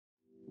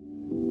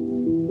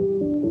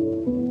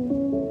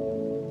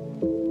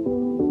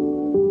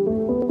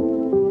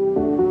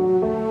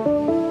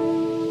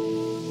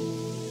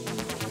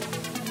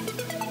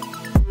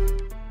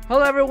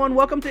everyone,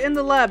 welcome to In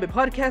the Lab, a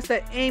podcast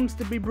that aims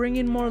to be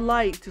bringing more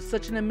light to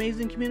such an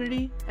amazing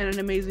community and an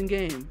amazing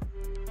game.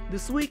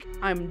 This week,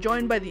 I'm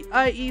joined by the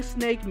IE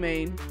Snake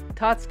main,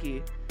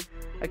 Toski,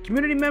 a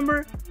community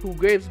member who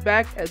gives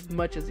back as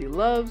much as he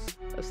loves,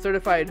 a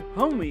certified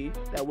homie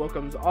that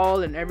welcomes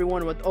all and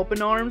everyone with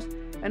open arms,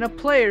 and a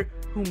player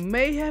who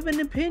may have an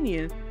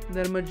opinion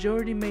that a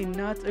majority may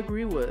not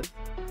agree with.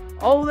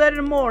 All that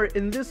and more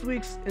in this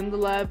week's In the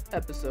Lab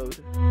episode.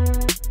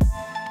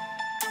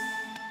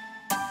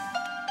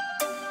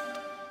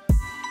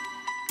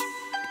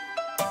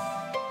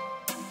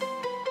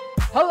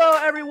 Hello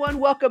everyone,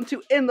 welcome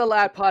to In the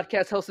Lab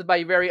podcast hosted by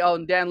your very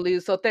own Dan Lee.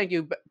 So thank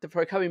you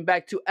for coming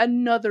back to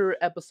another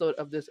episode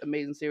of this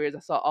amazing series. I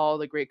saw all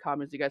the great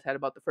comments you guys had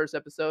about the first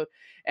episode,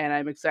 and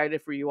I'm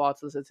excited for you all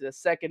to listen to the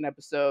second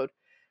episode.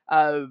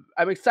 I'm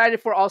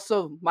excited for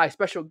also my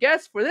special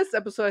guest for this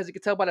episode, as you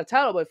can tell by the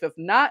title, but if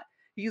not,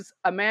 he's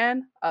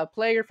a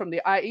player from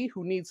the IE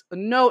who needs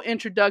no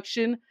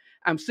introduction.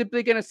 I'm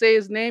simply going to say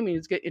his name and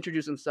he's going to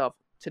introduce himself.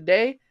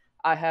 Today,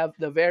 I have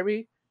the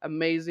very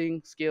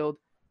amazing, skilled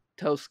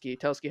Toski.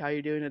 Toski, how are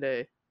you doing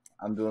today?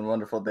 I'm doing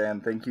wonderful,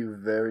 Dan. Thank you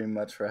very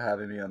much for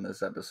having me on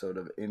this episode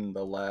of In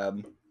the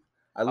Lab.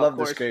 I love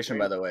this creation,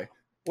 by the way.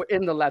 We're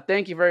In the Lab.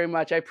 Thank you very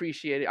much. I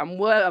appreciate it.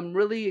 I'm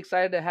really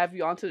excited to have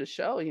you onto the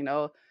show. You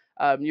know,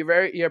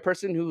 you're a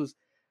person who's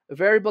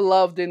very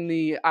beloved in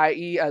the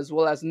IE, as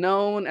well as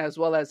known, as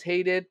well as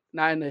hated.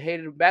 Not in a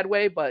hated bad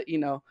way, but you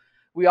know,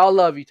 we all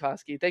love you,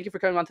 Toski. Thank you for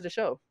coming onto the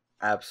show.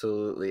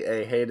 Absolutely.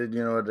 Hey, hated,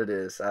 you know what it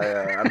is.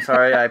 I'm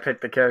sorry I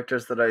picked the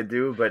characters that I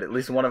do, but at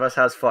least one of us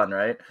has fun,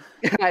 right?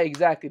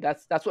 Exactly.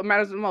 That's what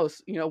matters the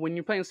most. You know, when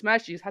you're playing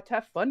Smash, you just have to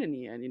have fun in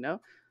the end, you know?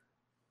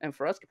 And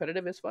for us,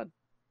 competitive is fun.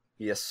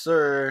 Yes,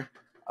 sir.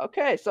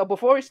 Okay, so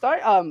before we start,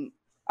 I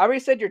already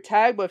said your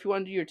tag, but if you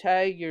want to do your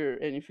tag,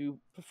 and if you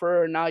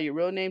prefer now your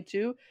real name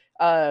too,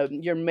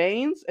 your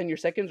mains and your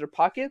seconds or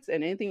pockets,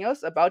 and anything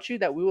else about you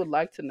that we would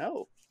like to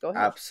know. Go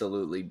ahead.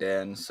 Absolutely,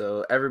 Dan.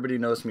 So everybody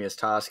knows me as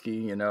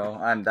Toski, you know,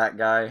 I'm that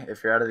guy.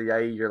 If you're out of the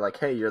IE, you're like,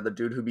 hey, you're the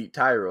dude who beat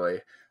Tyroy.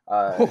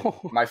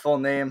 My full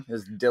name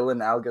is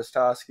Dylan Algus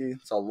Toski.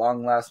 It's a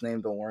long last name,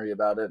 don't worry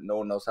about it. No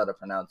one knows how to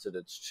pronounce it,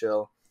 it's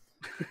chill.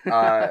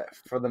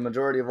 For the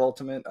majority of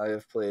Ultimate, I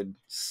have played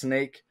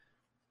Snake.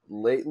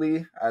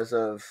 Lately, as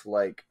of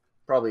like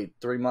probably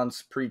 3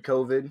 months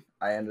pre-COVID,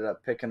 I ended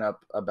up picking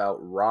up about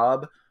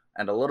Rob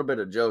and a little bit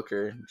of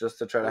Joker just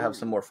to try to have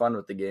some more fun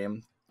with the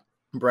game.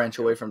 Branch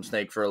away from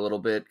Snake for a little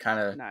bit, kind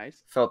of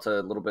nice. Felt a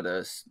little bit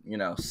of, you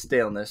know,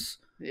 staleness.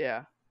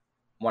 Yeah.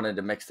 Wanted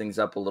to mix things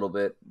up a little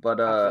bit.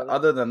 But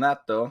other than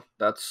that, though,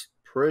 that's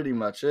pretty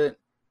much it.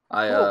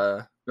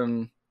 Cool.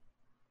 Been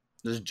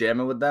just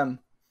jamming with them.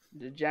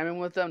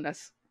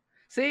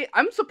 See,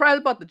 I'm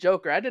surprised about the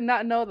Joker. I did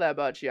not know that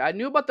about you. I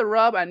knew about the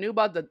Rub. I knew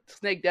about the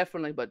Snake,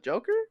 definitely. But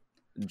Joker?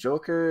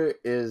 Joker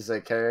is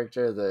a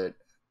character that,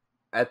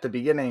 at the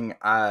beginning,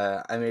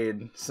 I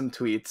made some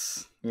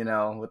tweets, you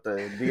know, with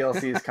the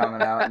DLCs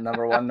coming out,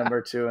 number 1,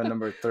 number 2, and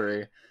number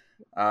 3.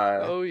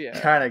 Oh, yeah.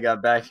 Kind of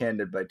got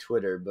backhanded by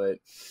Twitter, but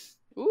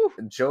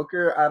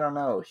Joker, I don't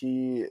know.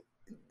 He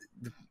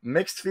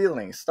mixed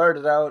feelings.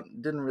 Started out,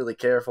 didn't really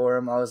care for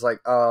him. I was like,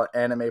 oh,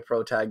 anime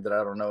pro tag that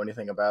I don't know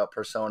anything about.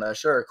 Persona,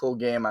 sure, cool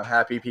game. I'm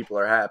happy. People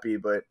are happy,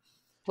 but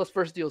plus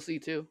first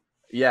DLC too.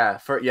 Yeah,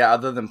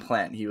 other than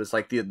Plant, he was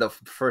like the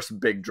first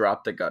big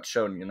drop that got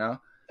shown. You know.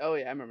 Oh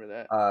yeah, I remember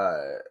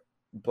that.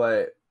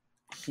 But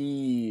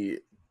he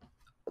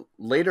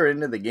later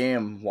into the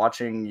game,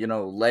 watching, you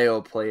know,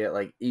 Leo play it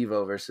like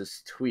Evo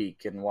versus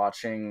Tweak, and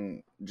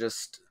watching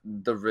just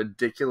the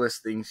ridiculous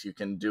things you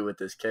can do with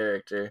this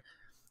character.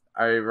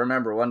 I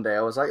remember one day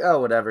I was like, oh,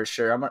 whatever,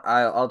 sure,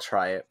 I'll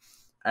try it.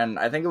 And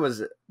I think it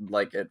was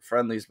like at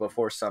Friendlies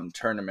before some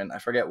tournament. I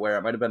forget where.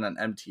 It might have been an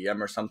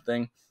MTM or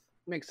something.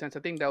 Makes sense.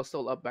 I think that was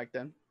still up back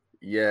then.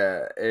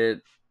 Yeah,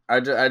 I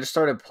just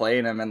started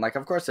playing him, and like,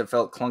 of course, it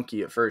felt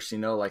clunky at first. You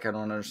know, like I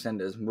don't understand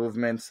his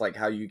movements, like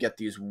how you get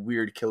these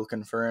weird kill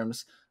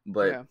confirms.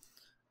 But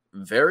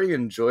very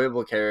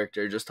enjoyable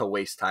character just to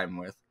waste time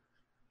with.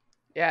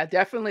 Yeah,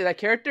 definitely. That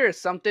character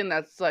is something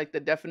that's like the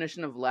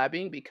definition of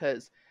labbing,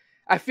 because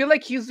I feel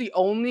like he's the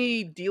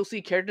only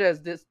DLC character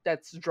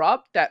that's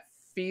dropped that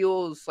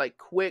feels like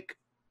quick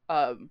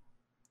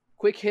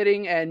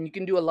hitting, and you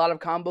can do a lot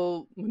of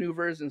combo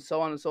maneuvers and so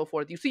on and so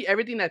forth. You see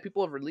everything that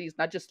people have released,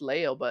 not just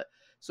Leo, but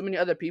so many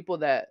other people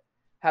that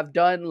have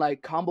done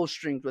like combo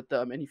strings with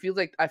them. And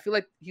I feel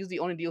like he's the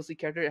only DLC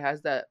character that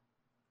has that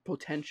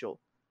potential,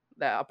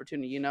 that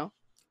opportunity, you know?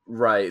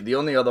 Right. The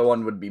only other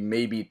one would be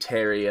maybe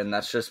Terry, and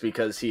that's just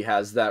because he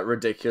has that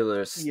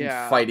ridiculous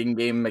fighting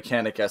game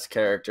mechanic-esque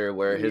character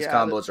where his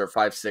combos are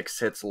 5-6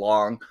 hits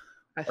long,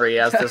 or he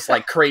has this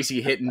like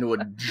crazy hit into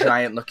a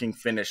giant looking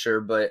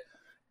finisher. But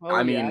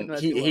I mean,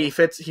 he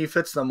fits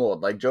the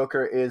mold. Like,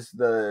 Joker is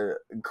the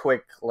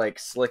quick, like,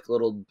 slick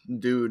little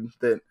dude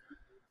that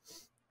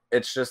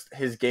it's just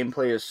his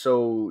gameplay is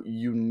so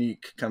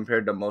unique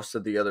compared to most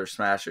of the other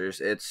Smashers.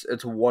 It's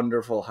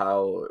wonderful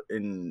how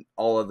in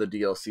all of the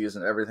DLCs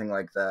and everything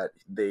like that,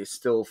 they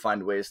still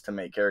find ways to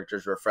make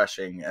characters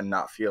refreshing and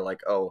not feel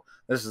like, oh,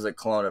 this is a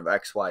clone of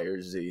X, Y,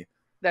 or Z.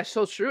 That's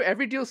so true.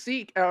 Every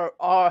DLC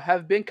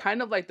have been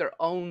kind of like their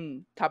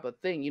own type of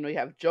thing. You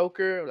have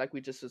Joker, like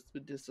we just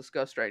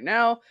discussed right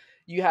now.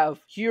 You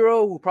have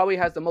Hero, who probably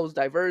has the most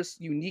diverse,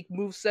 unique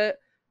move set,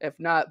 if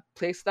not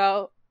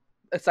playstyle,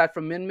 aside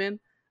from Min Min.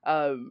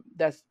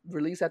 That's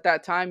released at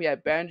that time. You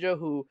have Banjo,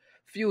 who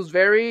feels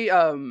very,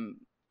 in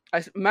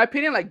my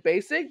opinion, like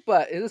basic,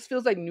 but it just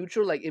feels like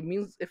neutral. Like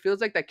it feels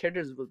like that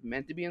character was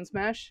meant to be in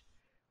Smash.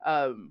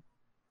 Um,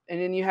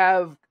 and then you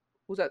have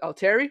who's that? Oh,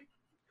 Terry,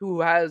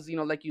 who has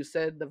like you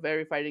said, the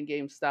very fighting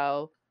game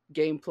style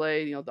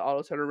gameplay. The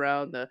auto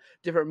turnaround, the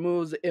different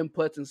moves, the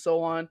inputs, and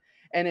so on.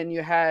 And then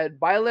you had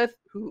Byleth,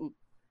 who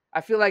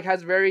I feel like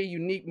has very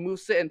unique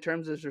moveset in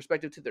terms of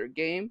respective to their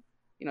game.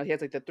 He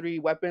has like the three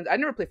weapons. I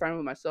never played Fire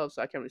Emblem myself,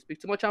 so I can't really speak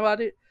too much about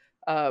it.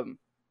 And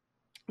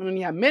then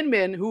you have Min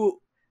Min,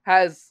 who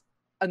has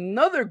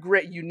another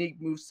great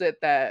unique moveset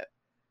that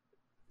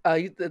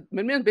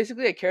Min Min is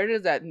basically a character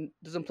that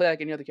doesn't play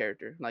like any other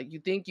character. Like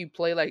you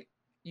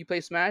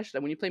play Smash.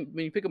 Like when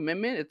you pick a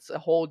Min Min, it's a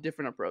whole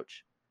different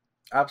approach.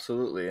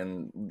 Absolutely,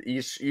 and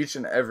each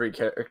and every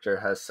character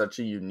has such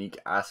a unique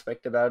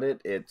aspect about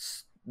it.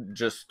 It's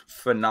just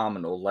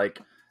phenomenal.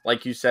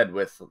 Like you said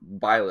with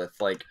Byleth,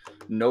 like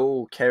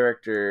no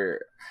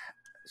character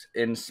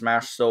in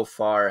Smash so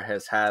far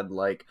has had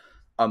like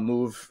a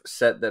move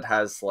set that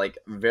has like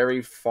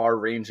very far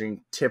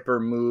ranging tipper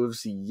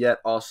moves, yet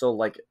also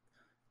like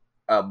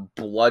a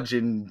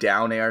bludgeon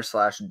down air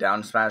 /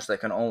 down smash that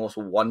can almost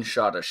one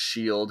shot a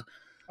shield,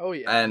 Oh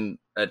yeah, and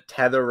a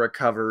tether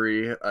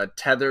recovery, a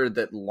tether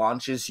that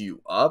launches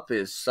you up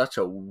is such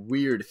a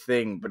weird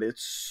thing, but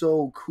it's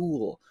so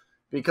cool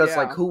because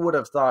like yeah, who would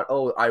have thought,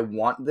 oh, I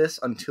want this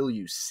until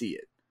you see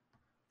it.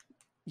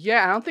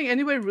 yeah. I don't think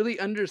anybody really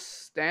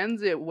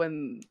understands it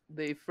when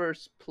they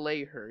first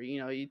play her.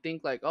 You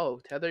think like, oh,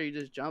 tether, you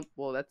just jump.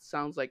 Well, that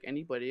sounds like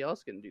anybody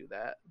else can do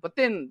that. But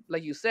then,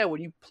 like you said,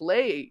 when you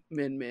play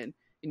Min Min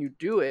and you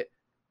do it,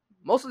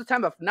 most of the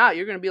time, if not,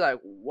 you're gonna be like,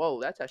 whoa,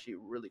 that's actually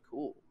really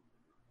cool.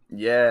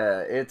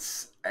 Yeah,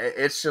 it's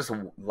just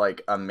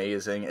like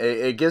amazing.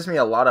 It gives me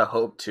a lot of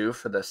hope too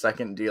for the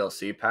second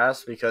DLC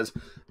pass because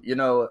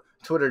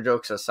Twitter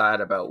jokes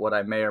aside about what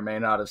I may or may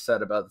not have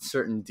said about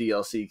certain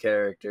DLC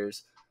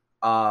characters,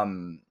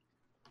 um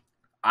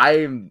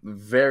I'm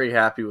very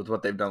happy with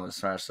what they've done with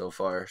Smash so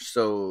far.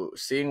 So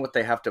seeing what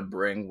they have to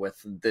bring with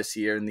this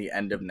year and the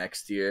end of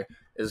next year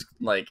is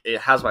like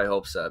it has my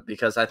hopes up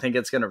because I think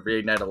it's going to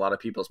reignite a lot of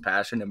people's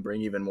passion and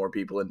bring even more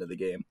people into the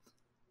game.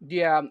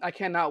 Yeah, I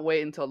cannot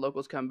wait until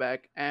locals come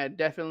back, and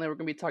definitely we're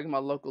gonna be talking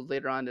about locals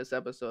later on in this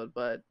episode.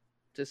 But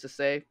just to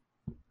say,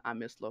 I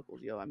miss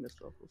locals, yo. I miss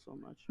locals so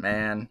much.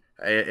 Man,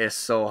 it's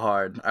so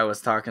hard. I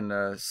was talking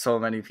to so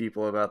many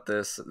people about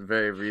this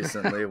very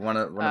recently. One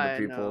of the I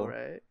know, people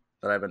right?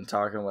 that I've been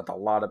talking with a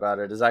lot about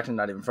it is actually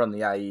not even from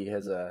the IE.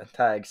 His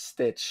tag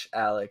Stitch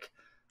Alec.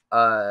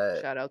 Uh,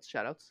 Shout outs.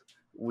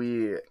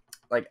 we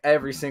like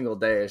every single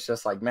day. It's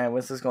just like, man,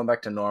 when's this going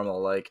back to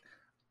normal? Like,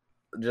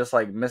 just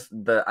like miss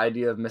the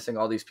idea of missing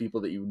all these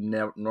people that you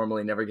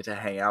normally never get to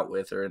hang out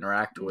with or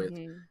interact with.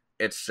 Hmm.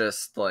 It's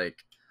just like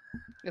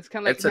It's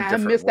kind of like, it's a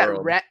man, different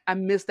world. I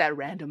miss that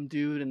random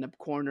dude in the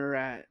corner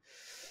at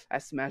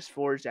Smash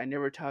Forge that I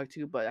never talked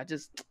to, but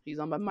he's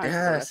on my mind, so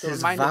I Yes, feel his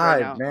reminded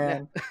right vibe, now.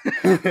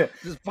 Yeah.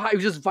 man.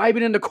 just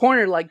vibing in the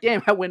corner, like,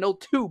 damn, I went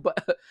 0-2,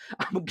 but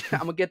I'm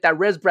gonna get that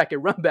res bracket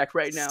run back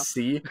right now.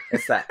 See,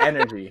 it's that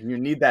energy. You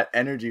need that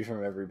energy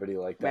from everybody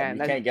like that. Man,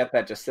 You can't get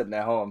that just sitting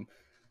at home.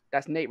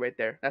 that's Nate right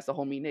there. That's the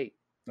homie Nate.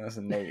 That's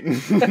a Nate.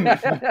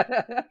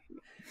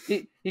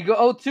 he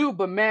go 0-2,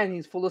 but man,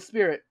 he's full of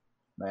spirit.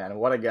 Man,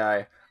 what a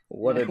guy.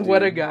 What a dude.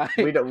 What a guy.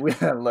 We don't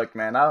look,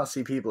 man, I don't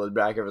see people as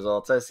bracket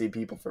results. I see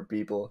people for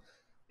people.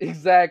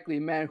 Exactly,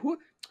 man. Who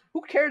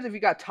cares if you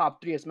got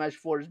top 3 at Smash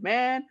Fours,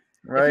 man?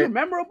 If you're Right?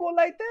 memorable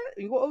like that,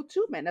 you go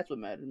 0-2, man. That's what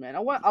matters, man. I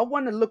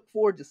want to look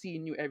forward to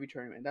seeing you every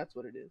tournament. That's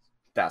what it is.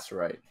 That's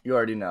right. You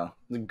already know.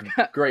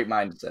 Great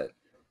mindset.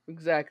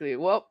 Exactly.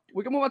 Well,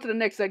 we can move on to the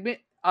next segment.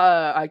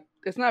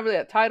 It's not really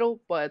a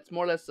title, but it's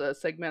more or less a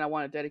segment I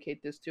want to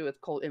dedicate this to. It's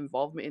called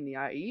involvement in the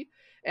IE,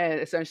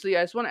 and essentially,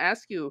 I just want to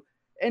ask you,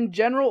 in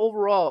general,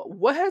 overall,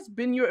 what has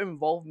been your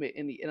involvement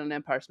in the Inland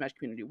Empire Smash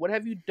community? What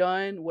have you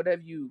done? What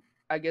have you,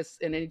 I guess,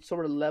 in any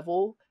sort of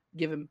level,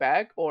 given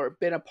back or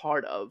been a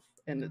part of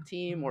in the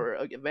team or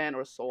an event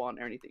or so on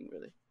or anything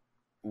really?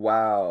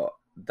 Wow.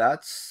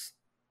 That's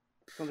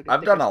Sounds like a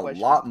I've done thick-ass a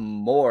question. lot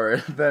more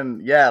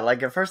than yeah,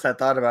 like at first I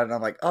thought about it and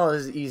I'm like, oh,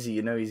 this is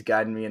easy, he's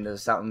guiding me into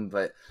something,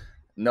 but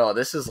no,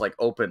 this is like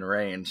open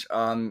range.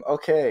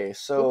 Okay,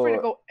 Feel free to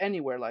so go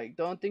anywhere. Like,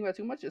 don't think about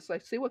too much. It's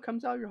like, say what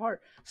comes out of your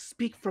heart.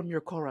 Speak from your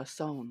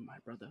corazon, my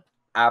brother.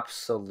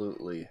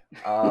 absolutely.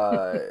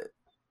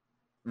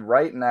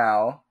 Right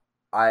now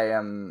I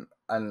am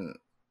an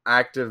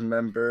active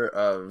member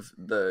of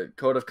the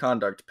Code of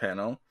Conduct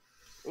panel.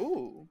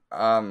 Ooh,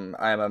 I'm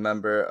a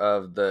member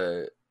of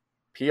the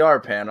PR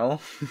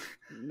panel.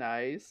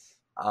 nice.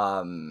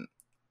 um,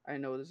 I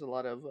know there's a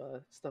lot of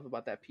stuff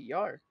about that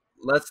PR.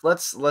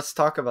 let's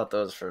talk about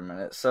those for a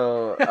minute.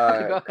 So,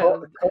 Okay, go ahead.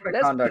 code of Let's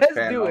conduct let's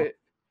do panel. it.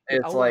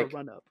 I It's want to like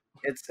run up.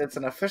 it's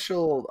an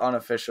official,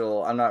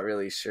 unofficial. I'm not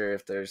really sure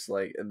if there's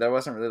like there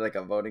wasn't really like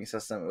a voting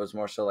system. It was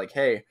more so like,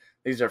 hey,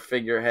 these are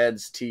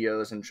figureheads,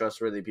 TOs, and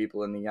trustworthy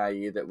people in the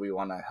IE that we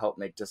want to help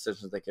make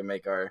decisions that can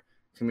make our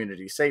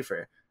community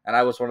safer. And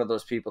I was one of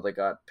those people that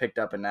got picked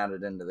up and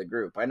added into the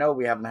group. I know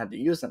we haven't had to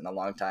use it in a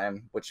long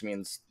time, which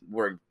means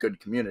we're a good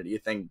community.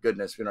 Thank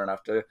goodness we don't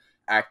have to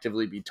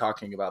actively be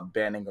talking about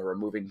banning or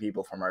removing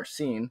people from our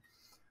scene.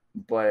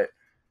 But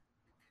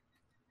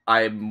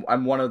I'm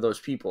one of those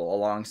people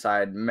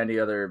alongside many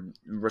other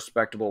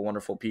respectable,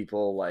 wonderful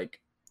people like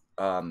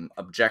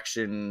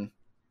Objection,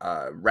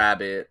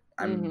 Rabbit.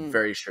 I'm Mm-hmm.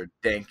 very sure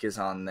Dank is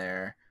on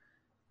there.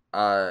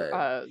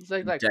 Uh, It's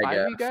like five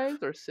Dega. of you guys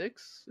or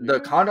six of you The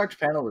guys? conduct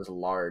panel is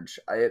large.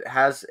 It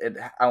has it.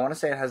 I want to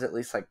say it has at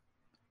least like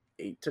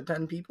 8 to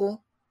 10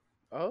 people,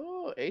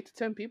 Oh, 8 to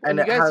 10 people. And and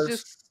you it guys has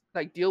just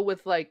like deal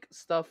with like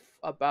stuff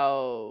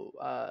about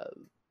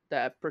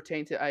that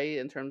pertain to IE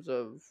in terms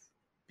of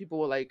people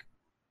will like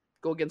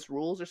go against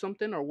rules or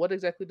something, or what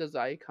exactly does the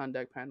IE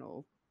conduct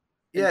panel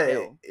yeah.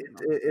 entail?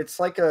 It's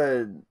like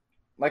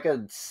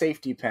a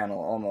safety panel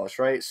almost,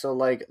 right? So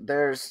like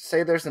there's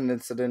an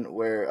incident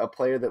where a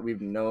player that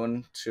we've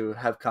known to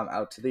have come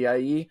out to the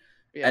IE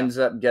Yeah. ends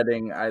up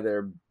getting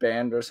either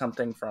banned or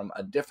something from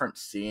a different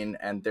scene,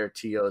 and their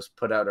TOs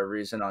put out a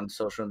reason on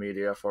social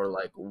media for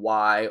like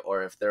why,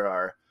 or if there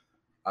are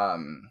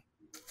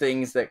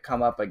things that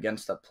come up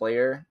against a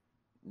player,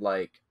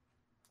 like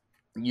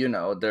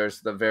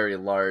there's the very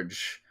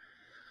large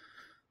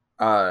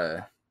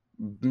uh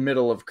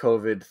middle of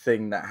COVID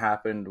thing that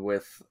happened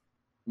with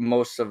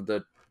most of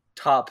the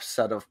top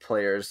set of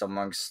players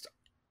amongst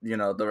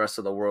the rest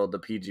of the world, the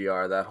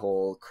PGR, that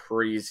whole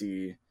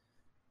crazy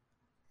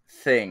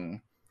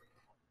thing.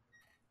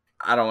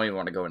 I don't even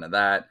want to go into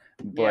that,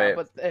 Yeah, but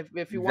but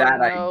if you want to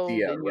that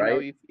know, idea, then you know.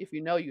 right? If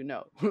you know, you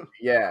know.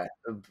 Yeah,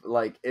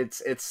 like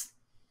it's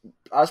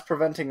us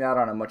preventing that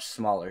on a much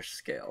smaller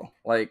scale.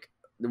 Like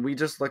we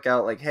just look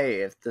out like,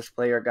 hey, if this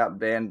player got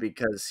banned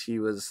because he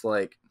was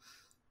like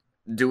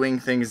doing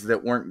things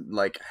that weren't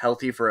like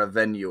healthy for a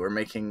venue or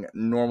making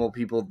normal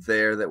people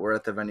there that were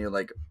at the venue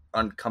like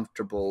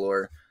uncomfortable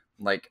or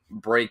like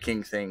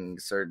breaking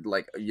things or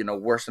like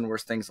worse and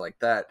worse things like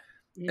that.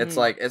 It's Mm,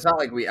 like it's not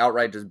like we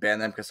outright just ban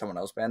them because someone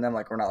else banned them.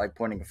 Like we're not like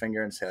pointing a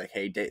finger and say like,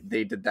 hey,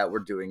 they did that, we're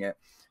doing it.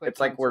 like It's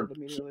like we're canceled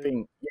immediately.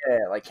 keeping,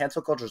 yeah, like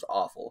cancel culture is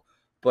awful,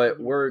 but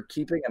Hmm. we're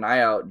keeping an eye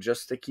out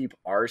just to keep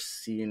our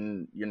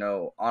scene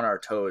on our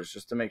toes,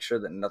 just to make sure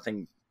that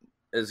nothing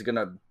is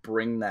gonna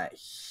bring that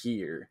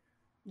here.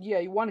 Yeah,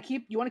 you want to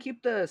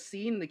keep the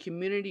scene, the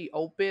community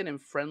open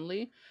and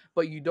friendly,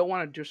 but you don't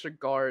want to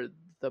disregard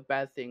the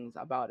bad things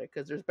about it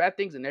because there's bad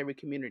things in every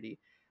community,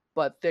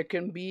 but there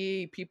can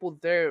be people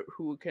there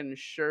who can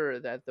ensure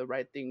that the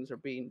right things are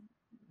being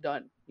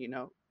done.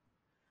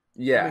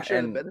 Or make Yeah, sure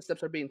the and better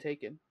steps are being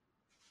taken.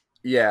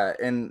 yeah,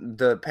 and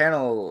the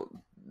panel,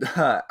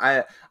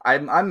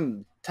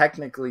 I'm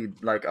technically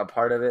like a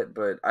part of it,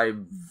 but I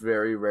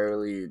very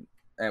rarely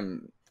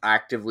am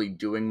actively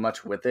doing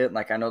much with it.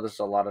 Like I know there's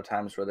a lot of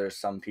times where there's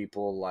some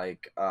people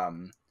like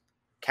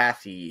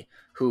Kathy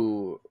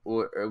who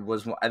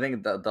was, I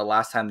think the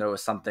last time there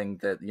was something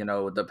that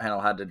the panel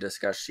had to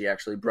discuss, she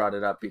actually brought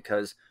it up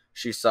because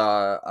she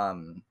saw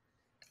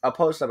a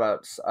post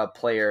about a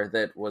player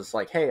that was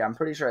like, hey, I'm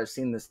pretty sure I've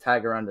seen this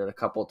tag around at a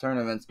couple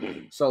tournaments.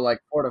 So like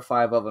 4 to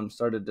 5 of them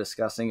started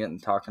discussing it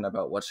and talking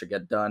about what should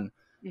get done.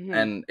 Hmm.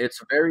 And it's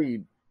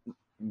very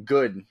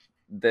good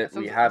that That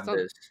we sounds that have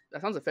sounds this.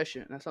 that sounds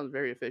efficient. That sounds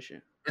very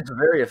efficient. It's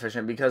very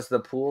efficient because the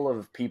pool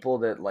of people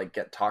that like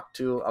get talked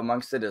to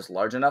amongst it is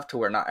large enough to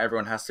where not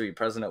everyone has to be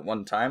present at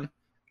one time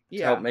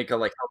to help Yeah, make a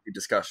like healthy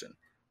discussion.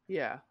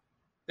 yeah.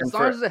 As And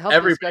long for as a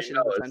healthy everybody discussion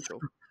is knows,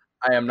 essential.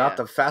 I am not Yeah.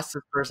 the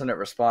fastest person at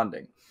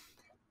responding.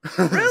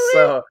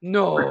 Really? So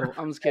No,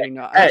 I'm just kidding.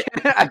 No, I hey,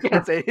 can't. I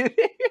can't say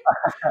anything.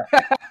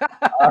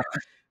 uh,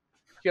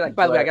 You're like,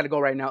 by the way, I but gotta go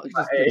right now.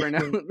 Just leave hey, right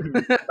now.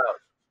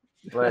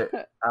 but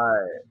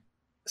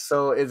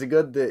so it's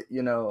good that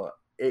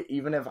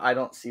even if I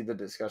don't see the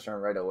discussion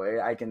right away,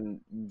 I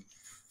can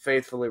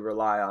faithfully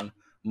rely on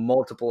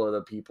multiple of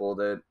the people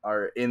that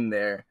are in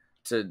there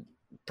to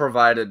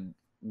provide a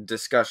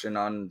discussion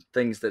on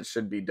things that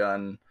should be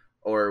done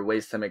or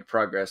ways to make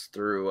progress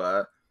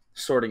through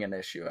sorting an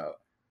issue out.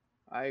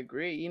 I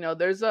agree.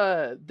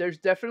 There's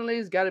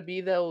definitely got to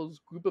be those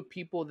group of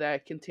people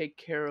that can take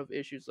care of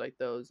issues like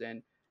those,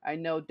 and I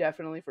know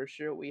definitely for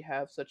sure we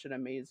have such an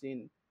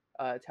amazing,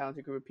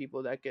 talented group of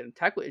people that can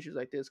tackle issues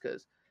like this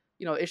because,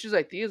 issues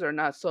like these are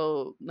not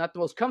the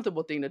most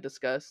comfortable thing to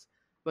discuss,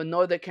 but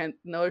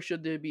nor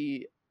should they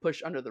be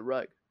pushed under the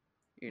rug,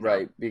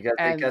 Right, because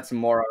it and gets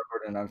more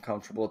awkward and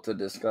uncomfortable to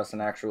discuss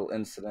an actual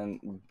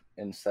incident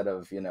instead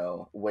of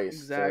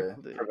ways to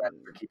exactly. prevent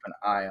or keep an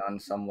eye on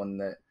someone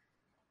that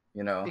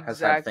has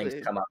had things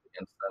Exactly. come up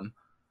against them.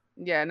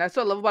 Yeah, and that's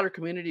what I love about our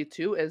community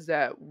too, is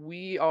that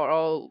we are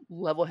all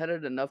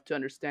level-headed enough to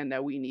understand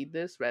that we need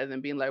this, rather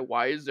than being like,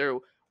 why is there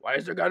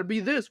got to be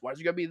this? Why is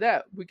there got to be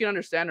that? We can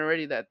understand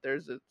already that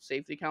there's a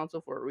safety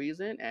council for a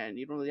reason, and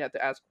you don't really have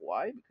to ask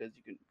why, because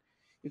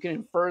you can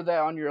infer that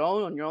on your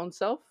own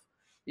self.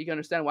 You can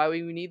understand why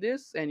we need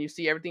this, and you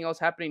see everything else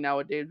happening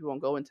nowadays. We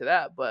won't go into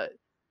that, but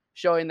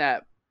showing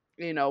that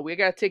we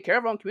gotta take care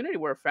of our own community.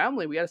 We're a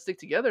family. We gotta stick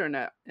together in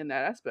that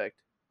aspect.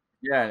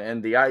 Yeah,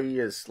 and the IE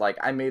is like,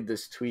 I made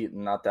this tweet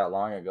not that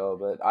long ago,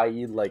 but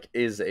IE like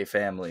is a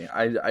family.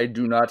 I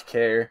do not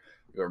care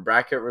your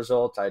bracket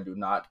results. I do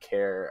not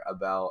care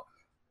about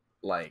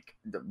like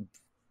the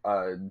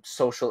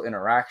social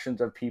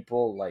interactions of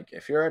people. Like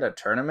if you're at a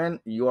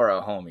tournament, you are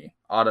a homie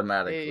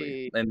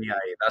automatically Hey, in the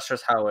IE. That's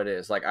just how it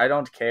is. Like I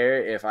don't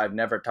care if I've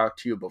never talked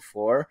to you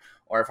before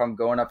or if I'm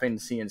going up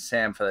and seeing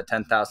Sam for the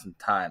 10,000th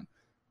time.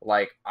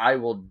 Like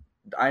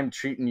I'm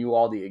treating you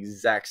all the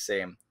exact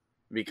same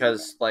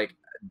because like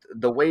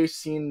the way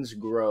scenes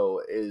grow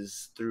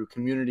is through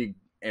community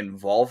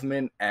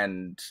involvement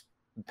and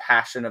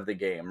passion of the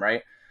game,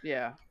 right?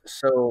 yeah,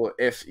 So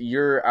if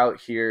you're out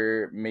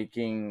here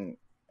making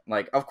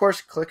like, of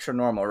course cliques are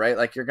normal, right?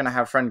 Like you're gonna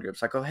have friend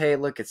groups like, oh hey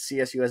look, it's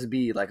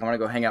CSUSB, like I'm gonna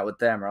go hang out with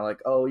them, or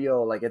like, oh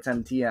yo, like it's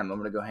NTM, I'm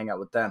gonna go hang out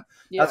with them.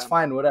 That's yeah.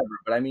 fine, whatever.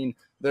 But I mean,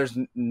 there's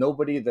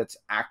nobody that's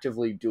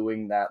actively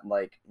doing that,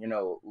 like,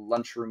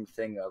 lunchroom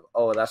thing of,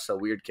 oh, that's a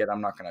weird kid,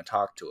 I'm not gonna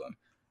talk to him.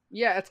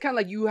 Yeah, it's kind of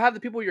like you have the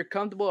people you're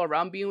comfortable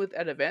around being with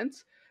at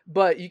events,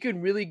 but you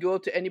can really go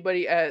up to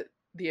anybody at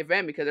the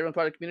event because everyone's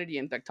part of the community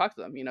and like talk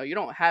to them. You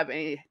don't have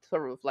any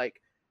sort of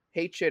like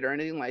hatred or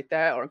anything like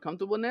that or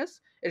uncomfortableness.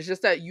 It's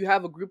just that you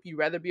have a group you'd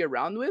rather be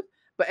around with,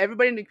 but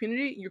everybody in the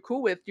community you're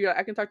cool with.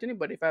 I can talk to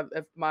anybody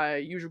if my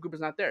usual group is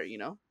not there.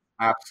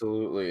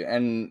 Absolutely.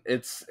 And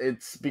it's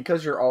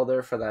because you're all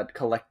there for that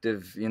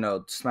collective,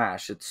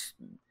 smash. It's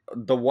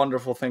the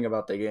wonderful thing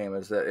about the game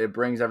is that it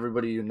brings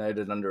everybody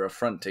united under a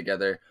front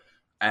together,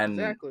 and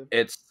Exactly.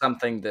 it's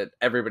something that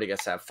everybody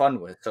gets to have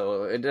fun with.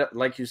 So it,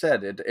 like you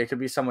said, it could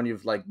be someone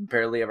you've like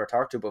barely ever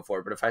talked to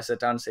before, but if I sit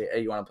down and say,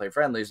 "Hey, you want to play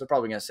friendlies?" They're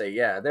probably going to say,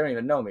 "Yeah." They don't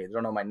even know me. They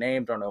don't know my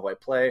name, don't know who I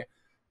play,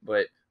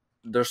 but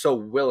they're so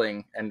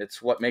willing, and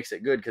it's what makes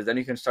it good because then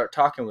you can start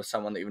talking with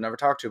someone that you've never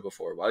talked to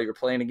before while you're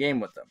playing a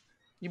game with them.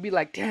 You'd be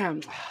like,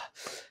 damn,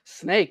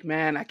 Snake,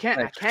 man, I can't,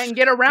 I Like, can't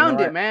get you know around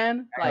it, what?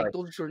 man. I'm Like like,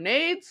 those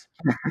grenades,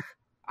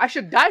 I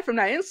should die from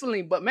that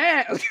instantly. But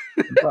man,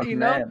 oh, you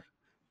know, man.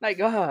 like,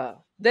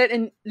 that.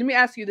 And let me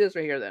ask you this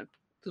right here, then,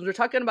 because we're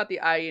talking about the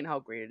IE and how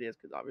great it is.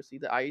 Because obviously,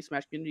 the IE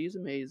Smash community is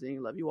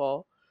amazing. Love you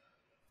all.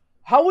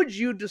 How would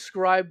you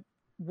describe?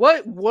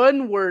 What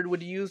one word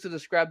would you use to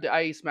describe the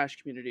IE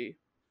Smash community?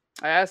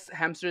 I asked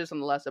Hamster this on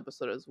the last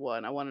episode as well,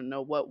 and I want to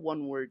know what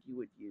one word you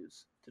would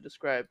use to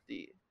describe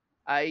the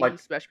IE Like,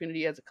 Smash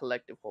community as a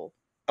collective whole.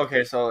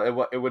 okay, so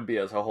it would be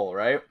as a whole,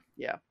 right?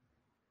 Yeah,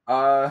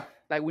 Uh,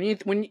 like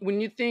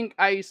when you think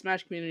IE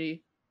Smash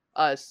community,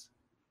 us,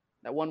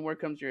 that one word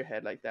comes to your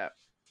head like that.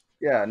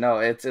 yeah, no,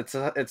 it's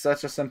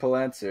such a simple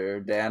answer,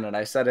 Dan, and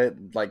I said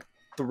it like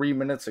 3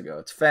 minutes ago.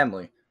 It's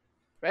family.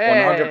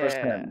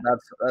 100%. Yeah,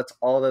 That's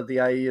all that the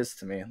IE is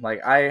to me.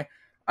 Like I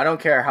don't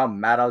care how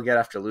mad I'll get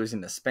after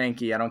losing to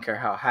Spanky. I don't care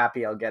how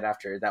happy I'll get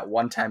after that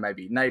one time I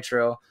beat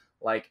Nitro.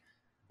 Like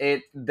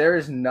there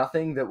is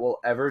nothing that will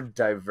ever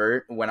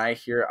divert when I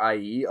hear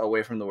IE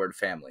away from the word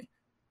family.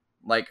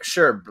 Like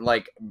sure,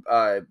 like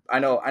I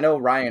know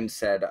Ryan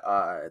said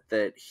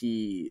that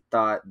he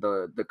thought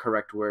the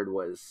correct word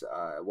was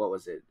what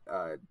was it?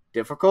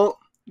 Difficult.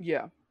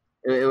 yeah.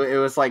 It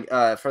was like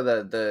for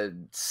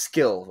the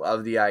skill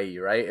of the IE,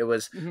 right? It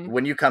was Hmm.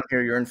 when you come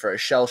here, you're in for a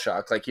shell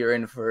shock, like you're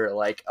in for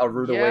like a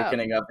rude Yeah.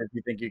 awakening of if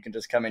you think you can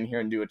just come in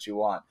here and do what you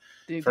want.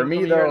 Do you For think me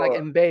come here and like though,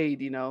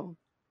 invade?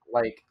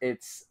 like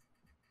it's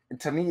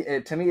to me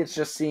it's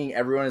just seeing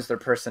everyone as their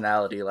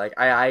personality. Like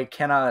I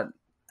cannot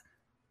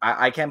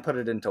I can't put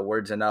it into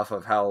words enough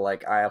of how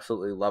like I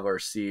absolutely love our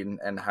scene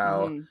and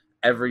how Hmm.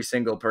 every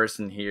single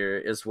person here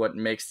is what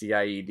makes the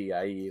IE the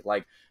IE.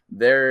 Like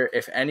there,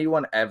 if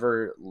anyone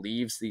ever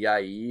leaves the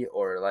IE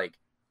or like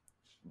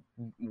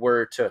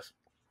were to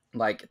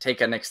like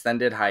take an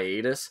extended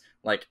hiatus,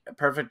 like a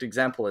perfect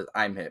example is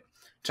I'm hit.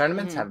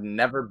 Tournaments Hmm. have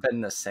never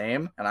been the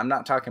same, and I'm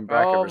not talking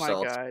bracket Oh my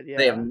results. god.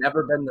 They have Yeah.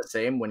 never been the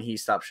same when he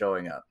stopped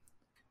showing up.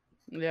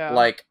 Yeah.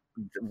 Like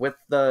with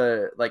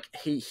the like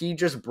he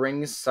just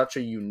brings such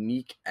a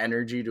unique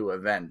energy to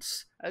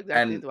events.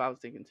 Exactly And what I was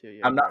thinking too.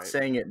 Yeah, I'm you're not right.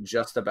 saying it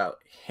just about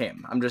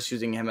him. I'm just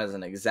using him as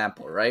an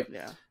example, right?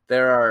 Yeah.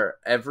 There are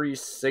every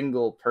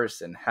single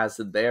person has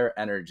their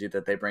energy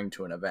that they bring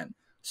to an event.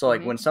 So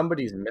like Hmm. when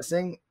somebody's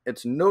missing,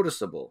 it's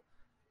noticeable.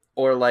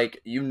 Or like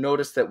you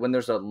notice that when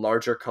there's a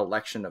larger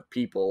collection of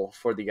people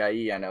for the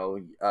IE, I know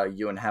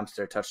you and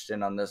Hamster touched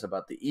in on this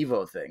about the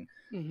Evo thing,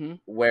 Hmm.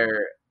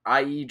 where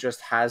IE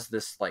just has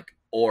this like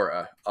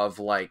aura of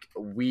like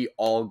we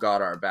all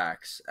got our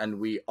backs and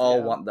we all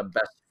Yeah. want the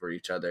best for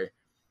each other,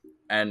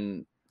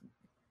 and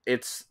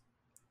it's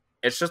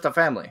it's just a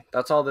family.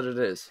 That's all that it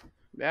is.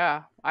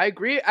 Yeah, I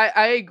agree.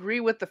 I agree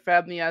with the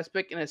family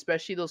aspect, and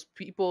especially those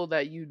people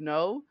that you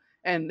know,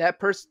 and that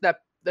person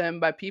that then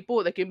by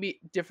people that can be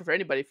different for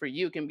anybody. For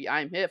you, it can be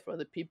I'm hit. For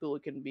other people,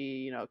 it can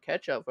be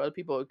ketchup. For other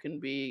people, it can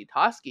be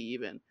Toski.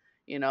 Even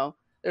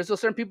there's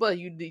those certain people that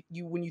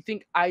you when you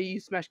think IE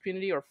Smash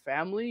community or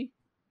family,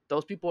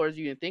 those people are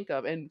you can think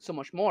of, and so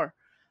much more.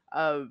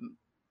 Um,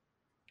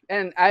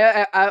 and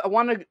I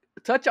want to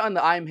touch on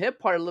the I'm hip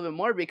part a little bit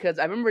more because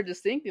I remember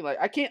just thinking like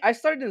I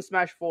started in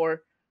Smash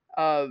 4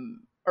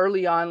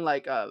 early on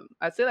like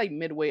I'd say like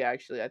midway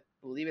actually. I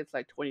believe it's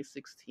like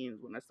 2016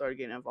 when I started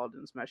getting involved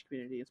in the Smash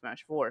community in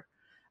Smash 4.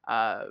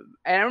 And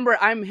I remember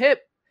I'm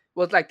hip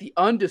was like the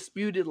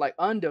undisputed like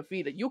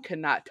undefeated. You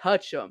cannot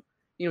touch him.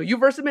 You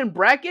versus him in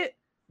bracket,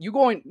 you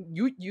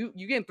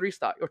getting 3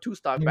 stock or 2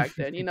 stock back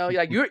then.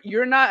 Like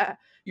you're not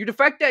you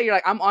defect that you're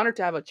like I'm honored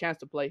to have a chance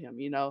to play him.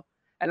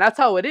 And that's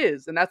how it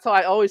is, and that's how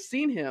I always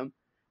seen him.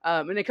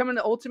 And then coming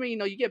to Ultimate,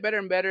 you get better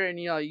and better, and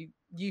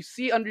you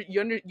see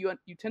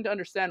you tend to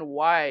understand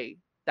why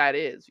that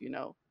is,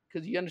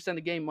 because you understand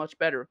the game much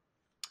better.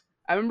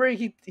 I remember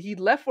he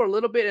left for a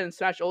little bit in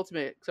Smash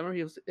Ultimate. Cause I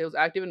remember it was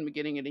active in the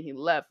beginning, and then he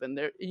left. And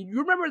you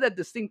remember that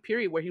distinct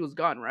period where he was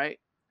gone, right?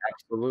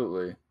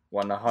 Absolutely,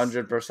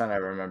 100%. I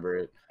remember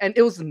it. And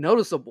it was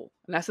noticeable.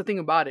 And that's the thing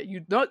about it.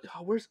 You know,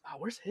 where's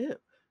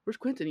Hip? Where's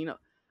Quentin?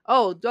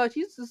 Oh, Dutch,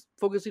 he's just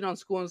focusing on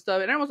school and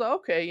stuff. And everyone's like,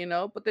 okay.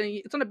 But then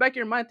it's on the back of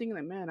your mind thinking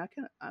like, man,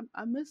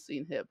 I miss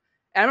seeing Hip.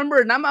 And I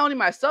remember not only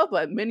myself,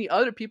 but many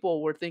other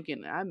people were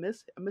thinking, I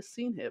miss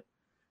seeing Hip.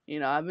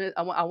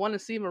 I want to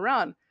see him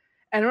around.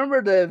 And I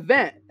remember the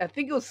event. I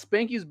think it was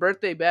Spanky's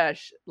birthday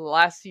bash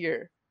last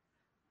year.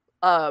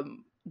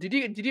 Did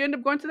you end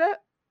up going to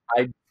that?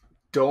 I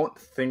don't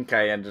think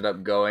I ended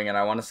up going, and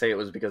I want to say it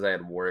was because I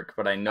had work,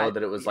 but I know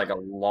that it was like a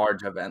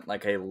large event,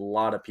 like a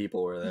lot of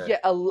people were there. Yeah,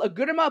 a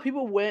good amount of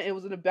people went. It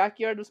was in the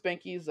backyard of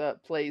Spanky's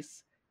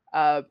place,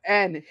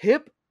 and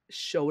Hip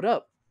showed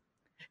up.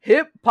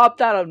 Hip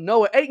popped out of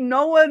nowhere. Ain't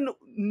no one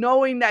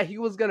knowing that he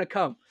was gonna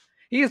come.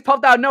 He just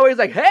popped out of nowhere. He's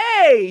like,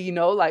 "Hey,"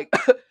 like,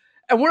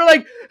 and we're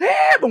like,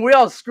 "Hip," and we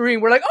all scream.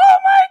 We're like, "Oh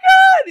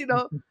my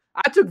god!"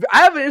 I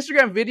have an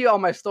Instagram video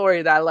on my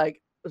story that like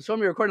showed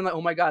me recording like,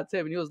 "Oh my god,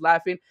 Tim," and he was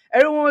laughing.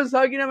 Everyone was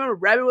hugging him. I remember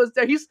Rabbit was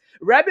there.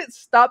 Rabbit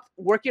stopped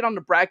working on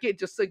the bracket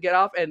just to get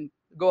off and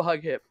go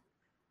hug Hip.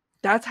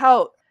 That's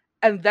how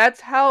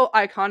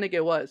iconic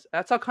it was.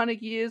 That's how iconic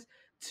he is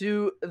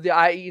to the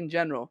IE in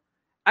general.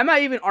 I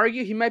might even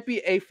argue he might be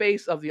a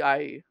face of the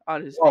IE,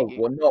 honestly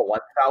speaking. Well, no,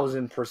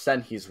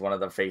 1,000% he's one of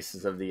the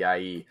faces of the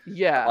IE.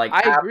 Yeah, like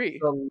I agree.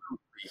 Absolutely,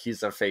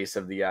 he's a face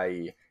of the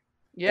IE.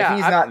 Yeah, if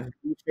he's not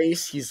the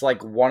face, he's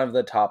like one of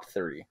the top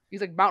 3. He's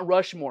like Mount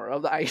Rushmore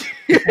of the IE.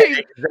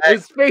 Exactly.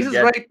 His face is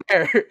right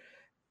there.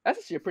 That's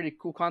actually a pretty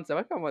cool concept.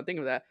 I kind of want to think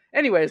of that.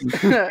 Anyways,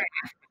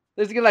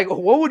 there's like,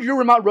 what would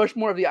your Mount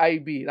Rushmore of the IE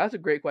be? That's a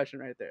great question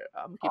right there.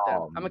 I'm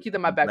gonna keep that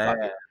in my back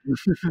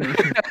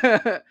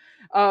pocket.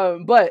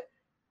 But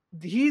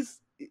he's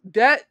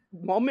that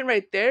moment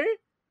right there,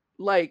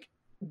 like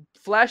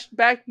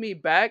flashback me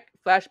back.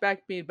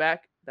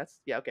 That's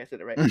okay. I said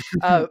it right.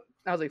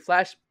 I was like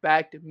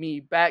flashback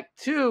me back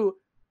to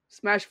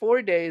Smash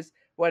 4 days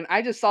when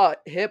I just saw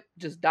Hip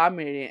just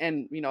dominating,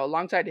 and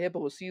alongside Hip it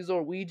was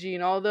Caesar, Ouija,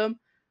 and all of them.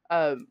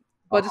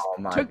 But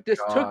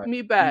took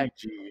me back.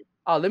 Ouija.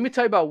 Oh, let me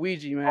tell you about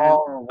Ouija, man.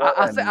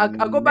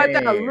 I'll go back to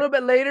that a little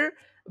bit later,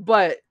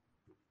 but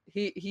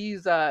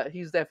he's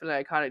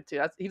definitely iconic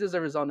too. He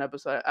deserves his own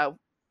episode.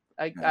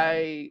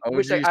 I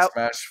wish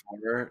Smash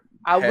 4.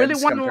 I really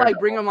want to like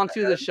bring him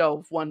onto the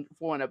show for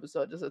one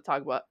episode just to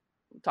talk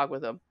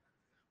with him.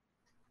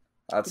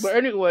 But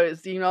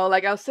anyways,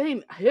 like I was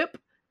saying, Hip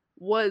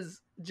was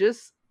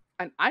just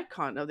an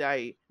icon of the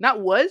IE.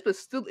 Not was, but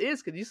still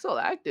is because he's still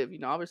active.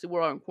 Obviously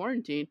we're all in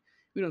quarantine.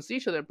 We don't see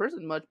each other in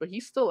person much, but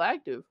he's still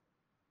active.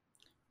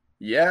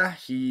 Yeah,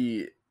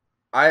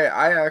 I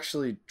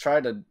actually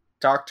tried to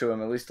talk to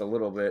him at least a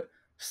little bit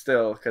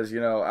still, because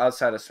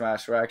outside of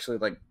Smash we're actually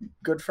like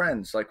good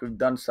friends. Like we've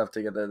done stuff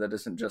together that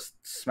isn't just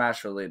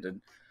Smash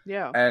related.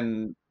 Yeah.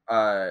 And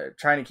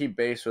trying to keep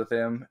base with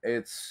him,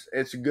 it's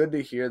good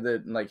to hear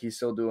that like he's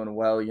still doing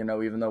well,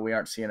 even though we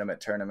aren't seeing him at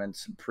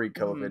tournaments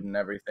pre-COVID and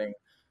everything.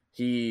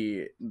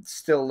 He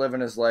still living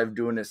his life,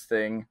 doing his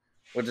thing,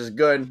 which is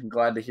good. I'm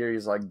glad to hear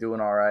he's like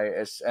doing all right.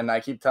 And I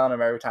keep telling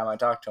him every time I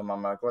talk to him,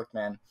 I'm like, look,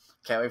 man,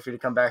 can't wait for you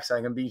to come back so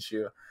I can beat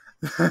you.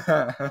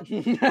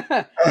 He's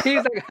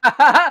like,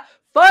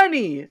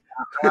 funny.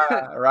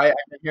 Right?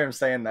 I can hear him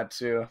saying that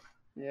too.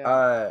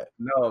 Yeah.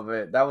 No,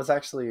 but that was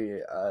actually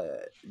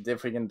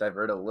if we can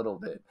divert a little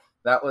bit,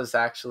 that was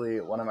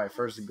actually one of my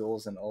first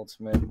goals in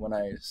Ultimate when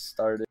I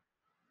started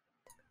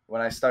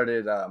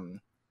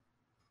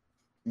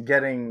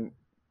getting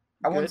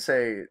I Good? wouldn't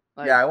say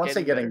Like, yeah, I won't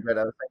say getting getting good.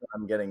 I was saying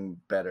I'm getting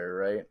better,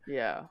 right?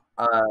 Yeah.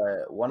 I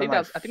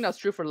think that's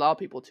true for a lot of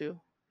people too.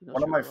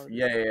 One of my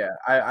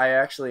I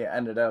actually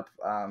ended up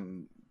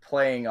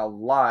playing a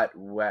lot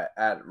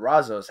at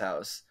Razo's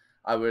house.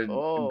 I would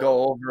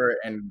go over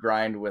and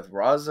grind with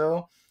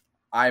Razo.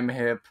 I'm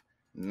Hip,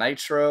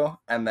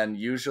 Nitro, and then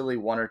usually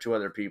one or two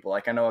other people.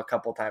 Like I know a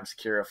couple times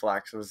Kira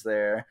Flax was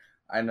there.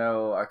 I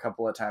know a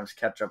couple of times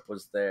Ketchup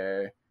was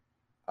there.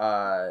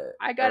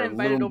 I got Or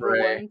invited over Lumbre.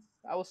 once.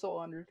 I was so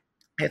honored.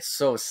 It's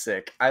so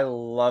sick. I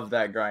love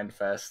that grind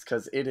fest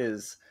because it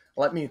is.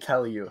 Let me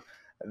tell you,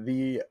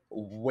 the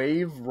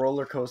wave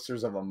roller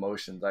coasters of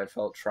emotions I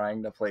felt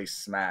trying to play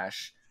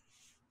Smash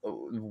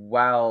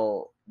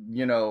while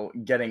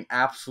getting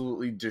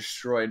absolutely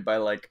destroyed by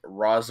like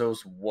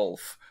Razo's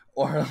wolf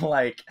or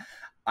like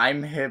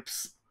I'm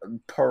Hip's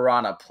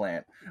piranha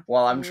plant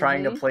while I'm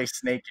trying to Mm-hmm. play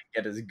Snake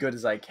and get as good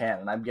as I can,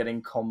 and I'm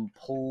getting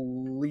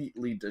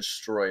completely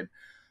destroyed.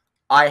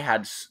 I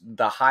had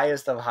the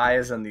highest of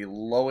highs and the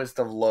lowest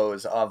of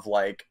lows of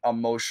like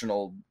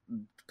emotional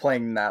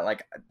playing that,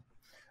 like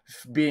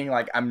being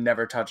like I'm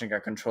never touching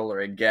a controller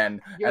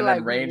again, You're and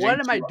then like, ranging what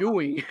am I to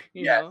doing?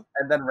 yes,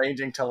 and then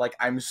ranging to like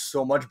I'm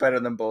so much better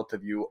than both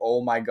of you.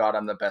 Oh my god,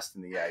 I'm the best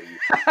in the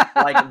IE.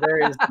 Like there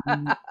is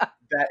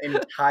that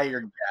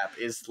entire gap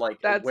is like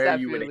That's where that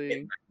you would hit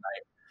feeling.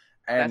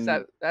 that night.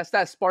 And That's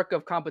that spark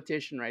of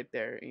competition right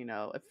there.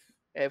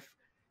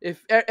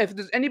 If if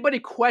there's anybody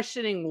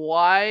questioning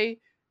why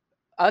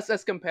us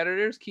as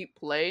competitors keep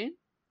playing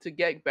to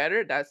get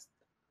better, that's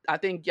I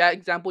think that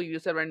example you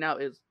just said right now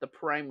is the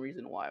prime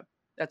reason why.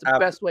 That's the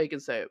best way you can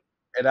say it.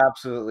 it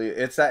absolutely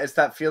it's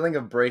that feeling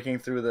of breaking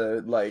through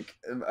the like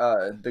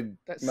the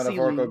That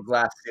metaphorical ceiling.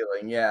 glass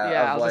ceiling, yeah,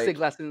 Yeah, I of was gonna say like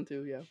glass ceiling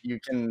too. Yeah.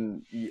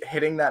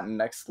 hitting that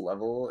next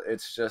level.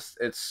 It's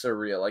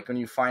surreal. Like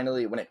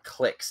when it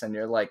clicks and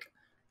you're like,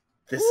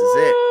 Woo! this is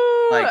it.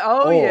 Like,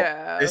 Oh oh,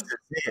 yeah. this is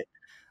it.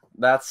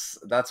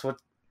 That's what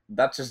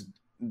that's just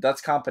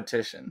that's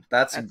competition.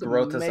 That's That's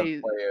growth as a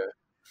amazing. player.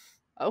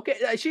 Okay,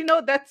 actually,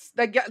 no,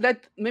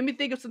 that made me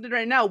think of something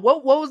right now.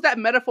 What was that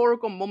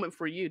metaphorical moment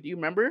for you? Do you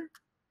remember?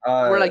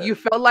 Where like Uh, you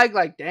felt like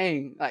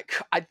dang, like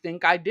I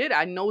think I did.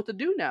 I know what to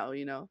do now.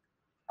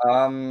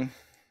 um,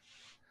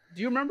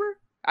 Do you remember?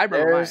 I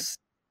remember mine.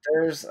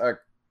 there's a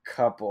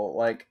couple.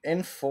 Like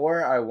in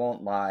 4, I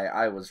won't lie,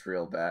 I was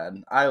real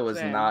bad. I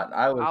was Same. not.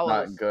 I was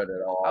not good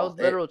at I all. was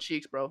literal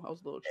cheeks, bro. I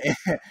was little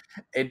cheeks.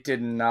 It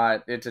did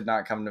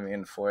not come to me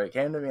in 4. It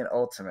came to me in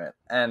Ultimate,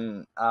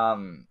 and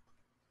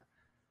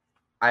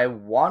I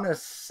want to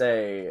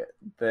say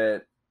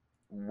that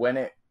when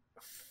it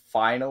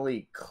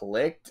finally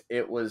clicked,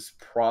 it was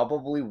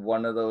probably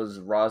one of those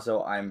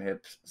Razo I'm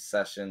Hip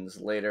sessions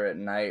later at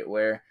night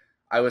where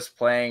I was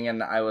playing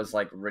and I was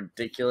like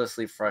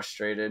ridiculously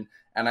frustrated.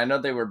 And I know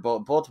they were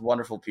both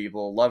wonderful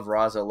people. Love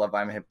Razo, love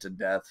I'm Hip to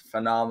death.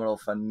 Phenomenal,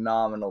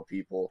 phenomenal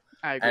people.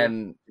 I agree.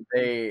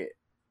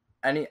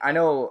 And I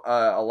know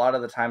a lot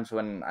of the times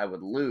when I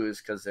would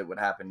lose, because it would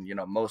happen,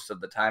 most of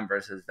the time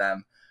versus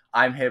them,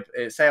 I'm Hip.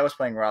 Say I was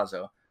playing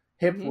Razo.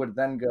 Hip Hmm. would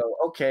then go,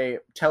 okay,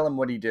 tell him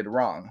what he did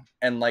wrong.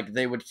 And like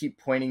they would keep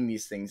pointing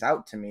these things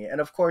out to me.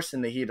 And of course,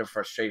 in the heat of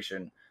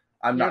frustration,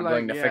 I'm You're not like,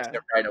 going to fix yeah,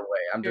 it right away.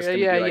 I'm just yeah,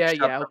 going to yeah, be like, yeah,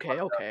 shut yeah. the Okay,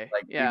 fuck up. okay,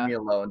 Like, leave yeah. me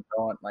alone.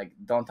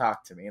 Don't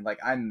talk to me. Like,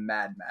 I'm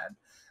mad.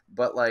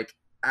 But like,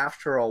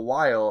 after a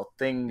while,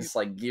 things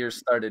like gears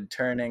started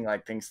turning,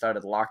 like things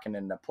started locking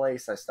into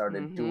place. I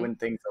started Mhm. doing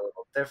things a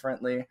little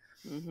differently,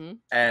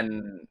 Mhm.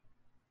 and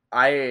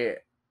I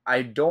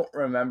I don't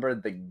remember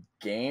the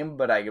game,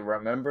 but I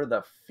remember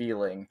the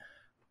feeling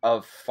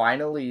of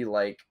finally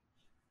like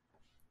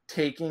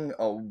taking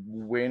a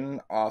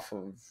win off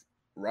of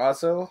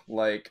Razo,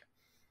 like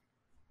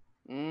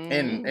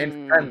in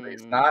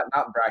friendlies, Mm. not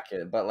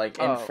bracket, but like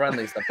in Oh.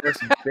 friendlies, the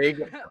first big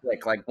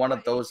click, like one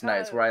of those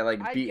nights where I like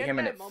I beat get him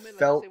and that it moment,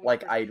 like you say, felt when the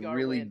like first I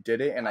PR really win,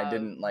 did it and I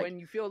didn't like when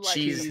you feel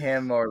like cheese he's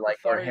him or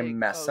him cathartic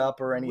mess of up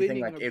or anything. winning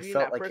Like or it beating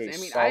felt that like person. a I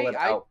mean, solid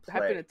I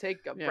happened outplay. to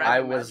take a I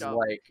bracket match was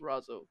off like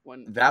Razo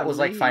when that was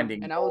like clean,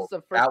 finding and that was gold.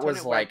 the first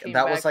tournament where I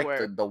came That was back like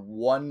the where the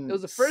it one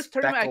was the first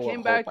tournament I speckle of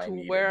came hope back I to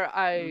needed. where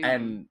I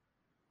And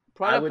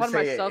brought I it would upon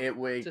say myself it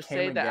to came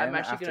say that I'm again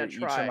actually after gonna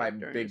each of my try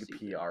during the big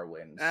season. PR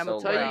wins. And I'm gonna So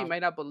tell you, like you might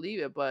not believe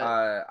it, but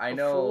I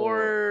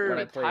know when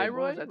I before played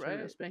what was that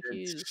tournament? right,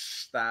 Spanky's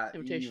it's that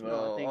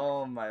Invitational, I Evo. think.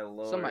 Oh my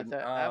Something like lord.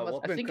 that.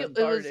 We'll I been think it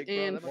was cathartic,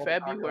 bro. in That must we'll have been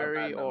talk about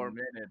that February in a or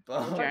minute,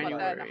 We'll talk about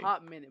that in a January.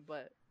 hot minute,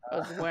 but It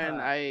was when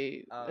um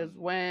I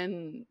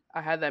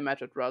had that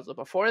match with Raza.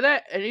 Before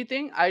that,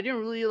 anything, I didn't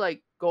really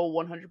like go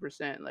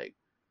 100% like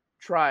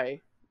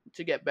try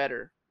to get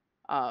better.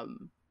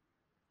 Um,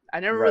 I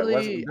never right.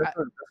 really.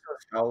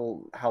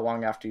 How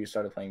long after you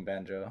started playing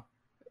banjo?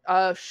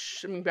 I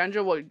mean,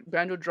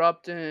 Banjo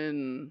dropped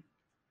in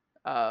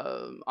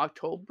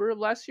October of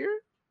last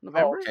year,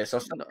 Oh, November. okay, so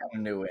still No, kind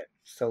of new it.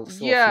 Still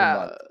a few yeah,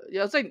 months.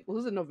 yeah. It's like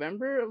was it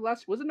November of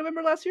last? Was it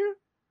November last year?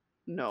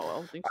 No, I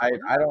don't think so. I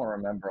Was it? I don't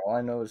remember. All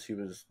I know is he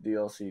was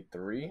DLC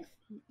 3.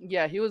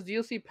 Yeah, he was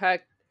DLC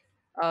pack.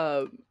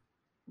 Uh,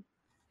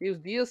 he was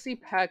DLC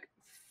pack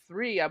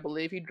 3, I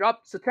believe. He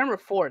dropped September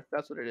 4th.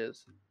 That's what it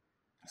is.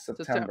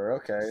 September September.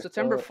 Okay,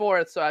 September so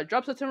 4th. So I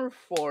dropped September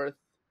 4th.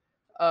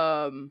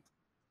 Um,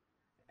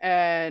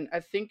 and I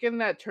think in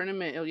that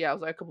tournament, yeah, it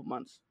was like a couple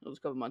months. It was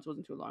a couple months. It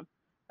wasn't too long.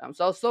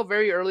 So I was still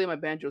very early in my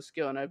banjo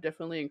skill, and I've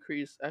definitely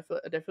increased. I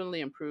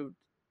definitely improved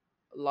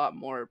a lot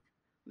more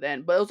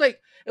then. But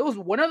it was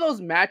one of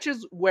those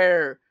matches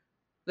where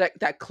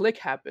that click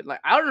happened. Like,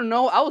 I don't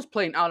know, I was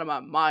playing out of my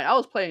mind. I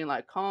was playing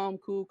like calm,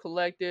 cool,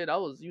 collected. I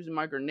was using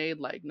my grenade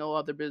like no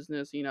other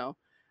business, you know.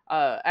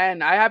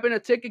 And I happened to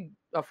take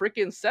a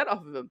freaking set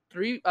off of him,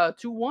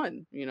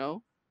 2-1, you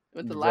know,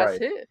 with the last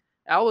Right. hit.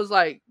 I was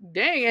like,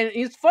 dang, and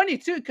it's funny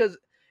too because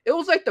it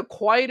was like the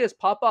quietest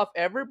pop off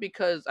ever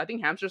because I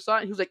think Hamster saw it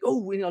and he was like,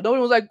 oh, you know, no one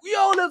was like,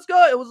 yo, let's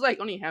go. It was like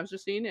only Hamster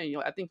seen it, and you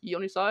know, I think he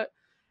only saw it,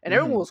 and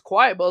everyone was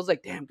quiet, but I was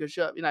like, damn, good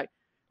shot, you know,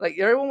 like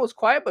everyone was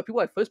quiet, but people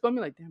like fist bumped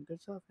me like, damn,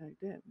 good stuff, like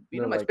damn, beat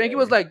They're him. Like like, Spanky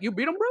was hey. like, you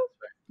beat him, bro,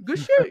 good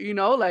shit, you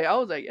know. Like I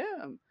was like, yeah,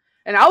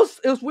 and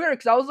it was weird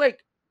because I was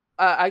like,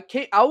 I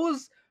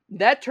was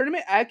that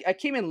tournament. I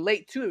came in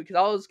late too because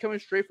I was coming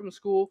straight from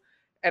school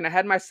and I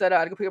had my setup. I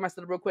had to go pick up my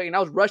setup real quick and I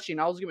was rushing.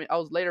 I was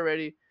late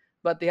already,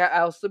 but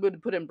I was still able to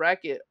put in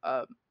bracket.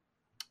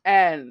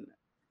 And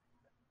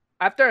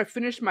after I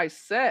finished my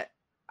set,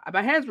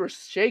 my hands were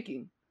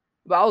shaking,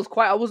 but I was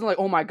quiet. I wasn't like,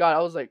 oh my god.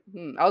 I was like,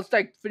 I was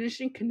like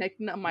finishing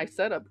connecting up my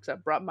setup because I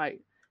brought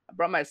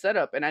my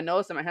setup, and I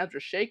noticed that my hands were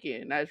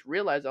shaking, and I just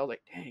realized I was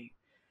like, dang,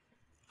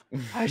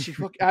 I should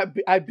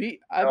I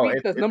beat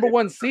the number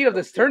one seed of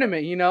this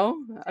tournament. You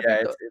know, I Yeah,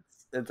 beat the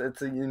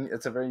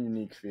it's a very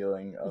unique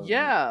feeling of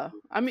yeah.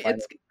 I mean,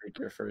 finally make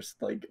your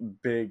first like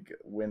big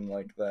win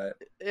like that.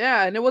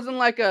 yeah, and it wasn't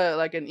like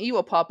an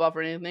evil pop off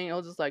or anything. It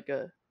was just like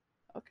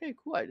okay,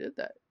 cool, I did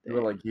that. You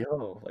were Dang. like,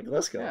 yo, like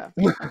let's go. Yeah.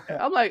 Okay.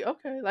 I'm like,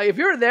 okay. Like if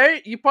you were there,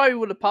 you probably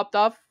would have popped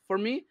off for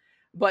me.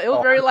 But it was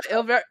Oh, very like it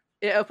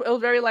was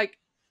very like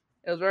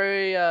it was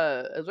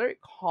very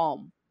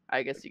calm,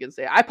 I guess you can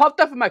say. I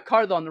popped off in my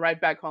car though on the ride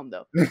back home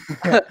though.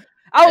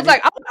 I was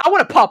like, I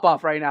want to pop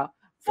off right now.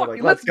 You're Fuck like,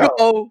 it, let's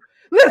go.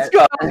 Let's go.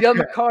 I was in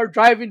the car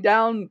driving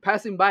down,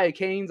 passing by a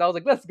Cane's. I was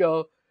like, let's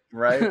go.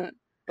 right? It was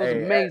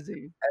Hey,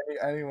 amazing.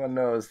 anyone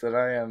knows that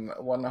I am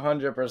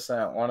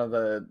 100% one of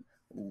the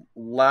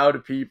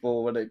loud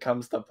people when it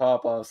comes to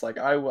pop-offs. Like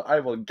I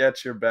will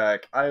get your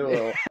back. I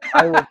will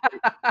be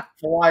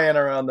flying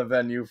around the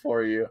venue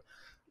for you.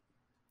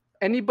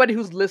 Anybody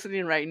who's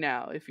listening right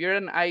now, if you're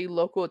at an IE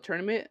local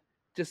tournament,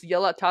 just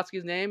yell out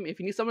Toski's name. If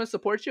you need someone to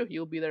support you,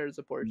 he'll be there to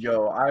support you.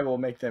 Yo, I will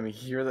make them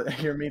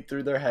hear me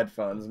through their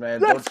headphones,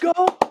 man. Let's go!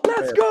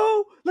 Let's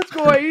go! Let's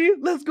go, IE!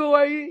 Let's go,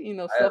 IE! You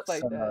know, stuff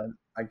like some, that.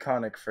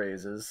 Iconic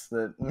phrases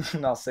that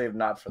I'll save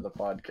not for the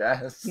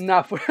podcast.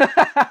 Not for.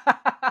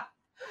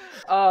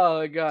 Oh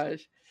my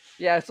gosh,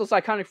 yeah, it's those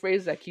iconic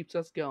phrases that keeps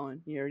us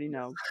going. You already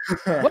know.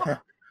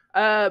 Well,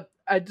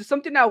 just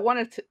something I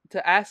wanted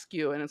to ask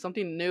you, and it's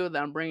something new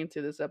that I'm bringing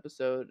to this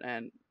episode,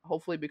 and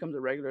hopefully becomes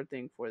a regular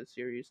thing for the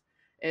series,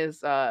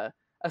 is a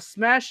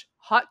Smash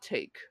hot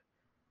take.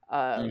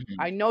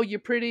 I know you're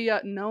pretty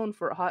known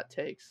for hot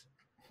takes,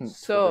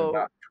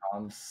 so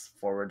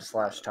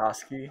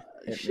Twitter.com/Toski.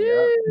 Hit me shit,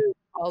 up.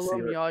 all See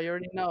of what- y'all, you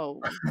already know.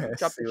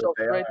 Drop See the what shelf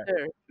they right are.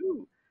 there.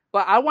 Ooh.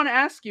 But I want to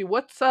ask you,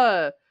 what's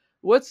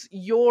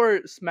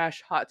your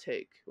Smash hot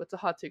take? What's a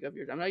hot take of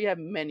yours? I know you have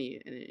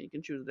many, and you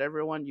can choose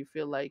whatever one you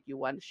feel like you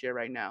want to share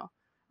right now.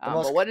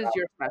 But what is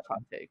your Smash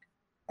hot take?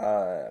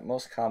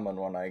 Most common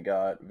one I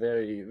got,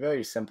 very,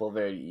 very simple,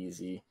 very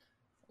easy.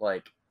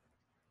 Like,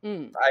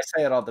 I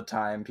say it all the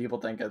time. People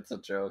think it's a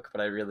joke,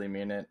 but I really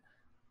mean it.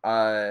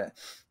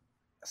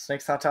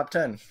 Snake's Hot Top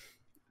 10.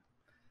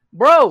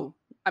 Bro,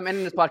 I'm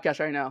ending this podcast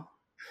right now.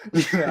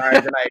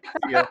 Alright, good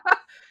night.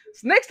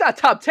 Snake's not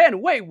top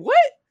 10. Wait, what?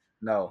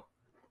 No.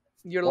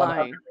 You're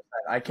lying.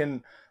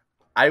 100%.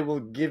 I will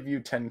give you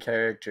 10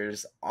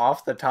 characters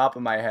off the top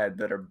of my head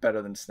that are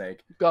better than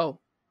Snake. Go.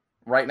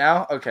 Right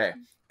now? Okay.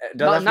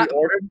 Does that have to be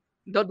ordered?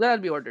 Don't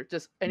that be ordered.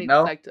 Just any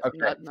No? like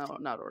Okay.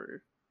 not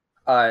ordered.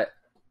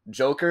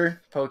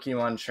 Joker,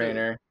 Pokemon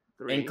Trainer,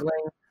 3,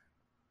 Inkling,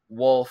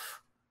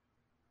 Wolf,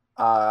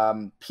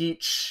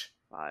 Peach,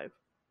 5.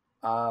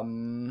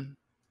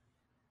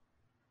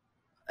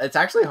 It's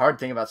actually hard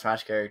thinking about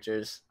Smash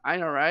characters. I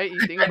know, right?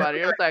 You think about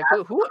it, it's like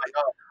who?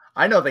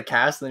 I know the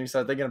cast, and then you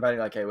start thinking about it,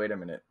 like, hey, wait a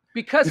minute.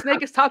 Because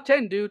Snake is top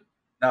 10, dude.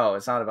 No,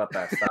 it's not about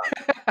that. Stop.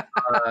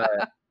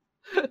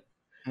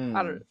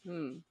 I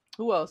don't.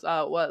 Who else?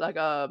 What like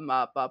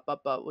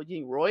what you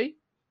think, Roy?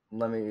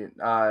 Let me.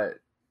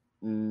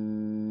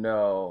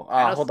 No.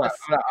 Hold on.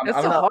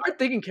 That's hard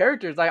thinking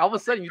characters. Like all of a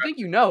sudden, you think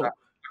you know.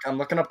 I'm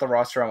looking up the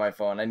roster on my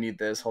phone. I need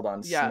this. Hold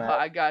on. Yeah, Smash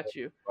I got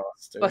you.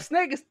 roster. But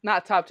Snake is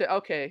not top 10.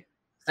 Okay.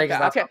 Snake is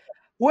not Okay. top 10.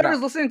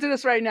 Whoever's listening to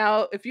this right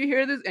now, if you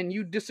hear this and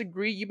you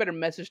disagree, you better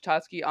message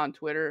Toski on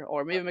Twitter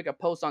or maybe make a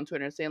post on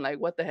Twitter saying like,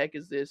 "What the heck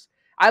is this?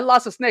 I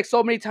lost a Snake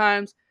so many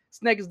times.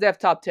 Snake is def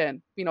top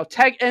 10. You know,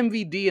 tag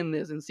MVD in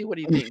this and see what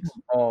he thinks."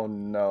 Oh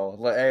no!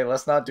 Hey,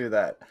 let's not do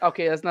that.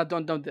 Okay, let's not.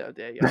 Don't do that.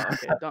 Yeah,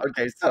 okay, don't.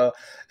 Okay, so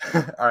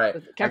all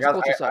right. I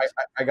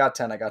got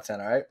 10. I got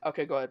 10. All right.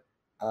 Okay, go ahead.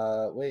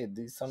 Wait,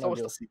 these some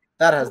DLC.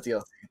 That has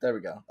DLC. There we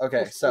go.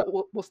 Okay,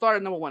 we'll start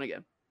at number 1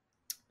 again.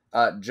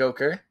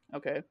 Joker.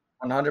 Okay.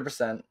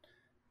 100%.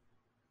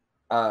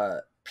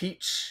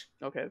 Peach.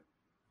 Okay.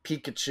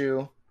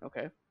 Pikachu.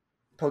 Okay.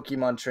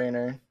 Pokemon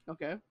Trainer.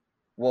 Okay.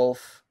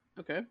 Wolf.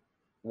 Okay.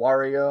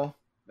 Wario.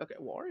 Okay.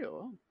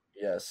 Wario.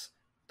 Yes.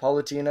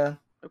 Palutena.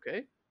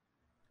 Okay.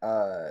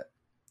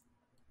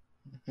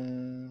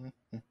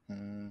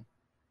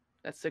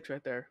 That's 6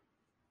 right there.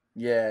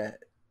 Yeah,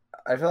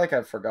 I feel like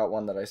I forgot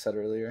one that I said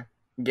earlier.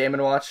 Game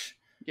and Watch.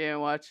 Game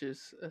and Watch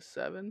is a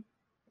 7.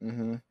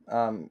 Did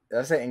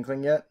I say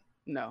Inkling yet?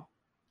 No.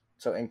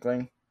 So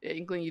Inkling. Yeah,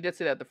 Inkling, you did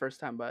say that the first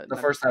time, but The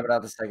first time, but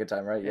not the second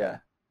time, right? Yeah.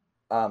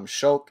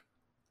 Shulk.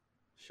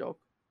 Shulk.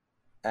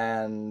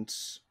 And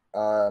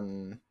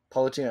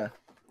Palutena.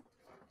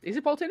 Is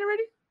it Palutena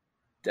already?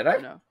 Did I?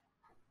 No.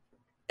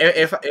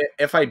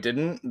 If I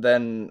didn't,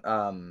 then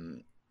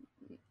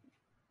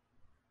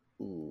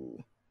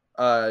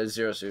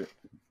Zero Suit.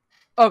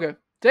 Okay.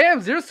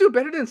 Damn, Zero Suit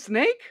better than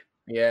Snake?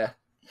 Yeah.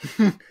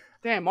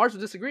 Damn, Mars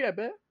would disagree, I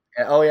bet.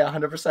 Oh yeah,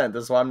 100%.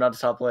 This is why I'm not a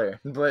top player.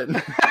 But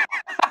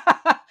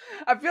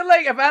I feel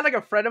like if I had like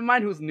a friend of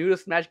mine who's new to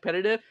Smash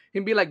competitive,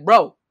 he'd be like,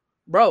 bro,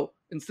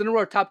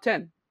 Incineroar top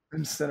 10.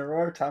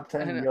 Incineroar top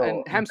 10.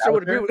 And Hamster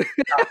would agree with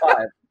top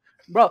 5.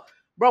 Bro,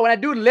 when I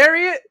do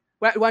Lariat,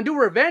 when I do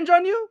Revenge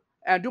on you,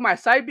 and I do my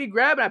side B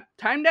grab and I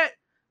time that,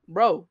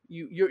 bro,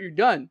 you're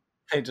done.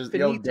 Hey, just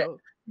get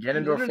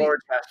into a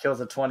forward smash, kills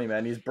a 20,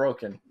 man. He's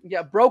broken.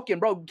 Yeah, broken,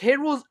 bro. K.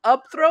 Rool's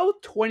up throw,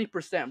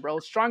 20%, bro.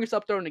 Strongest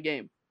up throw in the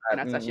game. And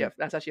that's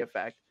actually a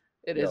fact.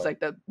 It is like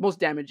the most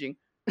damaging.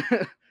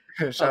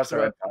 Shout out to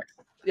Red Fox.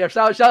 Yeah,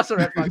 shout out to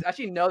Red Fox. I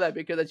actually know that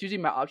because that's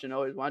usually my option. I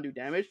always want to do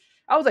damage.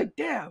 I was like,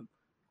 damn,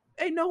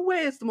 ain't no way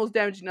it's the most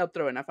damaging up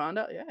throw. And I found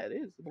out, yeah, it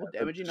is the most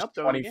damaging up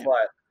throw. 20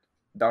 flat.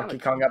 Donkey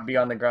Kong up B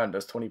on the ground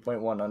does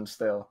 20.1 on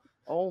still.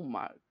 Oh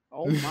my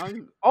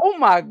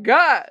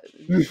god.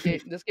 This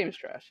game is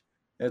trash.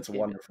 It's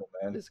wonderful,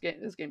 man. This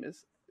game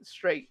is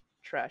straight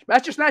trash. But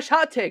that's your Smash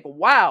hot take.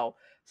 Wow.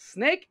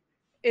 Snake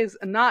is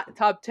not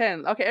top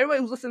 10. Okay, everybody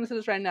who's listening to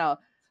this right now,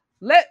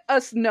 let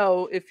us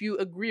know if you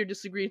agree or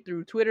disagree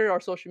through Twitter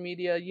or social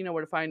media. You know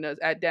where to find us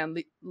at Dan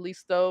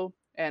Listo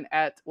and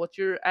at what's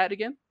your ad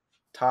again?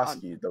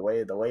 Toski, the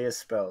way is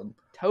spelled.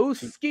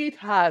 Toski.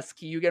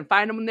 You can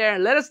find them there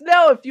and let us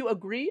know if you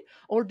agree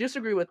or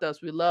disagree with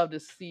us. We love to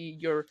see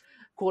your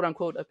quote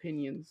unquote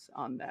opinions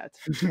on that.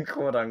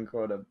 Quote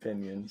unquote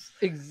opinions.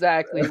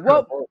 Exactly.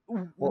 Well,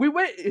 we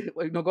wait.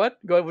 No, go ahead.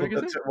 Go ahead. What are you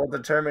gonna say? We'll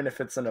determine if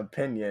it's an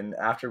opinion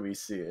after we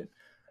see it.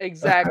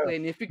 Exactly.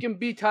 And if you can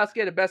beat Toski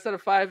at the best out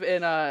of 5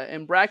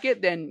 in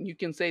bracket, then you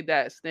can say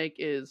that Snake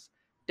is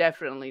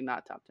definitely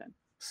not top 10.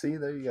 See,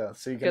 there you go.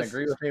 So you can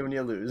agree with me when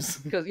you lose.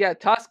 Because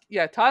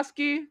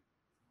Toski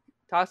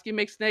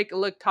makes Snake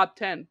look top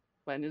 10,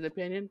 but in his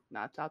opinion,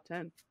 not top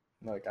 10.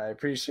 Look, I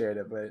appreciate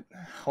it, but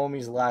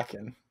homie's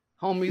lacking.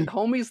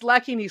 Homie's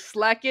lacking. He's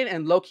slacking,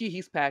 and low key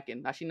he's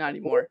packing. Actually, not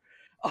anymore.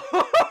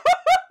 That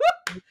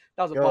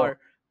was a bar.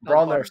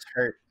 Brawl nerfs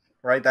hurt.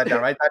 Write that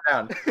down. Write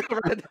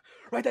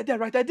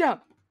that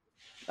down.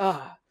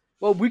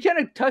 Well, we kind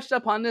of touched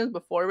upon this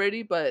before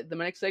already, but the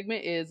next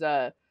segment is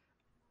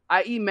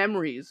IE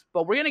memories.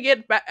 But we're gonna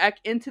get back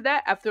into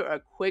that after a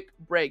quick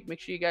break. Make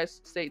sure you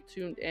guys stay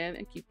tuned in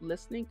and keep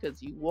listening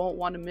because you won't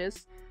want to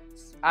miss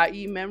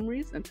IE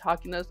memories and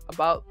talking to us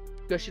about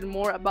gushing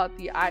more about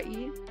the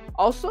IE.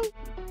 Also,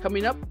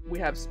 coming up, we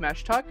have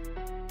Smash Talk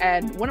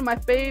and one of my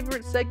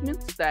favorite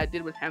segments that I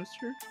did with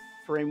Hamster,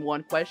 Frame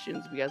 1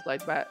 questions. If you guys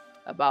like that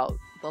about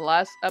the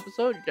last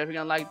episode, you're definitely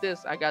gonna like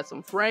this. I got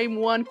some Frame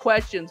 1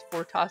 questions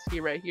for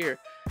Toski right here.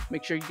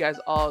 Make sure you guys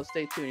all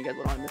stay tuned. You guys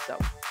won't want to miss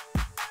out.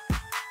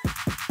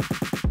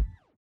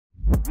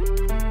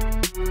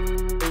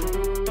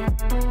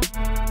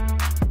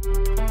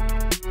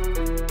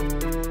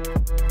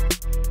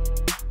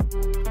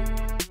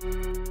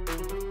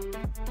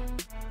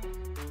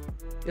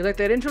 You like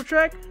that intro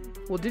track?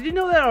 Well, did you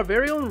know that our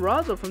very own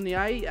Razo from the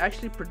IE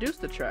actually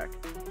produced the track?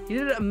 He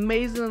did it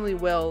amazingly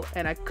well,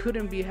 and I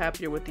couldn't be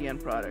happier with the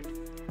end product.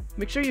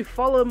 Make sure you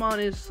follow him on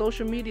his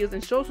social medias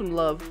and show some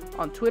love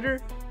on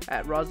Twitter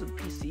at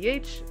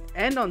RazoPCH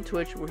and on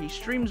Twitch where he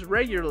streams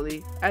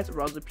regularly as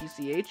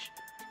RazoPCH.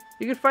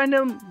 You can find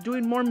him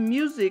doing more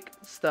music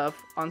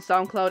stuff on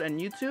SoundCloud and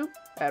YouTube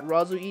at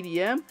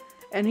RazoEDM,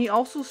 and he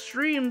also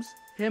streams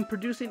him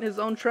producing his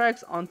own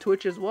tracks on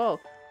Twitch as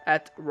well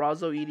at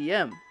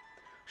RazoEDM.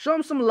 Show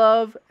him some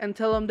love and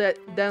tell him that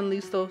Dan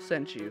Listo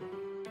sent you.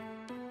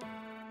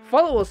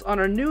 Follow us on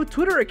our new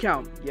Twitter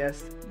account.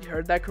 Yes, you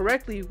heard that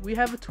correctly. We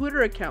have a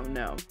Twitter account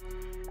now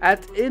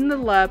at In The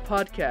Lab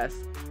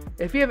Podcast.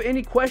 If you have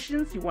any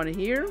questions you want to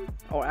hear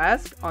or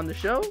ask on the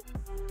show,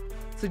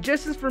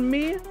 suggestions for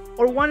me,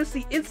 or want to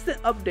see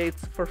instant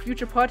updates for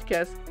future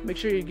podcasts, make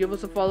sure you give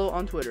us a follow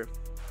on Twitter.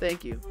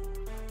 Thank you.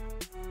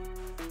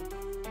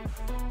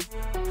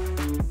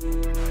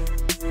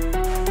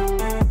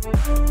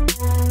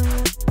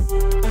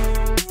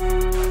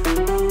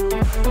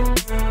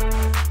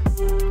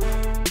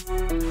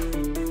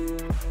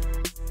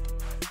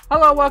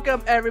 Hello,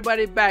 welcome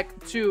everybody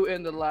back to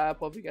In The Lab.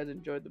 Hope you guys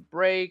enjoyed the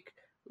break.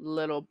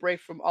 Little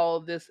break from all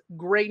of this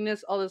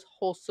greatness, all this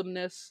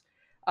wholesomeness.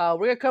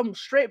 We're gonna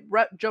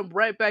jump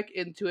right back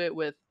into it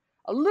with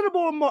a little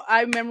bit more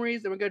eye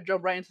memories, and we're gonna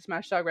jump right into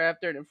Smash Talk right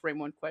after, and then Frame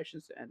 1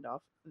 questions to end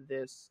off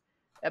this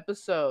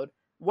episode.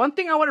 one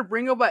thing I want to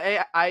bring up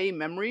about IE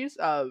memories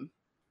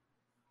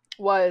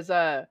was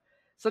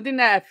something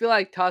that I feel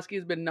like Toski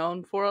has been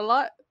known for a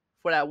lot,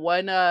 for that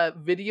one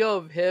video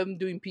of him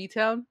doing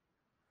PTOWN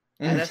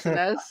at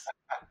SNS.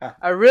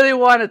 I really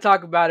want to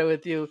talk about it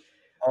with you.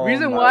 Oh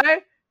Reason my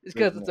why is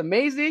because goodness. it's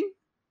amazing,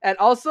 and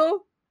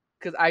also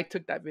because I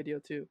took that video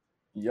too.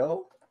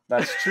 Yo,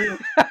 that's true.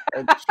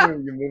 That's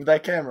true. You moved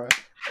that camera.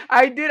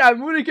 I did. I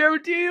moved the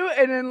camera to you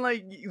and then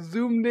like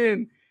zoomed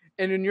in,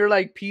 and then you're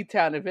like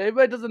PTOWN. If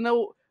anybody doesn't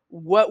know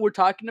what we're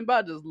talking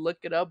about, just look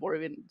it up or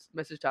even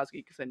message Toski.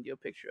 He can send you a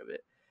picture of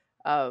it.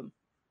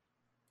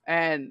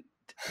 And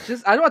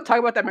just I want to talk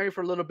about that memory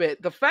for a little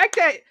bit. The fact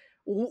that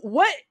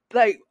what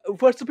like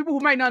for some people who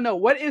might not know,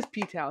 what is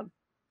PTOWN?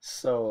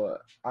 So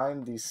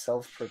I'm the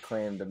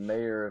self-proclaimed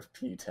mayor of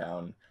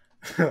PTOWN.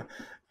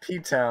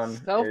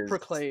 PTOWN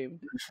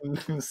Self-proclaimed.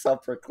 is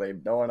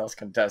self-proclaimed. No one else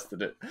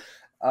contested it.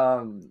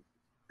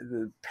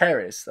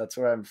 Paris. That's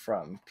where I'm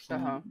from.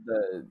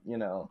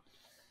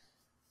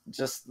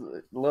 Just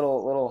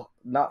little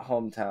not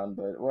hometown,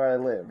 but where I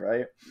live,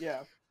 right?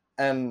 Yeah.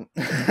 And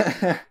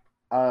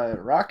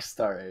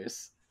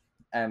Rockstars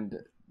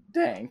and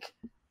Dank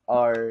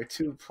are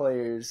two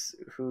players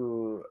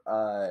who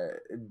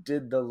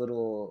did the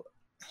little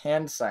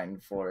hand sign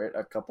for it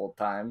a couple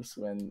times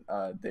when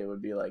they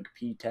would be like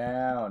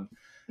PTOWN.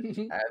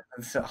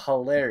 It's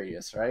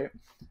hilarious, right?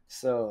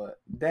 So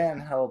Dan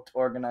helped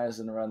organize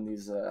and run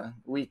these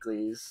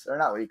weeklies, or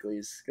not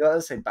weeklies,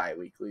 let's say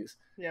bi-weeklies.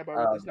 Yeah,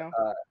 bi-weeklies now.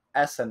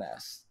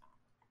 SNS,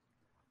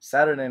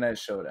 Saturday Night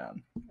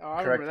Showdown. Oh,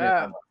 I remember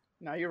that.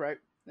 No, you're right.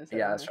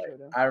 Yeah, that's right.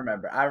 Showdown.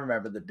 I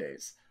remember the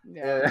days.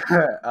 Yeah.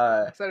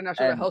 Saturday Night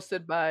Showdown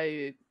hosted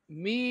by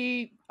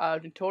me,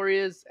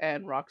 Notorious,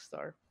 and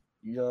Rockstar.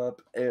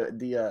 Yup.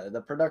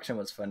 The production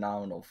was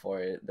phenomenal for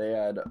it. They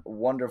had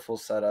wonderful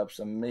setups,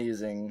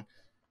 amazing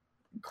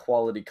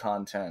quality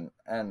content,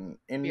 and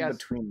in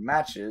between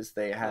matches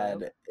they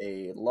had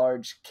a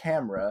large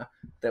camera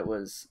that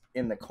was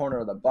in the corner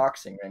of the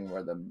boxing ring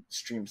where the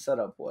stream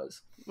setup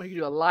was. We could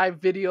do a live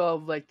video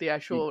of like the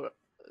actual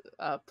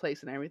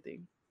place and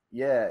everything.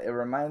 Yeah, it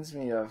reminds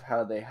me of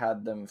how they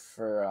had them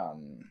for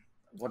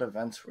what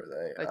events were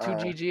they? Like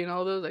 2GG and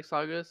all those, like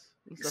Sagas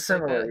and stuff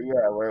similar, like that.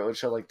 Yeah, where it would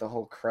show like the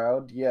whole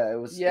crowd. Yeah, it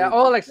was. Yeah,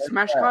 like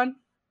SmashCon.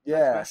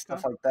 Yeah, like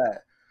stuff like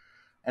that.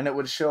 And it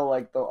would show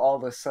like all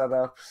the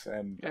setups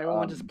and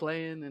everyone just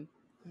playing and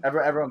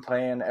everyone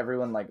playing,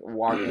 everyone like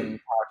walking,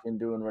 talking,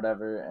 doing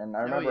whatever. And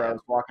I remember I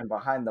was walking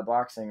behind the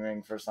boxing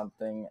ring for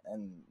something,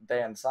 and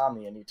Dan saw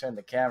me and he turned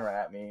the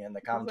camera at me, and the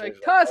commentator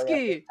was like,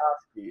 Toski!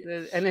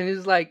 Toski. And then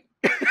he's like,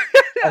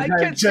 I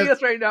can't see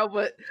us right now,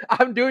 but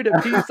I'm doing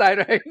a peace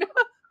sign right now.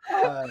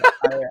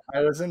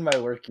 I was in my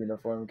work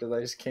uniform because I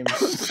just came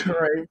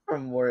straight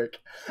from work.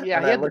 Yeah,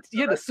 he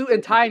had the suit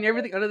and tie and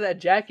everything under that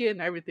jacket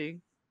and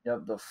everything.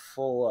 Yep, the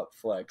full up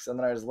flex. And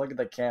then I just look at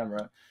the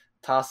camera,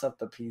 toss up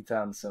the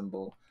PTOWN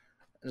symbol,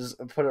 just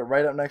put it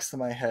right up next to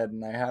my head,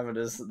 and I have it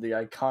as the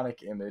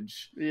iconic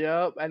image.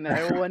 Yep, and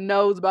everyone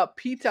knows about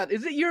PTOWN.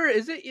 Is it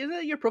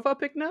your profile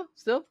pic now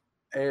still?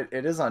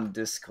 It is on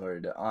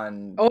Discord.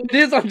 It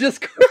is on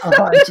Discord.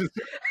 I just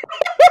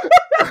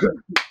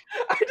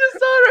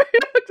saw it right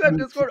now because I have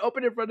Discord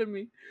open in front of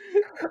me.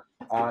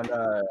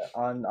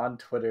 On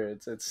Twitter,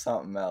 it's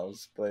something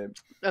else. But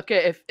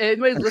okay, if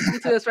anybody's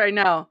listening to this right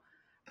now,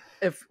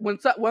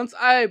 once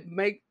I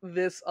make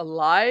this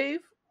alive,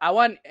 I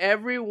want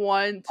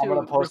everyone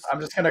to.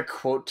 I'm just gonna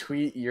quote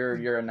tweet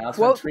your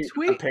announcement. Tweet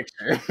with a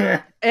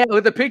picture. And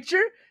with a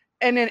picture.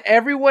 And then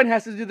everyone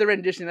has to do the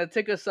rendition. I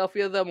take a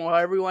selfie of them or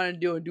whatever you want to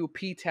do and do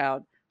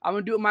PTOWN. I'm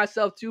going to do it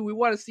myself too. We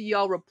want to see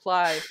y'all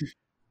reply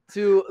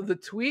to the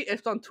tweet.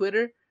 It's on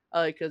Twitter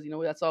because,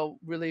 that's all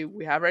really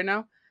we have right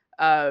now.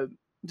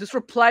 Just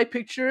reply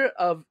picture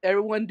of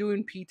everyone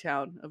doing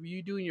PTOWN, of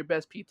you doing your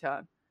best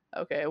PTOWN.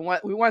 Okay. And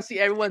we want to see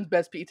everyone's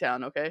best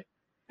PTOWN. Okay.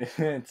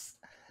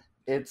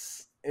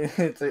 It's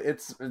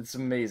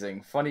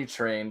amazing. Funny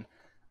train.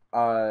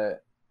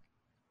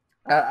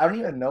 I don't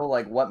even know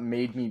like what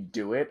made me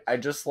do it. I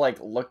just like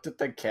looked at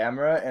the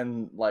camera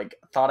and like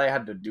thought I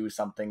had to do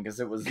something because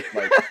it was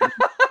like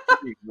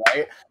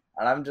right,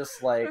 and I'm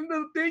just like. And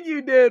the thing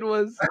you did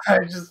was I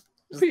just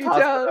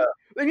PTOWN.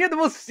 And you had the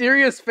most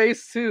serious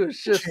face too.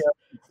 It's just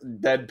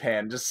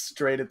deadpan, just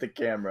straight at the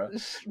camera.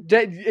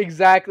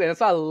 Exactly.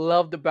 That's what I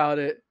loved about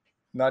it.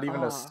 Not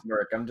even a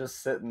smirk. I'm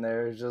just sitting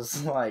there,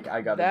 just like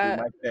I gotta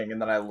do my thing, and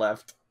then I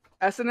left.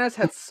 SNS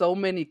had so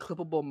many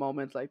clippable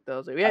moments like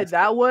those. We had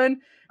that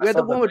one. We had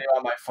the one with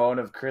on my phone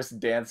of Chris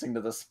dancing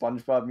to the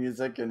SpongeBob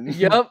music and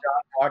John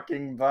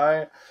walking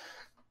by.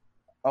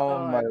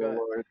 Oh my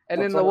lord!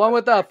 And then the one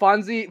with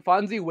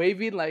Fonzie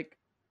waving, like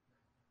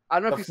I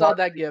don't know if you saw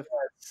that gif.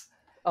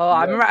 Oh,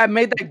 I remember I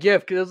made that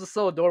gif because it was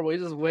so adorable. He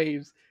just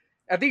waves.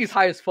 I think he's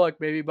high as fuck,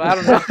 maybe, but I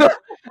don't know.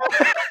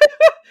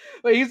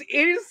 But he's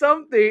eating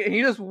something and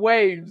he just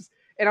waves,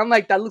 and I'm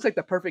like, that looks like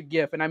the perfect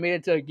gif, and I made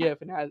it to a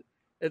gif, and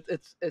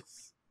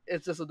it's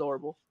just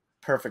adorable.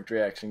 Perfect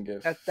reaction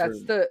gif.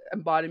 That's the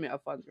embodiment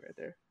of Fonzie right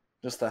there.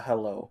 Just a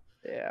hello.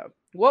 Yeah.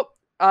 Well,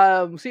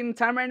 seeing the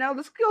time right now.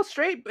 Let's go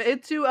straight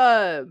into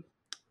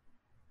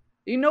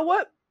you know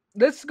what?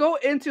 Let's go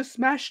into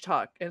Smash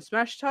Talk. And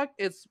Smash Talk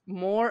is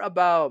more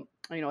about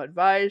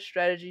advice,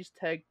 strategies,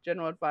 tech,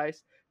 general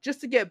advice,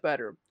 just to get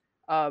better.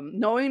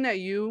 Knowing that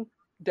you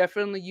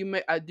definitely you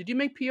make did you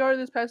make PR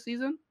this past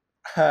season?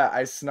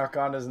 I snuck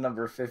on as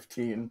number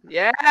 15.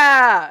 Yeah,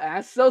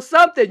 that's so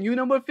something. You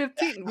number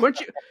 15. Weren't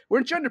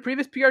you on the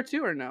previous PR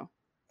too or no?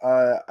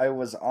 I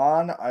was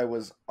on, I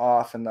was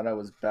off, and then I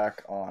was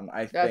back on.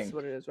 That's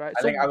what it is, right?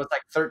 I think So I was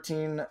like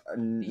 13, not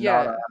on, yeah.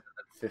 and then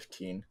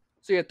 15.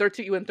 So yeah,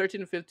 13. You went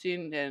 13 to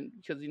 15, and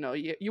because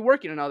you're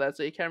working and all that,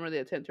 so you can't really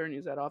attend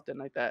tourneys that often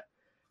like that.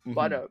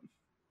 But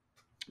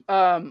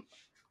Mhm.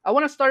 I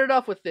want to start it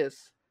off with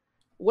this.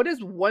 What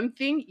is one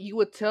thing you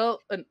would tell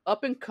an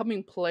up and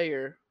coming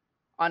player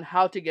on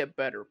how to get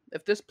better?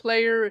 If this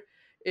player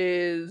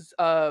is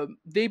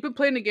they've been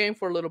playing the game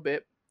for a little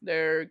bit,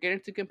 they're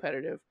getting to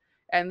competitive,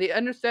 and they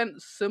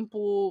understand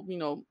simple,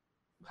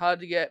 how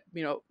to get,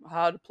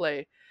 how to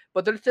play.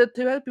 But there's the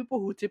type of people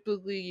who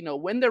typically,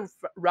 win their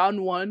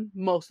round one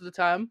most of the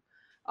time,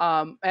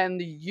 and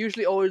they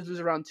usually always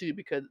lose round two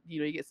because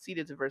you get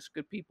seeded to versus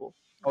good people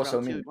Also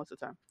round two me. most of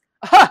the time.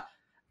 Aha!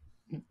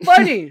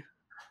 Funny. You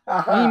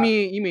Haha.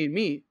 mean you mean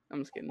me? I'm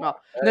just kidding. No,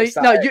 no,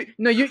 Hey,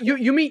 no.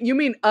 You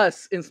mean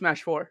us in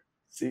Smash Four.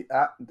 see,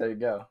 there you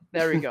go.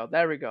 There we go.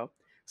 There we go.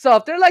 So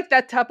if they're like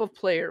that type of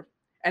player,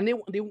 and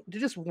they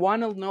just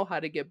want to know how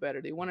to get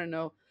better, they want to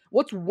know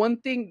what's one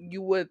thing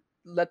you would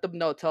let them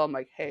know. Tell them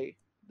like, hey,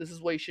 this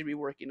is what you should be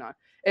working on,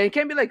 and it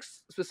can't be like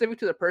specific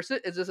to the person.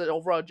 It's just an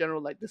overall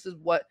general like this is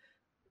what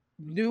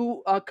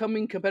new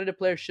upcoming competitive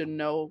players should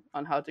know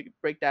on how to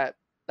break that.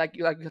 Like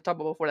you talked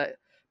about before that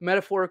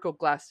metaphorical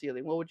glass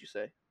ceiling. What would you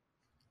say?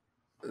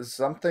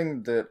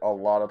 Something that a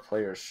lot of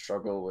players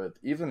struggle with,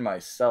 even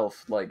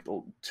myself, like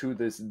to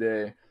this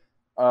day,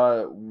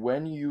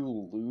 when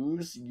you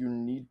lose, you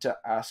need to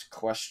ask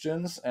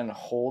questions and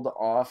hold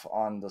off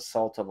on the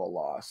salt of a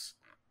loss.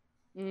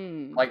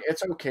 Mm. Like,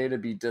 it's okay to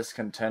be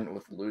discontent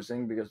with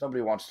losing because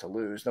nobody wants to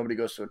lose. Nobody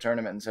goes to a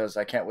tournament and says,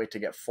 I can't wait to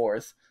get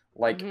fourth.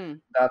 Like, Mm-hmm.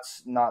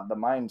 that's not the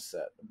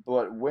mindset.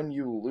 But when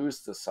you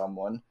lose to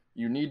someone,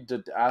 you need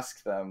to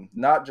ask them,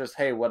 not just,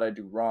 hey, what I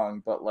do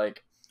wrong, but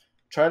like,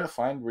 try to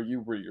find where you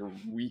were your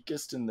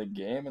weakest in the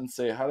game and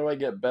say, how do I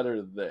get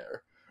better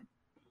there?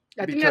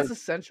 I think that's Because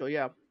essential.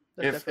 Yeah,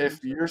 that's definitely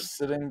if you're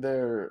essential. sitting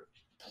there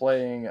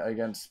playing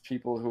against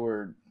people who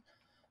are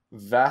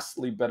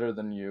vastly better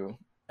than you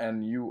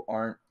and you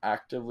aren't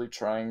actively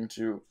trying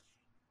to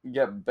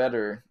get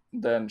better,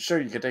 then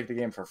sure, you could take the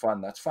game for fun,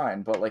 that's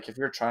fine. But like if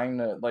you're trying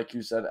to, like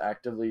you said,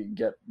 actively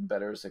get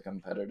better as a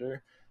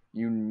competitor,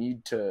 you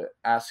need to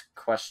ask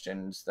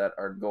questions that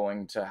are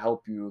going to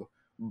help you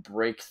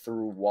break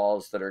through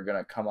walls that are going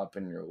to come up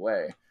in your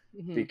way.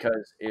 Hmm.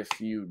 Because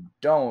if you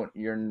don't,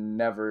 you're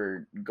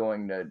never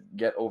going to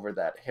get over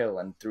that hill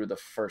and through the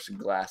first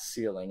glass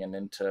ceiling and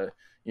into,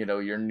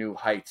 your new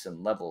heights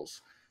and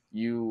levels.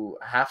 You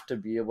have to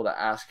be able to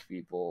ask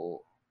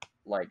people,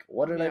 like,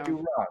 what did I Yeah. do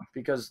wrong?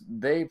 Because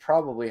they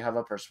probably have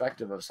a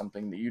perspective of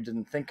something that you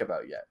didn't think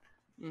about yet.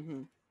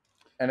 Hmm.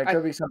 And it I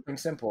could be something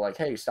simple like,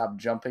 hey, stop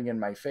jumping in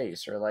my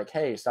face, or like,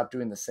 hey, stop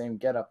doing the same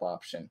get up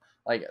option.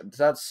 Like,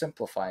 that's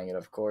simplifying it,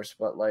 of course,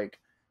 but like,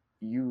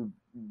 you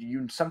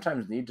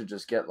sometimes need to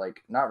just get,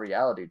 like, not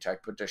reality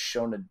checked, but just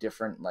shown a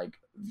different, like,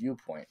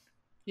 viewpoint.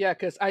 Yeah,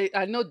 because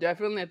I know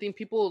definitely. I think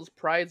people's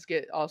prides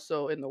get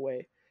also in the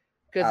way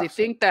because they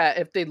Absolutely. think that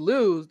if they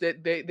lose,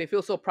 they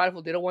feel so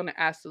prideful. They don't want to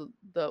ask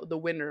the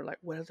winner like,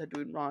 what is I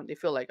doing wrong? They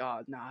feel like,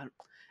 oh, nah,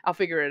 I'll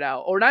figure it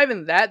out. Or not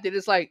even that. They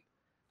just like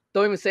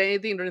don't even say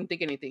anything. They don't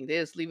think anything. They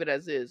just leave it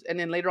as is. And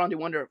then later on, they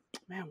wonder,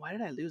 man, why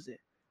did I lose it?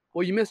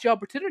 Well, you missed your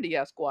opportunity.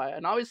 Ask why.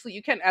 And obviously,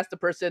 you can't ask the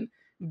person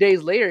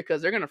days later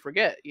because they're gonna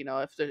forget.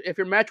 If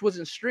your match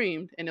wasn't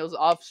streamed and it was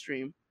off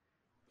stream,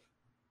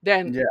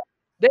 then Yeah.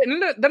 they're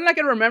not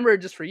gonna remember it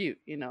just for you.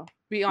 Be No, honest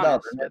they're not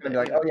with gonna it. be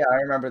like, oh yeah, I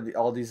remember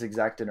all these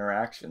exact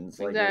interactions.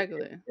 Like,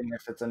 Exactly. and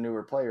if it's a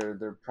newer player,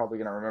 they're probably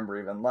gonna remember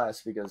even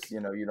less because you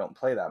don't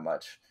play that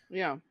much.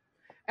 Yeah.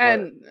 But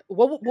And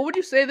what would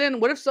you say then?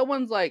 What if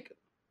someone's like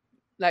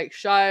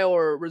shy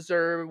or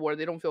reserved where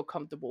they don't feel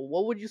comfortable?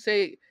 What would you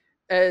say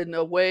in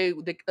a way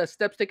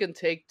steps they can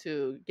take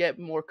to get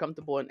more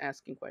comfortable in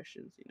asking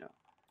questions?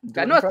 do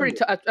I it know in that's pretty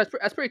friendly. tough.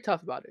 That's pretty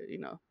tough about it.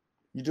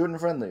 You do it in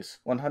friendlies,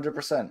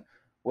 100%.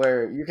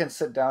 Where you can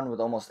sit down with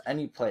almost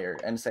any player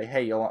and say,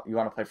 "Hey, you want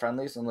to play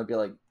friendlies?" And they'll be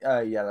like,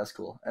 "Yeah, that's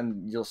cool,"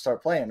 and you'll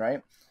start playing,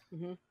 right?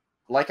 Hmm.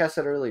 Like I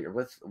said earlier,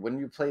 with when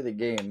you play the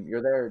game,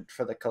 you're there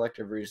for the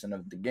collective reason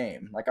of the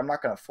game. Like, I'm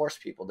not gonna force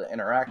people to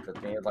interact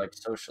with me like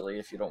socially.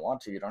 If you don't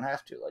want to, you don't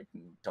have to. Like,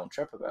 don't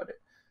trip about it.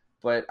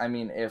 But I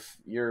mean, if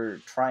you're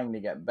trying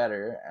to get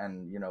better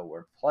and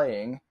we're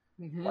playing,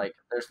 Hmm. like,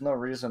 there's no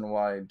reason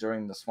why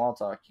during the small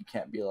talk you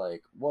can't be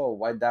like, "Whoa,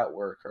 why'd that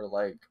work?" Or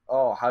like,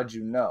 "Oh, how'd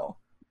you know?"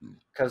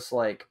 Because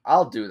like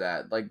I'll do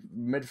that. Like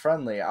mid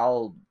friendly,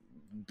 I'll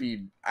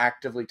be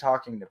actively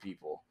talking to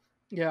people.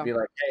 Yeah. Be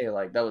like, hey,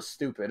 like that was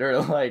stupid,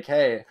 or like,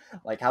 hey,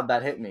 like how'd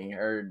that hit me,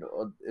 or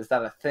is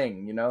that a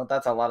thing? You know,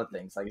 that's a lot of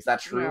things. Like, is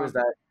that true? Yeah.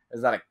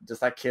 Does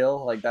that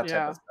kill? Like that type of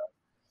Yeah. stuff.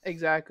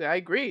 Exactly. I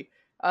agree.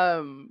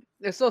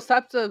 There's those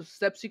types of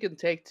steps you can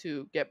take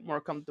to get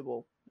more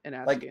comfortable in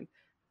Like, asking.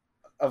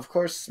 of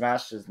course,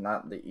 Smash is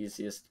not the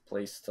easiest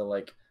place to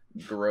like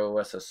grow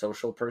as a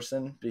social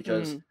person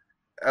because Mm,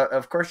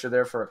 of course you're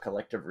there for a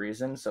collective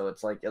reason, so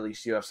it's like at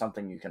least you have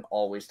something you can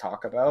always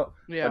talk about.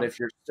 But yeah. if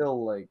you're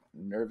still like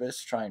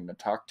nervous trying to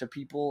talk to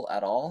people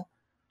at all,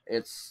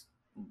 it's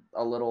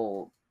a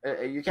little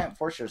you can't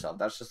force yourself.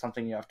 That's just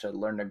something you have to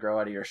learn to grow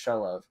out of your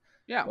shell of.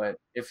 Yeah. But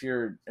if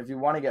you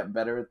want to get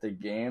better at the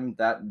game,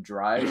 that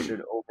drive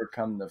should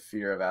overcome the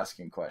fear of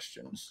asking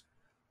questions.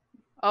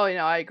 Oh,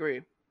 I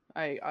agree.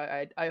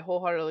 I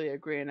wholeheartedly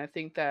agree, and I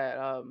think that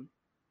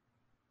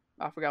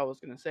I forgot what I was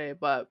gonna say,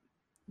 but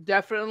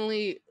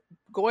definitely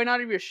going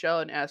out of your shell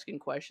and asking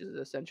questions is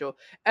essential.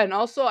 And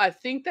also, I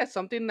think that's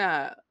something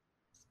that,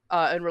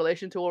 in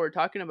relation to what we're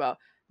talking about,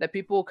 that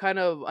people kind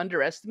of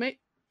underestimate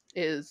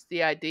is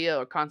the idea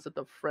or concept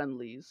of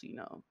friendlies.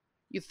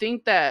 You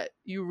think that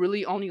you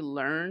really only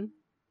learn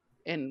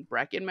in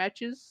bracket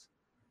matches,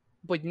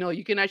 but no,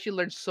 you can actually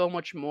learn so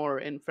much more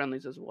in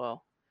friendlies as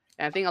well.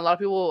 And I think a lot of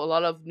people, a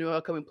lot of new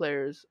upcoming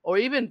players, or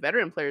even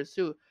veteran players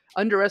too,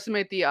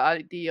 underestimate the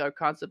idea or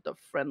concept of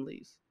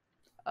friendlies.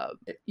 Uh,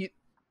 you,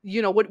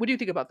 what do you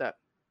think about that?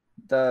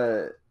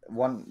 The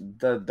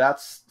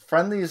that's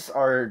friendlies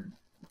are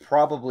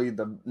probably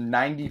the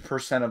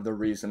 90% of the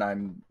reason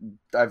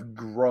I've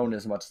grown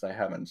as much as I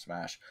have in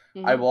Smash.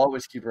 I Hmm. will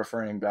always keep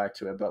referring back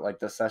to it, but like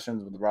the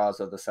sessions with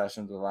Raza, the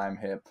sessions with I'm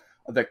Hip,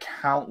 the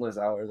countless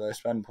hours I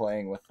spend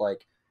playing with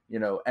like,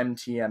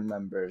 MTM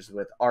members,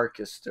 with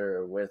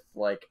Arkister, with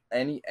like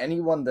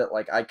anyone that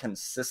like I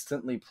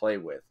consistently play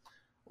with.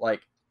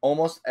 Like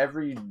almost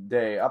every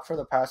day up for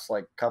the past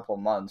like couple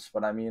months,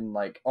 but I mean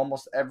like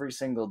almost every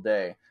single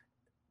day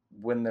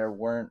when there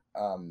weren't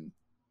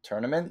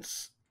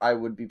tournaments, I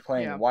would be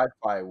playing Yeah.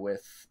 Wi-Fi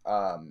with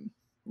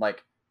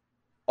like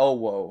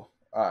Owo,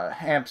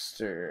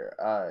 Hamster,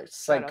 Shout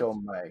Psycho outs.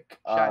 Mike,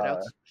 Shout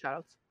outs. Shout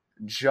outs.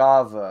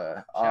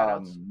 Java, Shout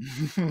outs.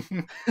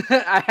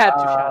 I had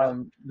to shout out.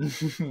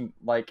 um,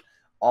 like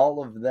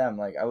all of them.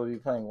 Like I would be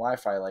playing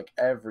Wi-Fi like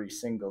every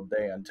single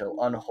day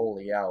until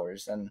unholy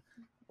hours, and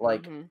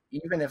like Hmm.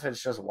 even if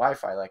it's just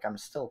Wi-Fi, like I'm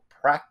still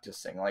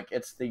practicing. Like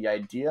it's the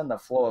idea and the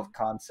flow of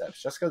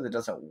concepts. Just because it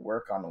doesn't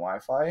work on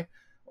Wi-Fi,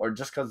 or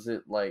just because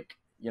it like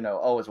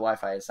oh it's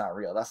Wi-Fi, it's not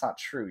real. That's not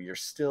true. You're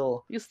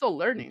still You're still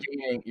learning.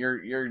 gaining.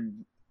 You're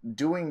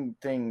doing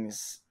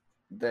things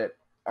that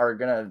are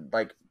gonna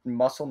like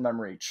muscle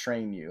memory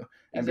train you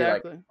and be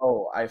like, Exactly.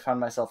 oh, I found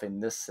myself in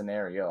this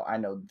scenario. I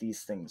know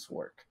these things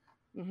work.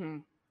 Hmm.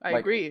 I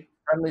Like agree. Yeah.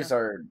 friendlies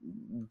are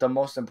the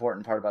most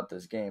important part about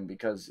this game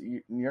because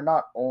you're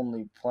not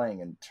only playing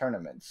in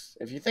tournaments.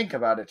 If you think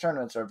about it,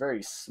 tournaments are a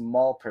very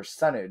small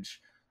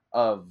percentage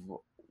of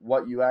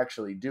what you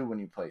actually do when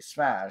you play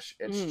Smash.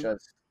 It's Hmm.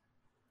 just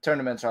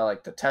tournaments are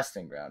like the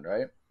testing ground,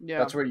 right? Yeah.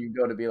 That's where you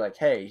go to be like,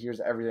 hey, here's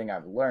everything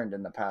I've learned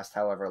in the past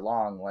however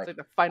long. It's Like, like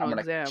the I'm final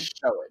gonna exam.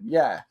 show it.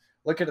 Yeah,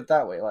 look at it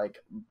that way. Like,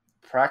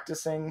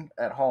 practicing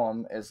at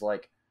home is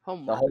like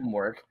the Homework.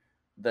 homework.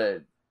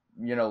 The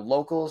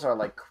locals are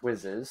like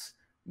quizzes.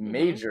 Hmm.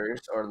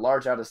 Majors or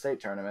large out of state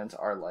tournaments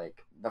are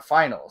like the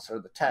finals or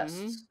the Hmm.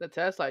 tests. The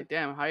test, like,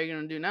 damn, how are you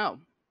gonna do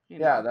now? You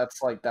Yeah, know.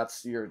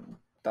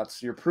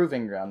 that's your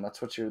proving ground.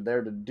 That's what you're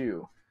there to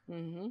do.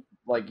 Hmm.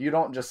 Like you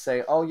don't just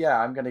say, "Oh yeah,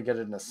 I'm gonna get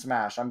into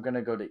Smash. I'm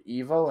gonna go to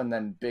Evo and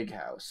then Big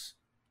House."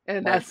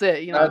 And Like that's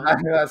it.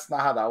 that's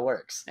not how that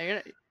works.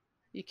 And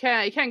you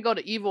can't go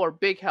to Evil or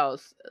Big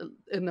House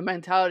in the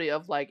mentality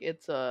of like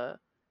it's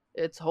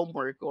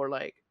homework, or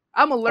like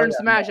I'm gonna Oh learn yeah,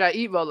 Smash at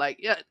Evo. Like,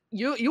 yeah,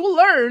 you will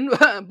learn,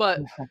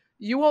 but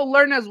you will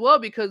learn as well,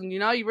 because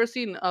you've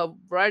seen a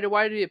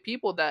variety of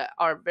people that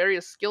are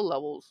various skill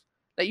levels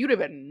that you don't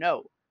even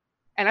know.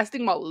 And that's the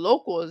thing about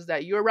local, is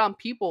that you're around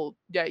people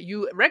that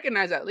you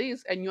recognize at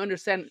least, and you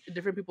understand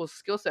different people's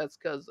skill sets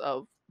because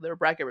of their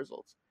bracket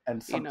results.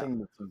 and You know. something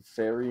that's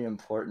very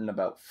important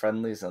about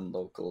friendlies and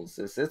locals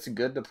is it's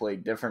good to play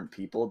different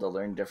people to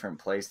learn different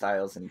play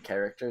styles and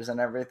characters and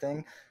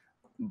everything.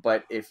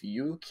 But if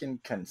you can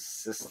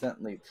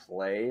consistently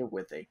play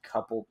with a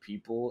couple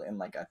people in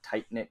like a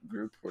tight knit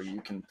group where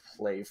you can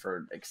play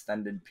for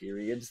extended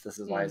periods, this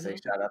is why I say Hmm.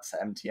 shout outs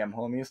to MTM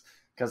homies,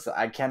 because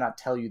I cannot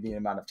tell you the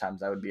amount of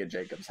times I would be at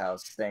Jacob's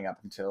house staying up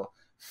until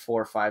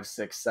 4, 5,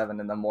 6, 7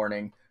 in the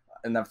morning,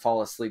 and then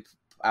fall asleep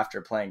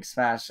after playing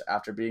Smash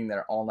after being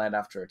there all night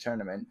after a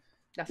tournament,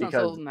 That sounds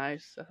so because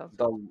nice. That sounds.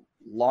 the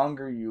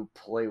longer you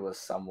play with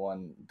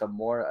someone, the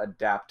more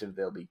adaptive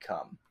they'll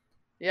become.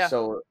 Yeah.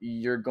 So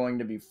you're going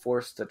to be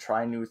forced to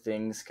try new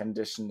things,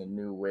 condition in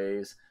new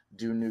ways,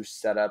 do new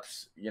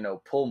setups,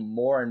 pull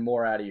more and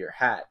more out of your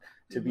hat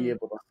to be Hmm.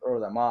 able to throw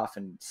them off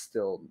and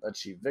still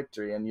achieve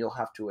victory, and you'll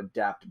have to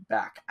adapt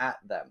back at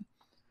them.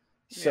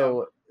 Yeah.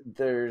 So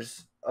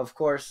there's of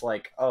course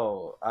like,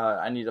 oh,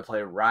 I need to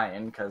play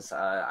Ryan because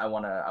I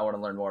wanna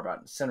learn more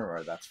about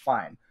Incineroar. That's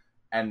fine,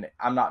 And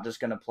I'm not just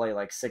going to play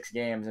like 6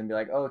 games and be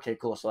like, oh, okay,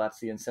 cool. So that's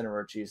the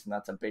Incineroar cheese and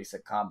that's a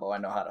basic combo. I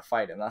know how to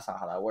fight him. That's not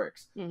how that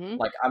works. Mm-hmm.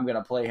 Like, I'm going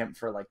to play him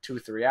for like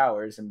 2-3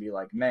 hours and be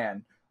like,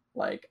 man,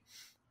 like,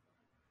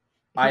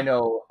 I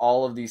know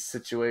all of these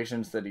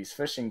situations that he's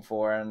fishing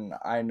for, and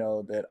I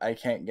know that I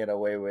can't get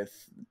away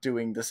with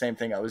doing the same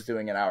thing I was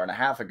doing an hour and a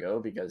half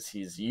ago because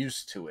he's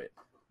used to it.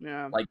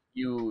 Yeah. Like,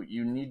 you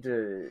need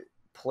to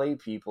play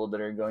people that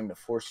are going to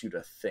force you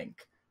to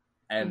think.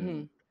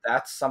 And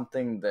that's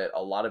something that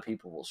a lot of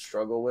people will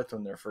struggle with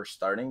when they're first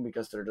starting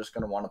because they're just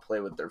going to want to play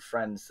with their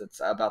friends that's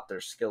about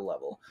their skill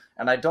level.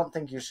 And I don't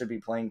think you should be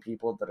playing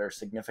people that are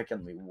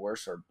significantly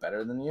worse or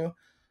better than you.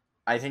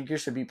 I think you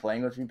should be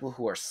playing with people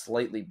who are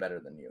slightly better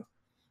than you.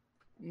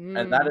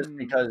 And that is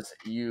because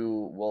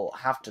you will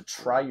have to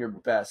try your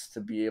best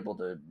to be able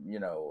to, you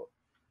know,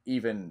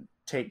 even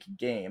take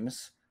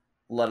games,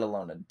 let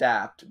alone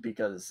adapt,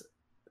 because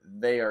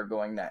they are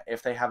going that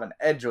if they have an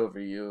edge over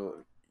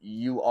you,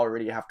 you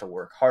already have to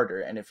work harder.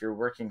 And if you're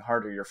working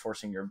harder, you're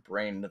forcing your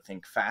brain to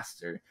think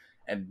faster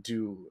and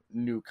do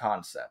new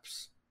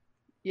concepts.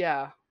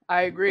 Yeah,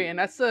 I agree. And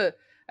that's the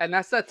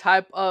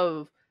type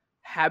of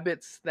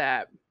habits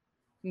that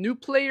new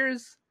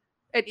players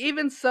and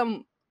even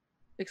some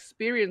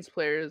experienced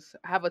players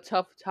have a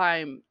tough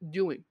time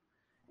doing,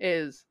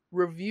 is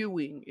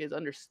reviewing, is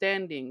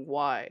understanding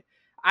why.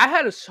 I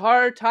had a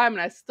hard time,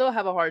 and I still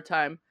have a hard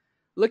time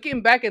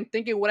looking back and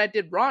thinking what I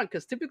did wrong.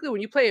 Because typically, when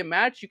you play a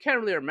match, you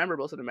can't really remember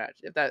most of the match.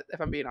 If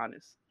I'm being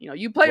honest, you know,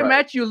 you play a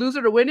match, you lose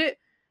it or win it,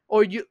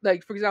 or you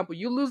like, for example,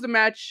 you lose the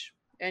match,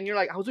 and you're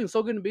like, I was doing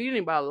so good in the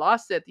beginning, but I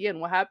lost it at the end.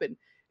 What happened?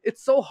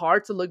 It's so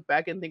hard to look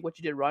back and think what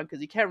you did wrong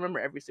because you can't remember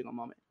every single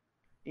moment.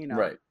 You know,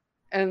 Right.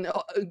 and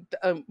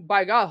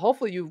by God,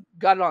 hopefully you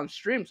got it on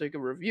stream so you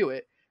can review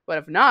it. But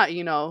if not,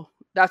 you know,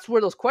 that's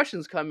where those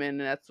questions come in,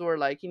 and that's where,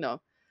 like, you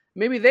know,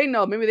 maybe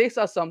they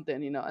saw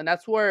something, you know, and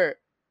that's where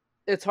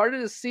it's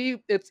harder to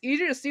see. It's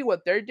easier to see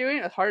what they're doing.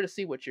 It's harder to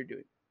see what you're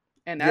doing,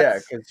 and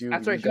Because that's you where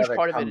a huge gotta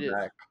part of it come is.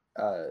 back.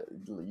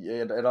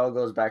 It all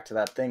goes back to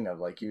that thing of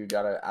like you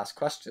gotta ask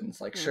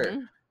questions. Like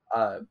sure,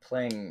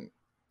 playing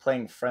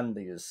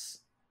friendlies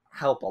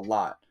help a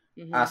lot.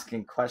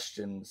 Asking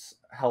questions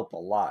help a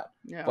lot.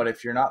 Yeah. But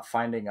if you're not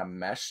finding a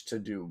mesh to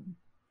do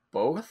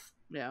both,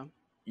 Yeah.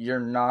 you're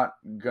not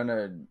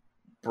gonna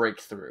break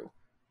through.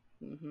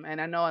 And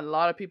I know a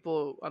lot of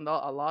people, a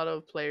lot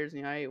of players,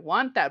 you know,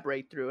 want that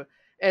breakthrough.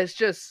 It's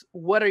just,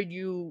 what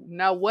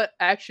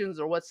actions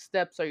or what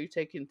steps are you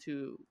taking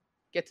to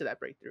get to that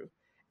breakthrough?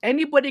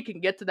 Anybody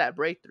can get to that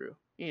breakthrough,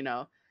 you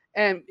know.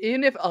 And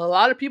even if a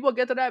lot of people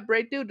get to that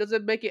breakthrough,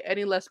 doesn't make it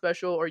any less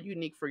special or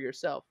unique for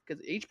yourself,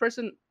 because each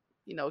person,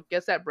 you know,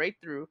 gets that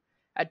breakthrough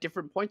at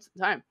different points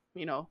in time,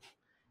 you know,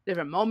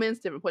 different moments,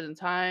 different points in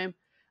time,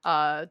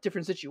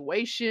 different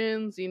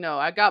situations. You know,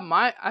 I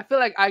feel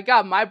like I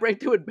got my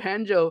breakthrough with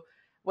Banjo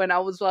when I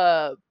was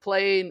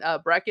playing a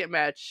bracket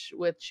match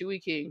with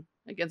Chewy King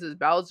against his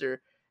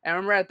Bowser. And I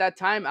remember at that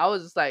time I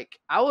was just like,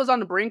 I was on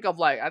the brink of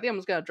like, I think I'm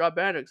just gonna drop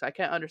Banjo because I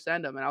can't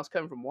understand him, and I was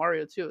coming from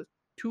Wario too.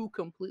 Two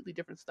completely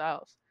different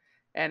styles.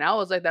 And I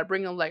was like, that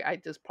bring him, like, I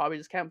just probably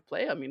just can't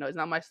play him. You know, it's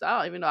not my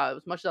style. Even though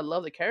as much as I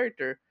love the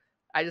character,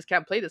 I just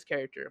can't play this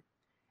character.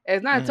 And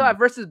it's not until I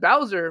versus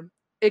Bowser,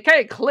 it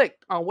kind of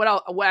clicked on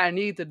what I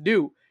needed to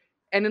do.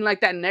 And then,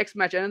 like, that next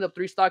match, I ended up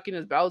 3-stocking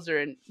as Bowser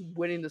and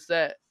winning the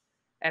set.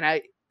 And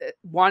I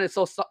won it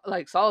so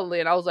solidly.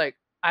 And I was like,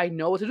 I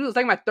know what to do. It's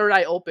like my third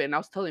eye open. I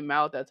was telling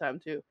Mal at that time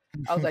too.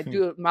 I was like,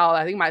 dude, Mal,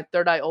 I think my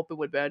third eye open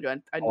with Banjo.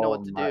 And I know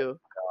what to do.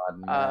 God,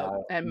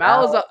 Mal. And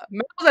Mal's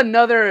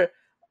another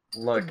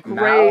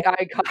great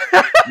icon.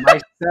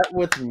 My set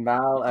with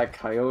Mal at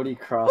Coyote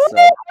Cross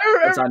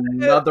is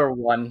another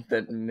one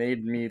that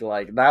made me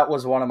like, that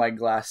was one of my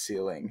glass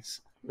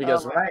ceilings.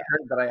 Because when I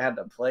heard that I had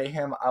to play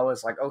him, I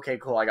was like, okay,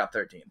 cool, I got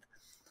 13th.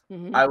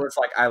 I was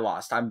like, I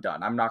lost. I'm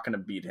done. I'm not going to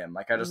beat him.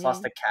 Like, I just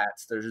lost the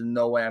cats. There's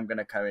no way I'm going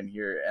to come in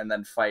here and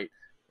then fight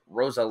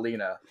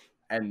Rosalina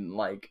and,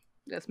 like,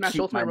 Smash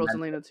Ultimate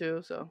Rosalina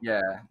too, so.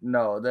 Yeah,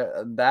 no,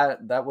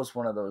 that was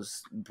one of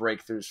those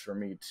breakthroughs for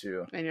me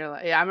too. And you're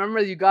like, yeah, I remember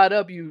you got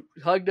up, you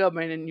hugged up,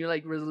 and then you're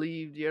like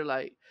relieved. You're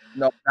like,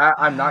 no,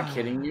 I'm not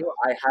kidding you.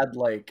 I had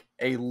like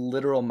a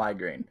literal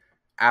migraine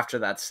after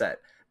that set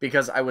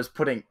because I was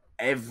putting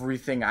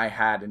everything I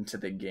had into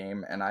the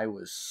game and I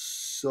was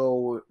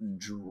so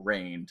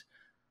drained.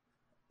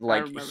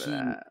 Like,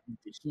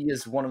 he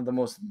is one of the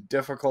most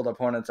difficult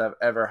opponents I've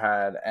ever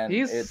had, and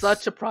he's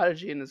such a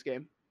prodigy in this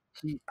game.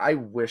 I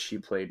wish he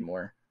played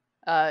more.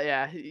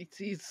 Yeah,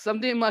 he's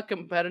something like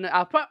competitive.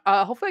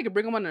 Hopefully I can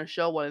bring him on the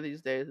show one of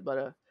these days,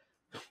 but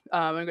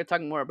I'm gonna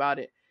talk more about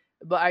it.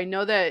 But I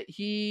know that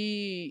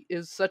he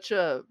is such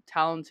a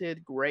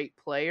talented, great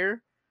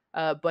player.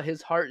 But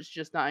his heart is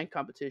just not in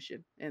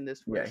competition in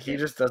this. Yeah, he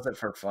just does it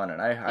for fun,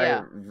 and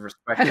I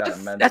respect that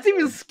immensely. That's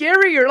even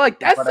scarier. Like,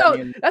 that's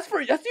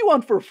you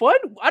on for fun.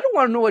 I don't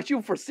want to know what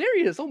you for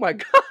serious. Oh my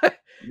god.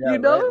 Yeah, you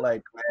know, right?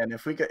 Like, man,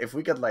 if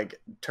we could like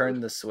turn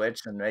the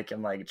switch and make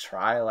him like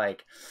try,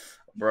 like,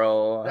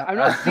 bro. I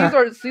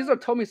know Caesar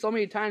told me so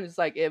many times. It's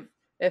like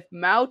if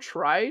Mao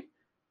tried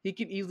he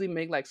can easily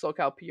make like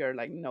SoCal PR,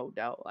 like no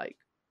doubt, like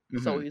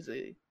so Mm-hmm.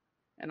 easily.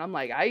 And I'm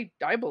like,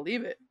 I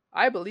believe it.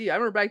 I believe. I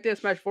remember back then,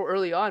 Smash 4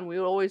 early on, we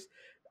would always,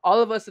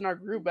 all of us in our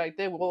group back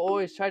then, we'll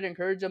always try to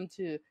encourage him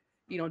to,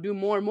 do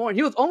more and more. And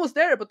he was almost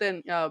there, but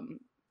then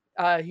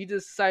he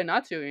just decided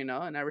not to,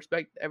 And I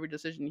respect every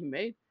decision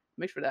he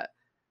makes for that.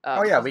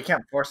 Oh yeah, So we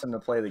can't force him to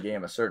play the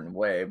game a certain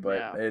way, but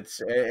yeah,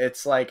 it's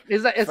like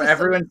it's for just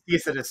everyone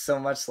sees it as so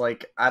much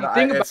like I you don't.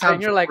 think It about it and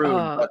sounds you're like, rude,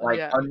 oh but like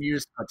yeah,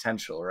 unused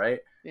potential, right?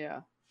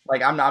 yeah,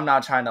 Like I'm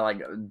not trying to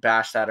like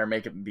bash that or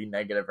make it be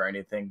negative or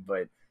anything,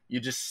 but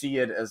you just see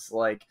it as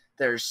like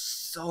there's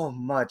so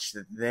much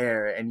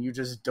there, and you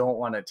just don't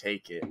want to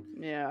take it, and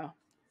yeah.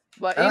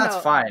 But that's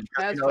fine.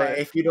 'Cause, that's fine.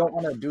 if you don't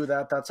want to do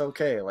that, that's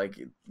okay. Like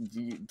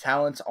the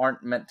talents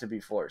aren't meant to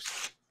be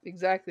forced.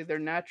 Exactly, they're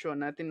natural,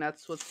 and I think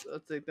that's what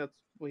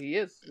he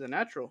is. He's a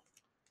natural.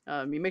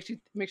 He makes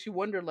you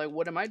wonder like,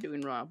 what am I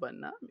doing wrong? But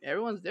no,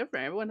 everyone's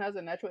different. Everyone has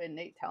a natural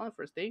innate talent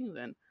for things,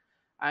 and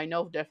I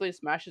know definitely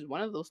Smash is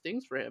one of those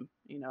things for him.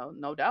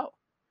 No doubt.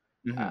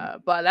 Mm-hmm.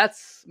 But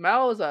that's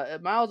Mal's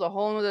a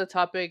whole other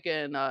topic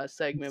and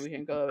segment we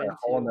can go A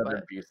whole into. nother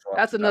But beast we'll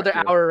have that's to talk another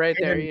to. hour right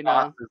there. Hidden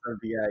bosses of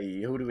the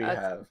IE. Who do we That's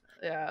have?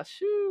 yeah.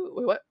 Shoot.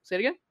 Wait, what? Say it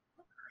again.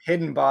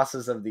 Hidden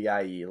bosses of the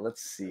IE.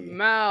 Let's see.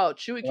 Mal,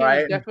 Chewy King is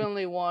Right?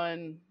 definitely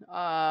one.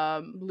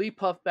 Lee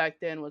Puff back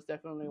then was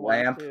definitely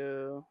one Lamp.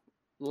 too.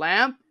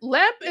 Lamp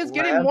is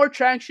getting Lamp. more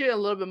traction a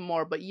little bit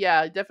more, but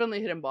yeah, definitely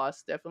hidden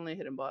boss. Definitely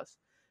hidden boss.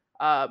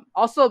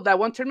 Also that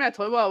one tournament I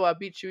told you about, I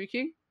beat Chewy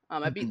King.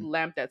 I beat Mhm.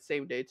 Lamp that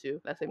same day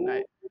too. That same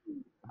night.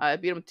 I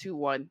beat him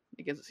 2-1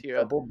 against his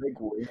hero. Double big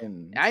I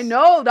wins.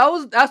 know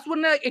that's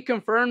when it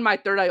confirmed my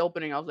third eye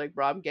opening. I was like,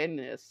 bro, I'm getting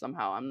this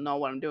somehow. I know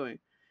what I'm doing.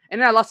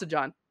 And then I lost to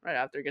John right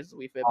after against his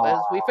Wii Fit.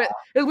 But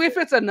his Wii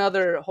Fit's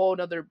another whole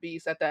another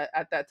beast at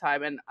that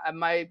time. And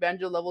my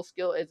banjo level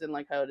skill isn't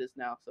like how it is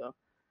now. So,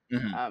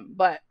 Mhm.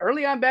 but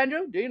early on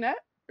banjo, doing that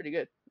pretty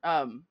good.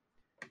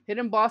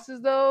 Hidden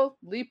bosses though,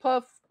 Lee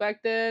Puff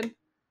back then,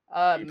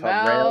 Epub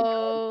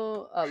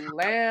Rail. Mal,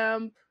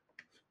 Lamp.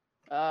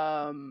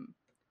 I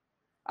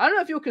don't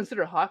know if you would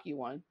consider Hockey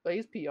one, but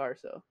he's PR,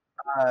 so.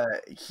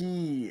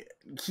 He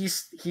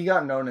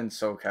got known in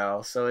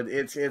SoCal, so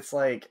it's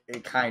like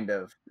it kind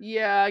of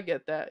Yeah, I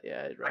get that.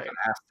 Yeah, like right. an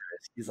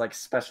asterisk. He's like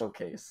special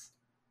case.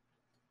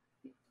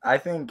 I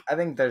think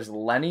there's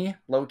Lenny,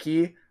 low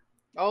key.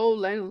 Oh,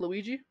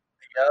 Luigi.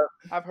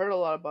 Yep. I've heard a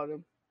lot about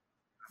him.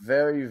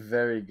 Very,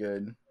 very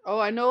good. Oh,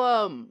 I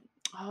know.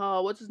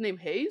 What's his name?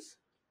 Hayes.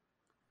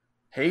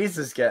 Hayes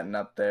is getting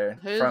up there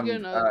Hayes from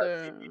getting out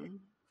there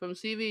from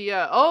CV.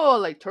 Yeah. Oh,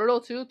 like Turtle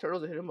too.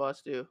 Turtle's a hidden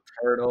boss too.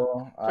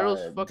 Turtle,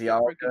 Turtle's fucking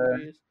freaking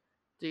Dialga,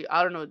 beast.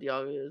 I don't know what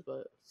Dialga is,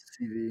 but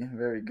CV,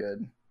 very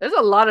good. there's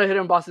a lot of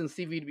hidden bosses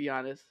in CV to be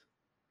honest.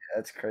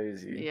 That's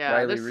crazy. Yeah,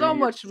 Riley there's so Reid.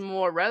 much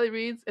more. Riley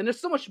Reed's, and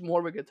there's so much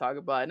more we could talk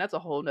about, and that's a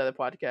whole nother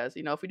podcast.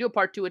 If we do a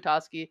part 2 with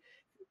Toski,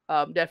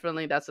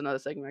 definitely that's another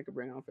segment I could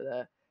bring on for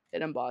that.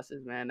 Hidden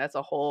bosses, man, that's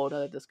a whole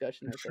other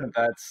discussion right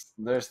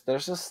there.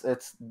 There's just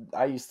it's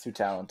IU's too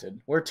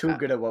talented. We're too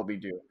good at what we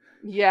do.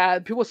 Yeah,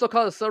 people still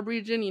call it sub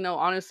region.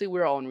 Honestly,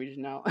 we're our own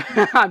region now.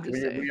 I'm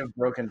just saying. We have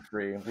broken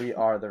free. We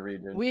are the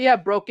region. We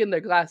have broken the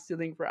glass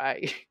ceiling for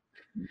IE.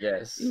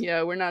 Yes.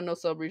 Yeah, we're not no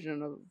sub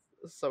region of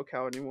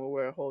SoCal anymore.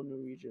 We're a whole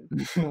new region.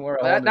 We're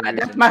a whole new region.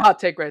 That's my hot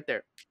take right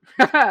there.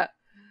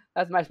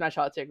 That's my Smash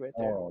hot take right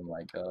there. Oh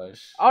my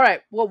gosh. All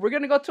right. Well, we're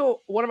gonna go to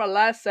one of our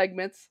last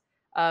segments,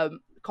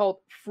 called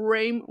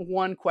Frame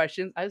One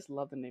Questions. I just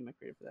love the name I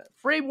created for that.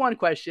 Frame One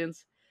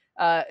Questions.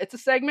 It's a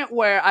segment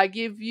where I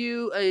give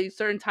you a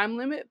certain time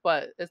limit,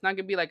 but it's not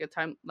gonna be like a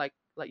time like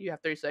you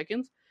have 30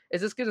 seconds.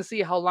 It's just gonna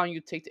see how long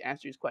you take to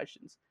answer these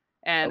questions.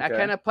 And Okay. I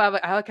kind of have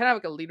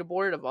like a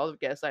leaderboard of all the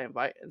guests I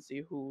invite and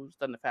see who's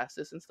done the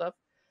fastest and stuff.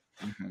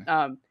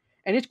 Mm-hmm.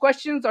 And each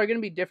questions are going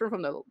to be different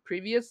from the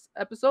previous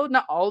episode.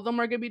 Not all of them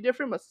are going to be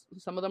different, but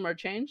some of them are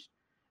changed.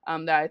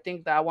 That I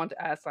think that I want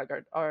to ask like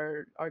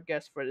our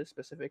guests for this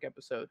specific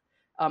episode.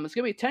 It's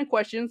going to be 10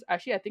 questions.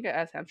 Actually, I think I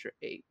asked Hamster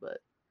 8, but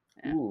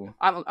yeah,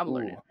 I'm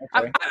learning.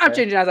 Okay. I'm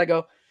changing as I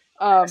go.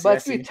 But it's going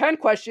to be 10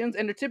 questions,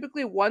 and they're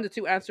typically 1 to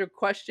 2 answer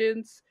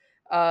questions.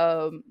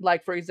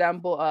 Like for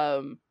example,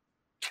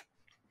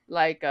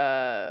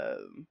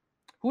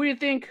 who do you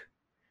think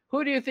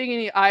in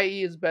the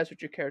IE is best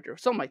with your character?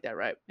 Something like that,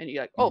 right? And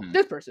you're like, oh,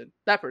 this person,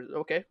 that person.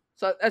 Okay.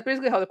 So that's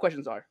basically how the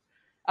questions are.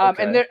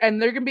 Okay.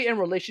 And they're going to be in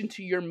relation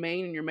to your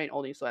main and your main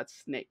only. So that's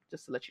Snake,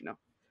 just to let you know.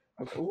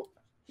 Okay.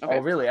 Okay. Oh,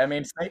 really? I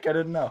mean, Snake, I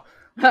didn't know.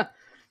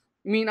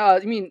 You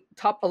mean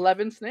top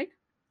 11 Snake?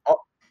 Oh,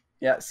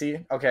 yeah. See,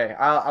 okay.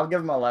 I'll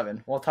give him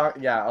 11. We'll talk.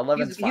 Yeah,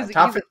 11's fine.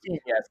 Top 15,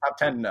 yes. Top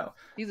 10, no.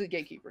 He's a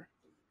gatekeeper.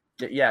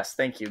 Yes,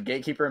 thank you.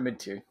 Gatekeeper and mid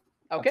tier.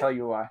 Okay. I'll tell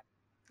you why.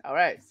 All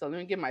right. So let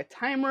me get my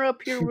timer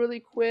up here really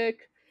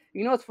quick.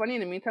 You know what's funny? In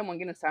the meantime, when I'm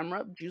getting a timer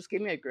up, Juice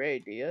gave me a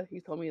great idea. He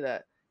told me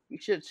that You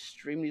should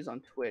stream these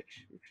on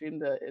Twitch. You stream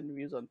the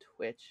interviews on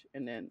Twitch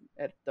and then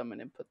edit them and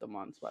then put them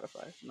on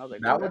Spotify. And I was like,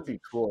 That would be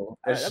cool.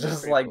 It's that'd be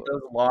just pretty like cool.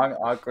 those long,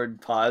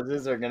 awkward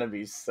pauses are gonna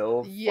be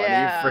so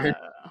funny for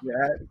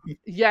Yeah.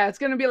 Yeah, it's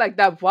gonna be like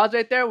that pause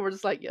right there. We're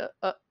just like, yeah,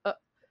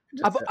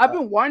 I've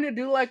been wanting to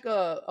do like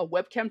a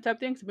webcam type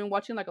thing. 'Cause I've been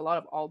watching like a lot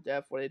of all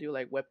dev where they do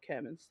like webcam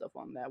and stuff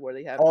on that, where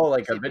they have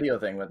like a video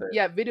thing with it.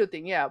 Yeah, video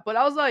thing. Yeah, but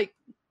I was like,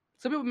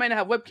 some people may not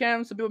have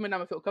webcams. Some people may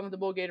not feel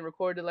comfortable getting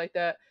recorded like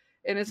that,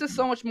 and it's just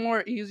so much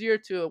more easier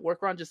to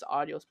work around just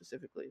audio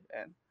specifically.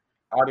 And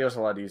audio's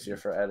a lot easier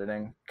for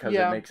editing because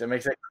Yeah. it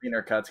makes it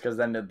cleaner cuts because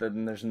then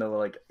there's no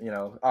like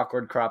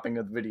awkward cropping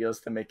of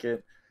videos to make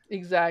it.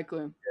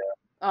 exactly.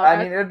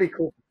 I mean, it'd be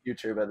cool for the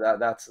future, but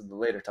that's the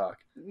later talk.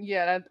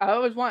 Yeah,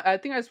 I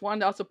think I just wanted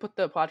to also put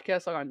the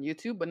podcast like on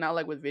YouTube, but not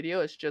like with video.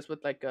 It's just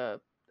with like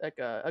a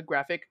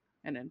graphic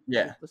and then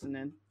Yeah. listen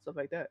in, stuff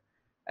like that.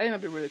 I think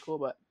that'd be really cool,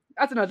 but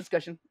that's another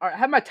discussion. All right, I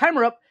have my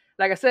timer up.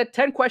 Like I said,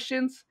 10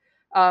 questions.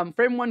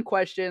 Frame 1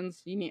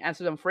 questions. You need to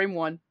answer them frame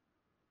 1,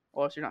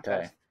 or else you're not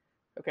Okay. fast.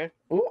 Okay.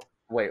 Ooh,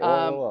 wait,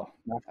 whoa,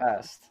 not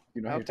fast.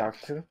 You know who you're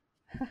talking to?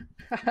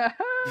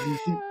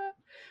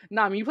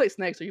 Nah, I mean you play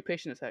Snake, so you're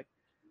patient as heck.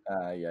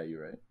 Yeah,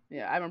 you're right.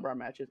 Yeah, I remember our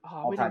matches. Oh,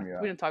 I'll we time you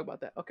out. didn't talk about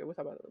that. Okay, we'll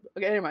talk about it a little bit.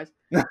 Okay, anyways.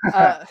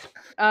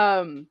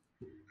 All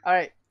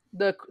right.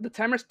 The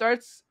timer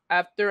starts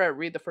after I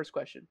read the first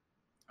question.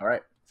 All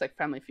right. It's like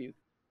Family Feud.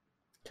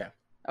 Okay.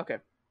 Okay.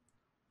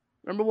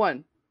 Number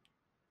 1.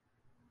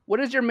 What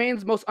is your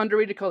main's most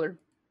underrated color?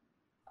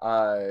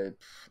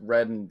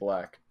 Red and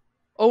black.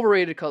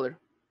 Overrated color.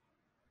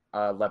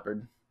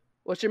 Leopard.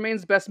 What's your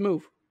main's best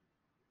move?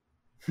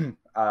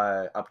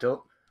 Up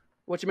tilt.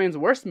 What's your main's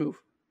worst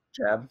move?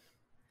 Jab.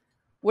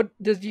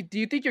 Do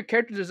you think your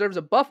character deserves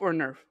a buff or a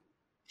nerf?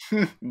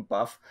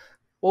 Buff.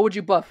 What would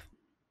you buff?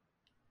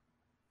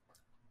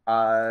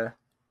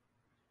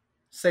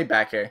 Say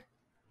back air.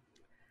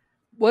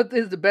 What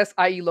is the best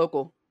IE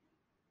local?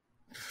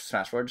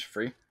 Smashforge,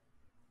 free.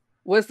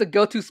 What's the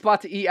go-to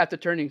spot to eat after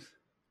turnings?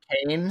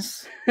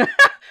 Canes.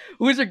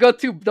 Who's your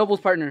go-to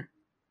doubles partner?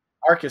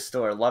 Arcus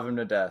Store, love him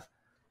to death.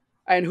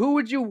 And who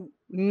would you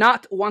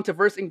not want to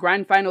verse in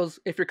grand finals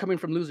if you're coming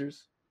from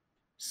losers?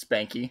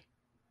 Spanky.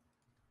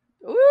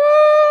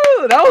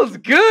 Ooh, that was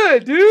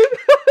good, dude.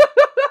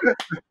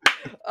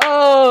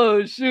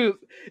 Oh, shoot.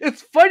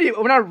 It's funny.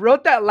 When I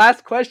wrote that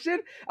last question,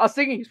 I was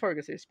thinking he's probably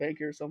going to say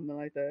Spanky or something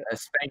like that.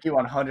 Spanky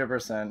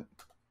 100%.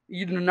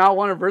 You do not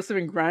want to verse him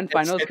in grand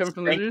finals coming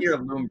from losers? Spanky or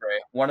Lumbre.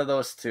 One of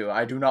those two.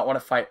 I do not want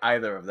to fight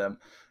either of them.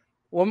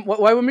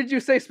 Why would you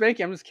say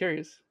Spanky? I'm just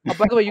curious. Oh,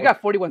 by the way, you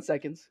got 41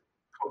 seconds.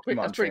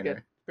 That's pretty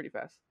good. Pretty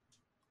fast.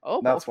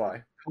 Oh, that's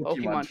why.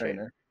 Pokemon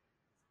trainer.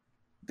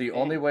 The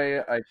Man. only way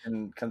I can't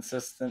even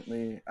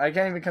consistently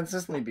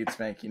beat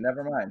Spanky.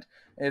 Never mind.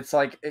 It's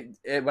like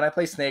when I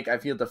play Snake, I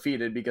feel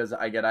defeated because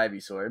I get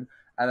Ivysaur,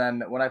 and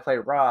then when I play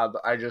Rob,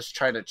 I just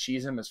try to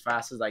cheese him as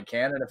fast as I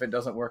can, and if it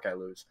doesn't work, I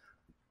lose.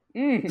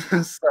 So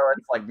it's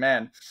like,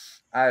 man,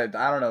 I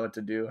don't know what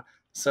to do.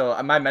 So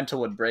my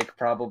mental would break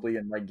probably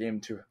in like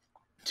game two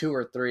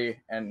or three,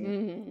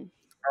 and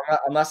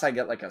unless I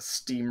get like a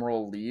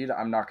steamroll lead,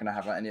 I'm not gonna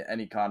have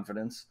any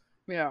confidence.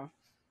 Yeah.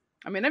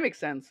 I mean, that makes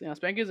sense.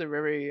 Spanky is a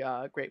very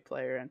great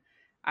player, and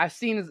I've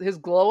seen his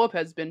glow up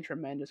has been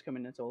tremendous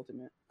coming into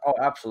Ultimate. Oh,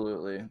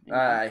 absolutely.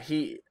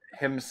 He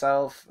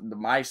himself,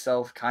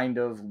 myself, kind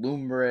of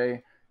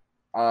Lumbre.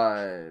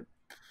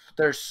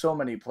 There's so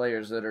many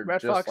players that are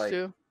Red just Fox like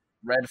too.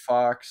 Red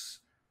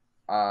Fox.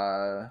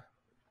 Trying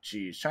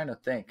to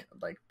think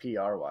like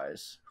PR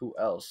wise, who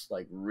else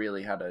like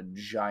really had a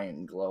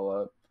giant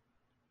glow up?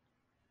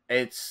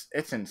 It's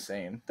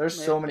insane.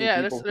 There's so many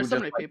people. There's so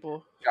many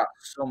people got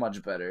so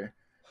much better.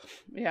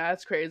 Yeah,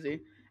 that's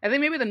crazy. I think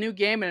maybe the new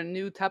game and a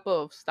new type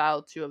of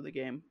style too of the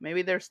game.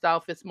 Maybe their style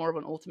fits more of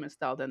an Ultimate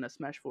style than the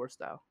Smash 4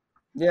 style.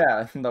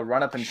 Yeah, the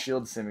run up and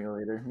shield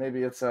simulator.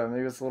 Maybe it's a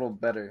little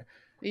better.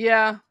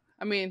 Yeah,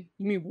 I mean,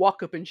 you mean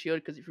walk up and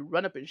shield because if you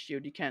run up and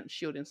shield, you can't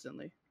shield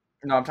instantly.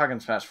 No, I'm talking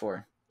Smash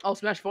 4. Oh,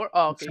 Smash 4?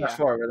 Oh, okay. Smash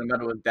 4, where the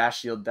meta was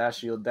dash shield, dash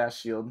shield, dash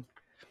shield.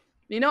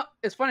 You know,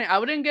 it's funny. I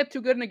wouldn't get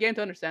too good in the game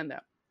to understand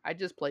that. I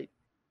just played.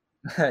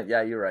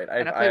 Yeah, you're right.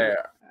 I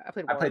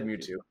played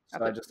Mewtwo,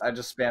 so I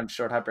just spammed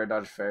short hyper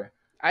dodge fair.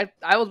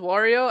 I was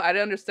Wario. I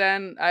didn't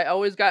understand. I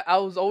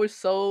was always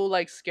so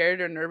like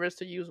scared or nervous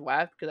to use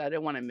WAF because I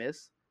didn't want to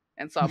miss.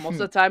 And so most of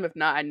the time, if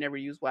not, I never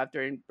used WAF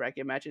during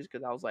bracket matches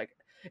because I was like,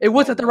 it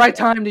wasn't the right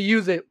time to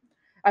use it.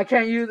 I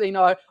can't use it,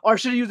 or I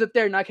should have used it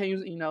there and I can't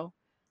use it,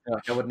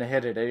 Like I wouldn't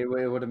have hit it. It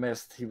would have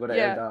missed. He would have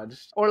air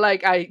dodged. Or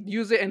like I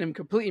use it and it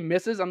completely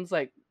misses. I'm just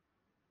like,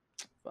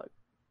 fuck.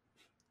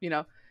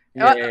 Yeah.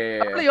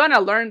 Early on, I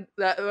learned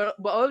that,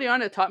 but early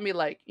on, it taught me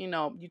like,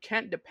 you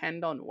can't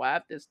depend on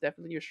WAF. It's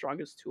definitely your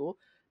strongest tool,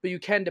 but you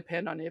can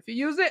depend on it. If you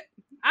use it,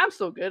 I'm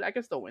so good. I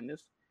can still win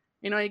this.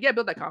 You got to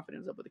build that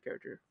confidence up with the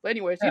character. But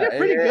anyways, you did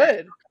pretty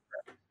good.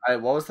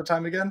 What was the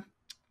time again?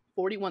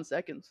 41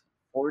 seconds.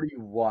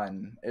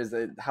 41.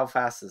 How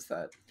fast is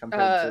that compared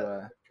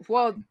to?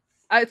 Well,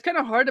 it's kind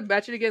of hard to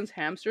match it against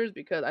hamsters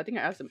because I think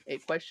I asked them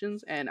 8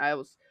 questions and I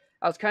was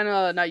I was kind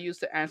of not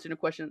used to asking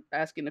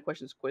the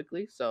questions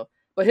quickly. So,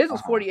 but his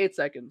was 48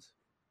 seconds.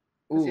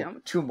 Let's see Ooh, how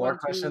much. 2 more 1,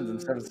 questions in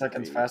 7 2,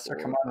 seconds 3, faster.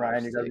 Come 4, on, 5,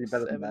 Ryan, you gotta be 6,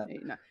 better than 7, that.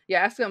 8, 9. Yeah,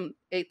 ask him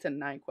 8 to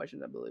 9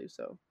 questions, I believe.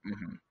 So,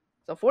 Mm-hmm.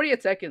 so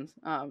 48 seconds.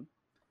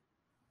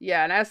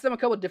 Yeah, and I asked them a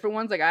couple different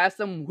ones. Like I asked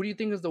them, who do you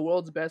think is the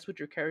world's best with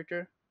your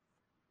character?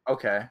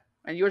 Okay,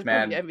 And yours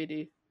probably man.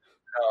 MVD.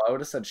 No, I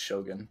would have said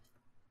Shogun.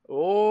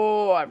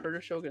 Oh, I've heard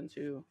of Shogun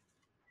too.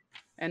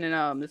 And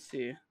then let's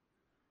see.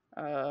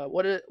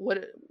 What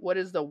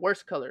is the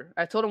worst color?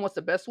 I told him what's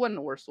the best one and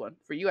the worst one.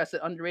 For you, I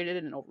said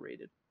underrated and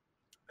overrated.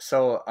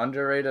 So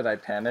underrated, I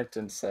panicked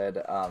and said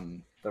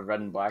the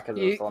red and black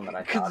because it was the one that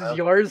I Because thought it's of.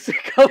 yours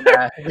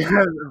color.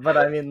 Yeah, but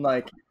I mean,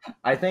 like,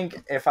 I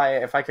think if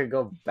I could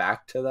go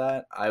back to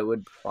that, I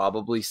would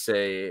probably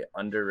say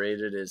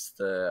underrated is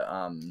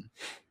the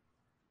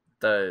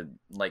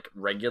like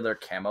regular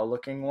camo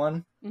looking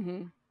one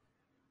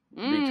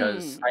Mm-hmm.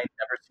 because I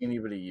never see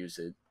anybody use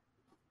it,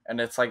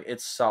 and it's like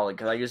it's solid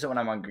because I use it when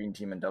I'm on green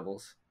team and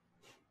doubles.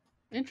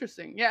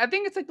 Interesting. Yeah, I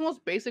think it's like the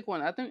most basic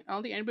one. I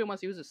don't think anybody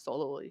wants to use it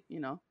solely.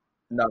 No,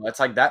 it's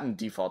like that and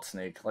default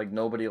snake. Like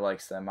nobody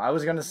likes them. I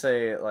was gonna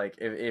say like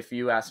if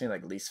you asked me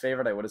like least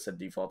favorite, I would have said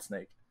default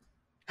snake.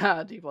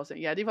 Default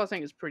saying. Yeah, default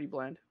saying is pretty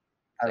bland.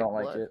 It's I like don't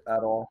like blood. it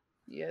at all.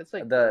 Yeah, it's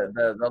like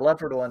The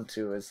leopard one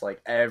too is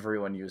like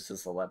everyone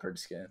uses the leopard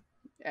skin.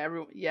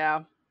 Yeah,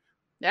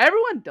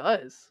 everyone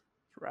does.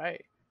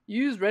 Right.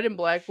 You use red and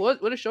black.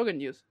 What does Shogun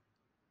use?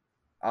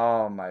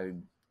 Oh my!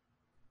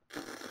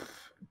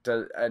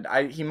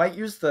 He might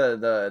use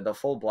the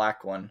full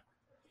black one.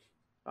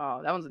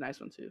 Oh, that one's a nice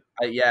one too.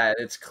 Yeah,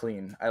 it's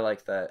clean. I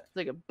like that. It's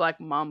like a black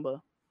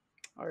mamba.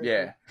 RP.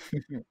 Yeah.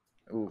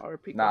 Ooh,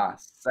 RP. nah,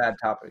 sad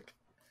topic.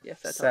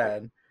 Yes, that's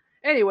sad.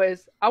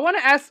 Anyways, I want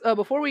to ask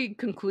before we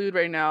conclude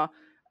right now.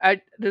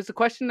 There's a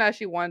question I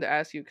actually wanted to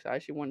ask you because I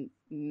actually want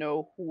to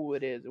know who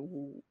it is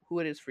and who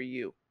it is for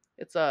you.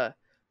 It's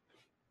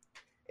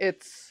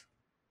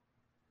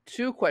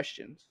 2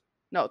 questions.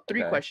 No,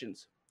 3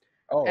 questions.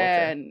 Oh,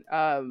 okay. And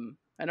I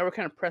know we're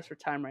kind of pressed for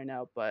time right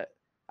now, but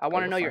I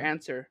want to know your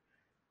answer.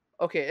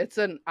 Okay, it's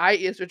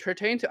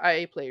pertaining to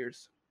IA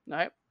players. All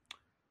right.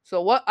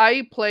 So, what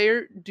IA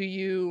player do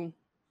you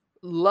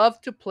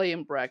love to play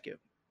in bracket?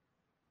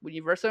 When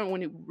you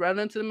run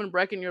into them in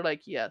bracket, and you're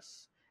like,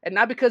 yes, and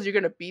not because you're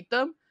gonna beat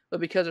them,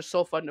 but because they're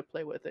so fun to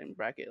play with in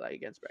bracket, like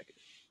against bracket.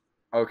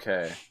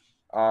 Okay.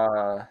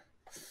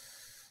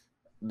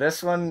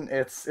 This one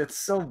it's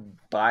so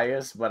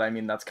biased, but I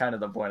mean that's kind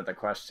of the point of the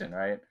question,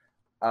 right?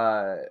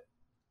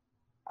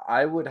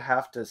 I would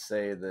have to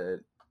say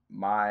that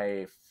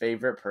my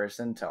favorite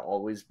person to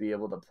always be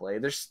able to play,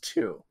 there's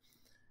 2.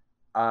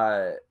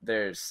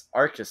 There's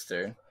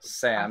Arkister,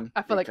 Sam.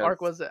 I feel like Ark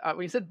was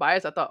when you said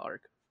bias, I thought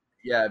Ark.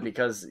 Yeah,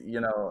 because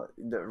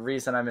the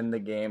reason I'm in the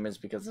game is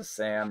because of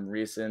Sam.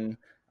 Reason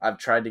I've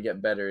tried to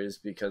get better is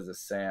because of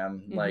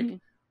Sam. Mm-hmm. Like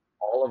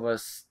all of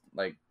us,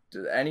 like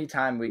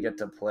anytime we get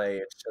to play,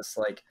 it's just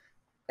like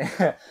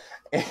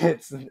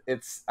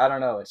it's I don't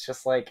know. It's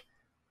just like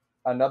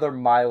another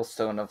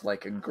milestone of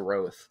like a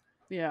growth.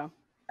 Yeah.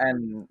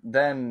 And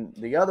then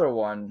the other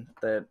one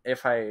that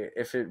if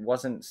it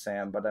wasn't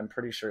Sam, but I'm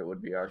pretty sure it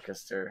would be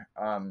Arkister,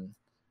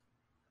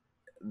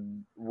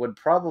 would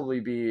probably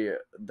be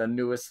the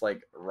newest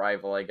like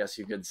rival, I guess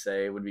you could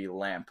say, would be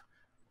Lamp.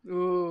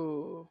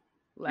 Ooh.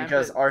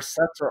 Because our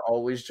sets are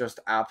always just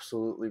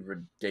absolutely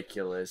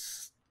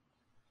ridiculous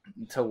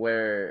to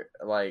where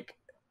like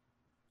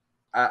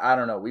I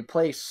don't know, we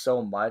play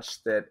so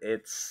much that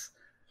it's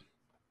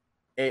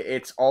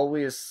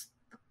always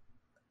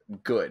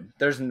good.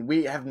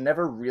 We have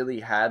never really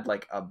had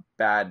like a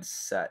bad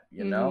set,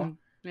 you know?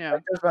 Yeah.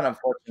 Like, there's been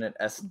unfortunate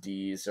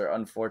SDs or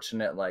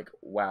unfortunate like,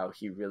 wow,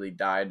 he really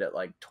died at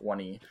like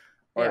 20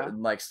 or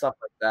like stuff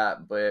like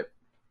that. But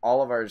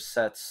all of our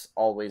sets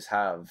always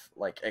have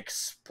like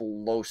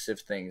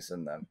explosive things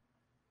in them.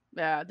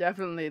 Yeah,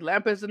 definitely.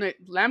 Lamp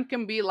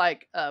can be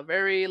like a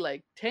very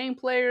like tame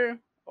player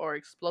or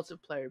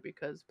explosive player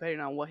because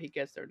depending on what he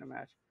gets there in the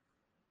match.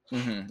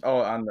 Mm-hmm. Oh,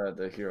 on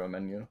the hero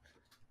menu.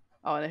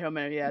 Oh, the hero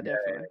menu, yeah,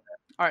 definitely. Yeah.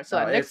 All right,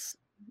 so next.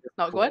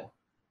 Cool. Go ahead.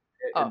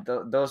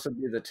 Those would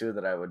be the 2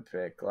 that I would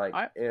pick. Like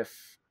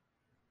if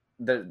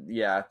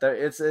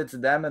it's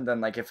them, and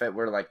then like if it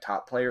were like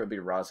top player, it would be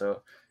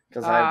Razo.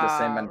 Because I have the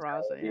same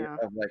mentality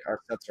of like our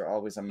sets are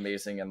always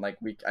amazing, and like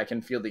I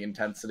can feel the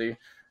intensity.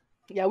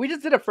 Yeah, we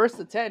just did a 1st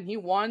to 10. He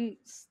won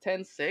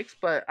 10-6,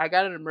 but I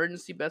got an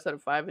emergency best out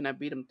of 5, and I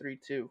beat him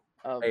 3-2.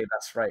 Hey,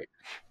 that's right.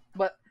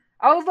 But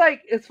I was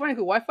like, it's funny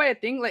because Wi-Fi. I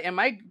think like, am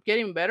I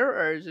getting better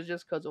or is it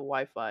just because of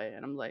Wi-Fi?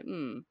 And I'm like,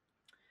 and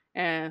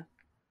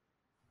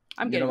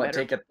I'm getting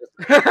better. Take it.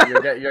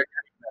 You're getting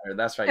better.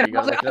 That's right. You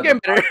gotta I'm getting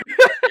better.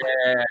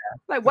 Yeah.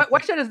 Like, why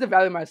should I just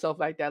devalue myself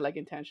like that? Like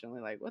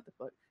intentionally? Like, what the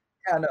fuck?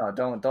 Yeah, no,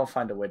 don't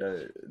find a way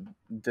to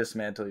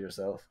dismantle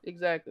yourself.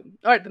 Exactly.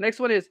 All right, the next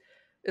one is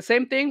the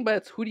same thing, but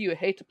it's who do you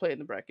hate to play in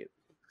the bracket?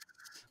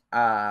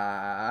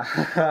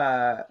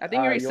 I think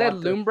you already You said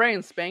want this? Loombre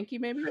and Spanky,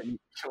 maybe.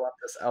 You want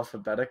this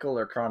alphabetical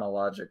or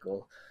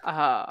chronological?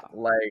 Uh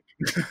Like,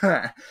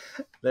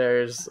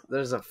 there's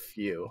a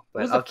few,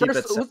 but who's the I'll keep first?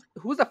 it simple.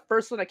 Who's the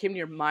first one that came to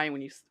your mind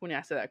when you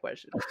asked that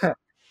question?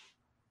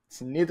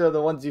 It's neither of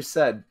the ones you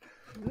said.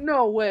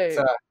 No It's way.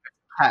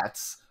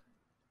 hats.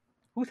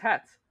 Who's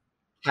hats?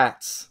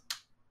 Hats.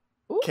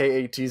 Who?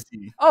 Katz.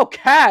 Oh,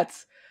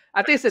 cats.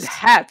 I think it said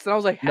hats, and I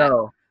was like, hat.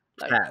 No,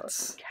 Like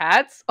cats.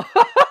 cats?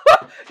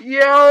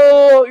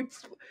 Yo,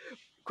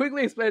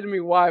 quickly explain to me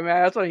why,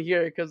 man. I just want to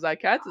hear it because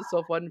like cats is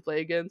so fun to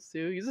play against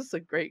too. He's just a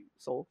great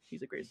soul.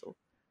 He's a great soul.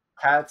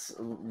 Cat's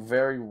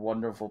very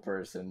wonderful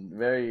person,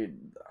 very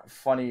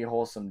funny,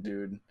 wholesome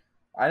dude.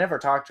 I never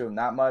talk to him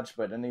that much,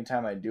 but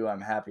anytime I do,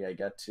 I'm happy I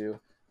get to.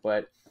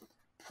 But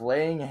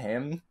playing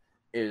him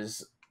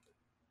is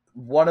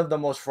one of the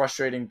most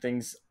frustrating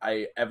things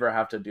I ever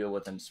have to deal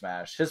with in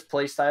Smash. His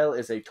playstyle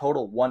is a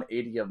total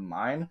 180 of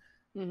mine,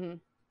 Mm-hmm.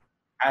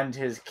 and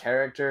his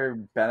character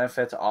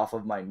benefits off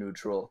of my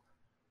neutral.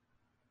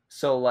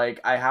 So like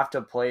I have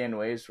to play in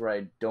ways where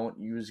I don't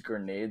use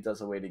grenades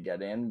as a way to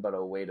get in, but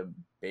a way to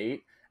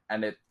bait,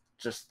 and it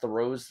just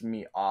throws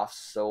me off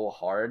so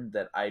hard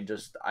that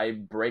I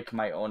break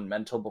my own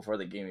mental before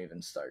the game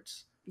even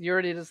starts. You're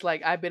already just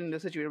like I've been in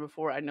this situation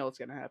before. I know it's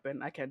gonna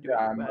happen. I can't do Yeah,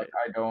 anything I'm about like it.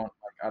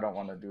 I don't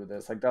want to do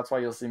this. Like that's why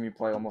you'll see me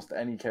play almost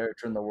any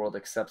character in the world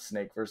except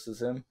Snake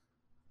versus him,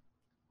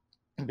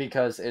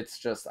 because it's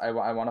just I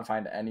want to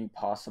find any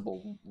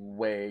possible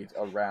way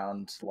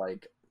around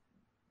like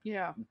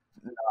Yeah.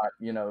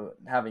 not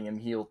having him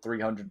heal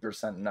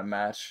 300% in a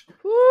match.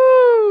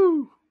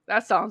 Woo!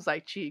 That sounds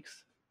like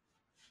cheeks.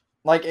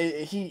 Like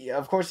he,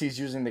 of course, he's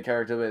using the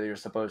character that you're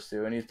supposed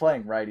to, and he's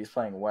playing right. He's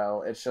playing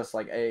well. It's just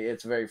like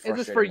it's very Is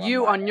this for frustrating on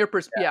you my on your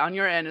end. Yeah, yeah, on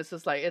your end? It's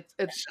just like it's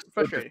it's just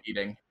so frustrating.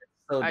 defeating. It's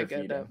so I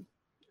get that. defeating.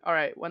 All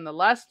right. When the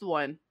last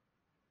one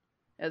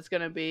is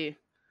gonna be,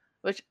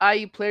 which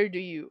IE player do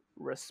you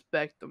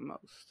respect the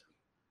most?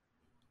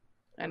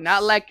 And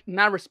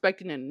not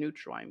respecting in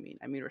neutral. I mean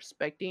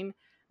respecting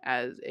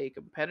as a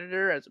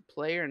competitor, as a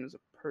player, and as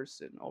a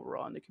person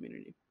overall in the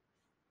community.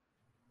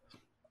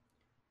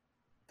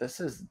 This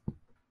is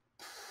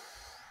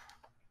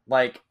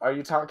like, are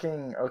you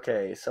talking?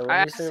 Okay, so when I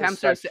you asked say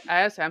Hamster. respect,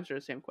 I asked Hamster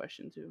the same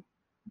question too.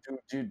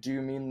 do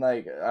you mean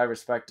like I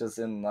respect as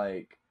in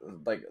like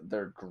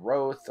their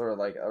growth,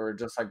 or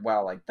just like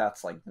wow, like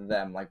that's like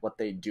them, like what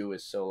they do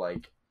is so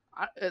like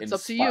It's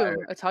up to inspiring.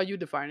 you. That's how you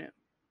define it.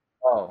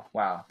 Oh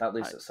wow, that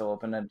leaves I, it so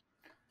open ended.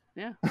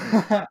 yeah.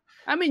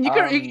 I mean, you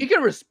um,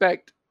 can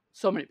respect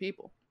so many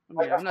people. I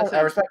like mean, I'm of not course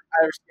I saying respect.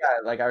 Yeah,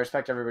 like I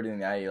respect everybody in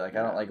the IE. Like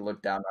I don't yeah. like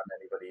look down on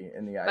anybody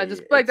in the Like IE.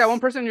 just like that one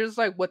It's person, you're just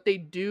like what they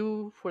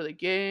do for the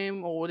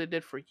game, or what they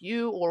did for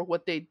you, or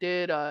what they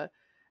did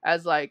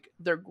as like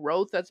their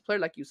growth as a player,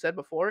 like you said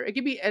before. It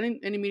could be any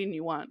meaning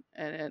you want,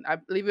 and I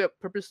leave it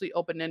purposely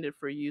open ended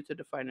for you to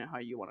define it how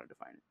you want to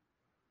define it.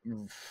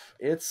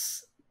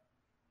 it's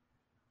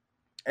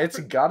That it's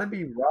got to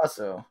be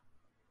Razo.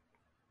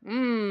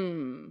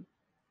 mm,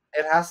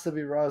 It has to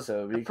be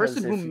Razo the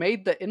person because who if you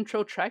made the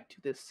intro track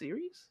to this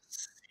series.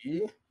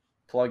 see,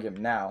 plug him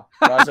now.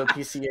 Razo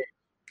PCA.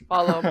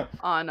 Follow him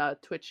on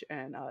Twitch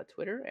and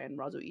Twitter, and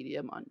Razo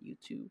EDM on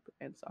YouTube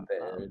and so.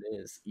 There it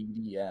is,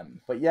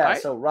 EDM. But All yeah,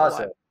 right, so go on.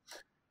 Razo,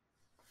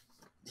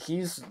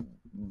 he's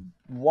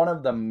one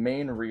of the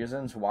main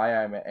reasons why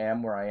I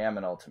am where I am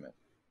in Ultimate.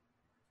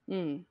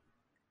 Mm.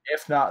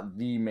 If not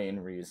the main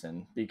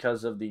reason,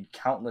 because of the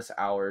countless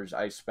hours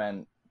I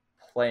spent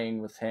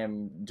playing with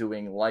him,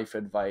 doing life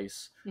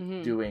advice,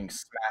 Mm-hmm. doing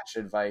Smash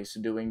advice,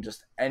 doing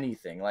just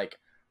anything. Like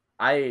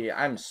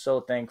I'm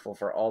so thankful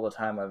for all the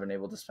time I've been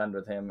able to spend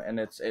with him, and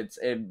it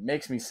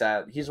makes me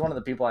sad. He's one of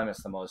the people I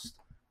miss the most.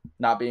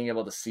 Not being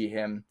able to see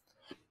him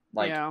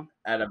like Yeah,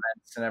 at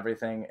events and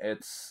everything.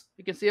 It's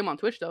you can see him on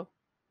Twitch though.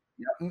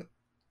 yeah,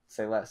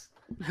 say less.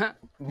 I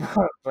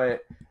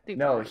But think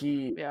no, that.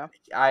 Yeah,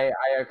 I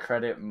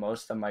accredit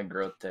most of my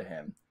growth to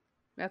him.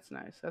 that's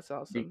nice. That's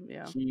awesome.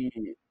 Yeah. He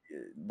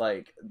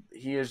like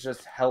he has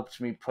just helped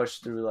me push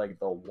through like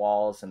the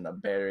walls and the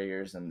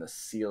barriers and the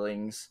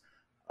ceilings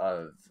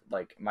of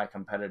like my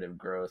competitive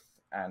growth,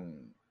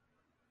 and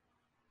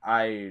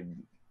I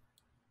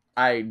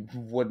I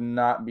would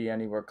not be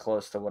anywhere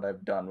close to what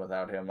I've done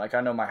without him. Like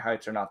I know my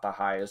heights are not the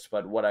highest,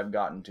 but what I've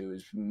gotten to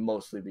is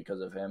mostly because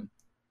of him.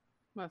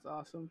 That's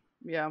awesome.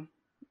 Yeah.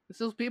 It's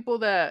those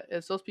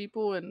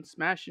people in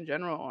Smash in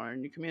general or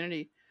in your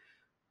community.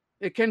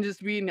 It can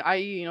just be in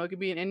IE, it could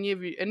be in any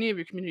of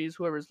your communities,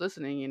 whoever's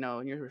listening, in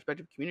your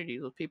respective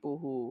communities, those people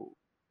who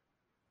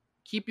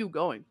keep you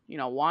going,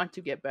 want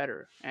to get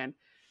better and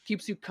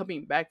keeps you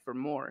coming back for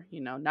more,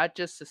 not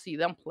just to see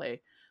them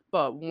play,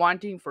 but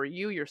wanting for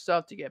you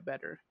yourself to get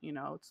better.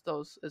 It's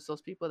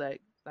those people that,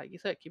 like you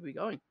said, keep you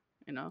going,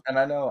 And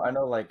I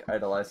know like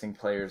idolizing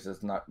players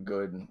is not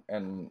good,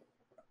 and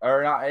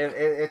or not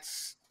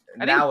it's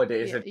I think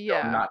nowadays yeah, it's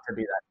shown yeah, not to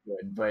be that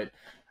good, but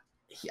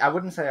I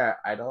wouldn't say I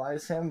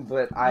idolize him,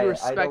 but you I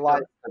respect idolize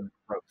them. the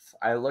growth.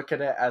 I look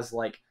at it as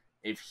like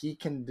if he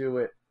can do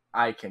it,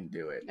 I can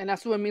do it. And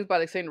that's what it means by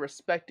like saying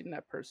respecting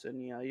that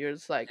person. You know, you're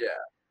just like, Yeah,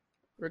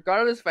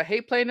 regardless if I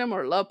hate playing them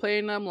or love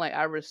playing them, like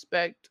I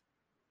respect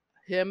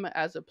him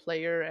as a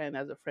player and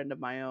as a friend of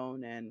my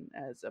own and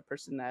as a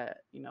person that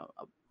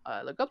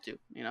I look up to.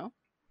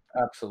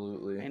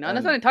 absolutely. And there's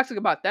And nothing toxic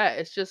about that.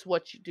 It's just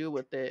what you do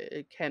with it.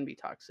 It can be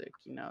toxic.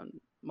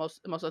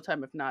 Most of the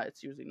time, if not,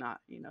 it's usually not.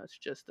 It's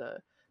just a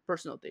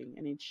personal thing,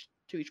 and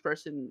to each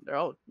person their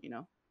own.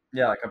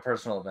 yeah, like a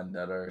personal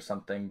vendetta or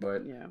something.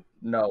 But Yeah.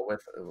 no,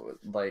 with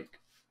like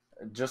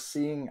just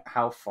seeing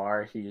how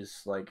far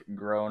he's like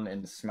grown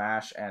in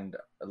Smash and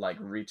like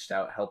reached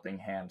out helping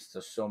hands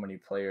to so many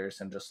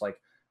players and just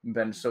like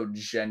been so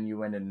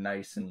genuine and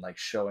nice and like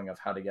showing of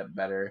how to get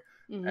better,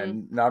 Mhm.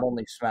 and not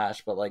only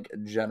Smash but like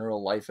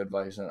general life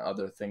advice and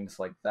other things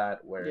like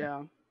that, where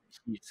Yeah.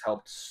 he's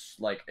helped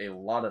like a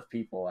lot of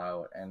people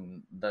out.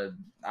 And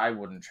I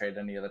wouldn't trade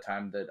any of the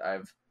time that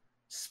I've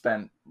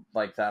spent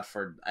like that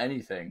for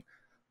anything.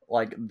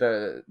 Like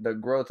the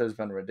growth has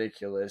been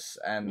ridiculous,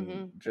 and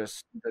Mhm.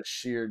 just the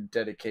sheer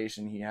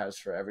dedication he has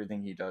for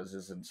everything he does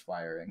is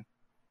inspiring.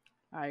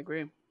 I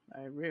agree.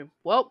 I agree.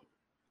 Well,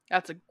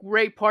 that's a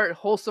great part,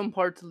 wholesome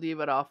part to leave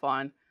it off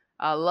on.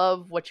 I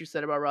love what you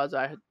said about Raza.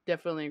 I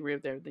definitely agree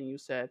with everything you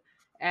said,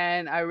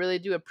 and I really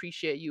do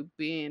appreciate you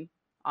being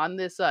on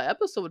this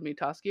episode with me,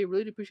 Toski. I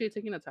really do appreciate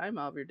taking the time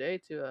out of your day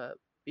to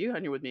be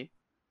on here with me.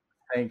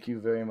 Thank you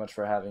very much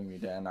for having me,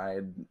 Dan.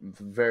 I'm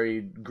very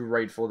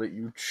grateful that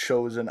you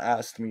chose and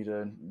asked me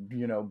to,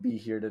 be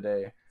here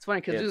today. It's funny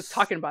because just It's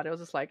talking about it, I was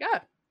just like,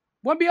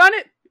 want to be on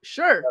it?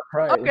 Sure.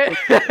 right. Okay.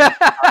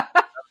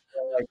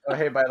 Like, oh,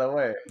 hey, by the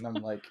way, and I'm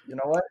like, you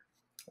know what?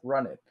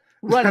 Run it.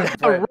 Run it.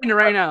 but Run it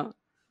right now.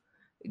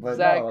 but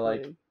no, like,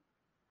 Exactly.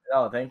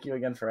 oh, thank you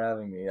again for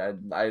having me.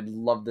 I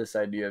love this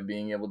idea of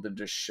being able to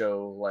just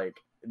show like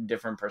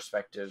different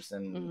perspectives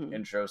and Hmm.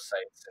 intro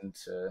sites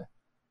into,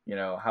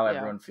 how Yeah.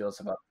 everyone feels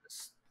about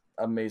this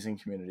amazing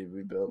community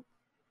we built.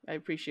 I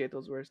appreciate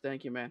those words.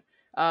 Thank you, man.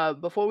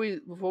 Before we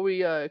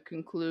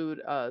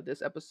conclude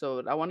this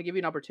episode, I want to give you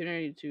an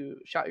opportunity to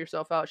shout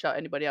yourself out, shout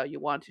anybody out you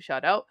want to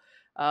shout out,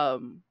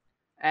 um,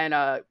 and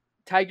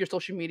tag your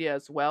social media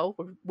as well.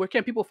 Where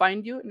can people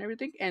find you and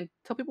everything? And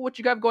tell people what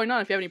you got going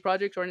on. If you have any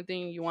projects or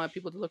anything you want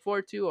people to look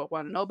forward to or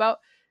want to know about,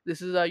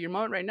 this is your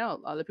moment right now.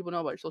 Let people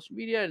know about your social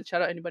media and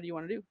shout out anybody you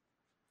want to do.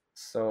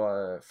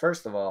 So,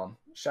 first of all,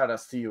 shout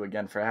outs to you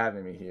again for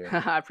having me here.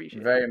 I appreciate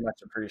it. Very much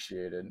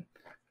appreciated.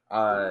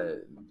 Uh,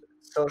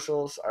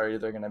 Socials are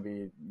either gonna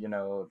be,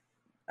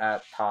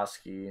 at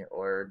Toski,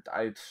 or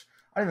I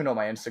don't even know what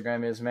my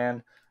Instagram is,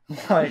 man.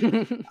 Like,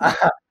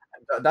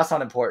 that's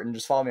not important.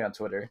 Just follow me on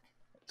Twitter.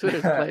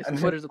 Twitter's the place. And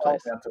just Twitter's the follow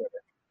place. me on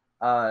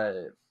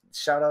Twitter.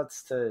 Shout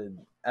outs to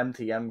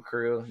MTM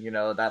crew.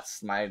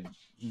 That's my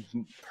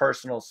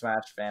personal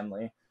Smash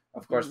family.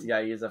 Of course, the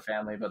IE is a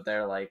family, but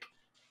they're like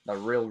the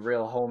real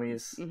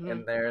homies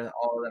in there.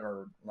 All of them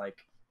are like,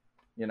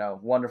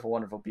 wonderful,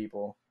 wonderful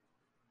people.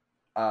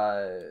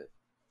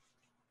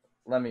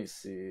 Let me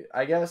see.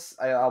 I guess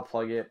I'll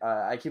plug it.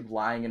 I keep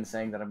lying and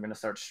saying that I'm gonna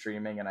start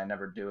streaming, and I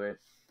never do it.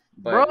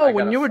 But Bro,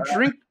 when you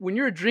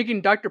were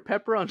drinking Dr.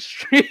 Pepper on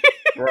stream.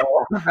 bro,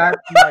 that's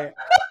my.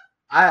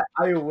 I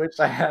wish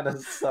I had a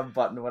sub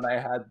button when I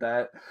had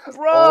that.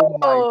 Bro,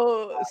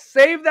 Oh my!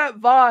 save that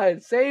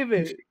VOD. Save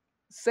it.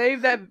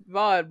 Save that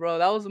VOD, bro.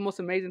 That was the most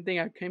amazing thing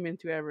I came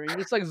into ever. You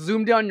just like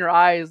zoomed in on your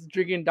eyes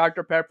drinking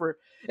Dr. Pepper.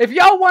 If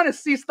y'all want to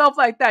see stuff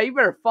like that, you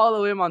better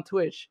follow him on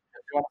Twitch.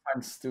 If you want to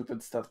find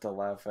stupid stuff to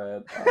laugh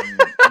at,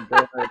 go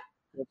to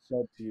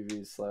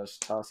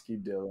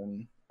twitch.tv/Toski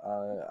Dylan.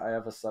 I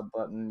have a sub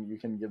button. You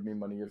can give me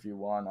money if you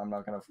want. I'm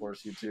not gonna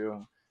force you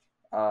to.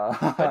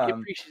 But you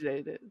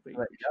appreciate it.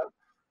 But,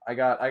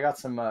 yeah, I got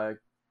some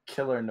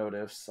killer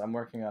notifs. I'm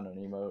working on an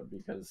emote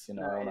because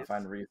I want to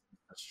find reasons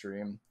to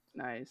stream.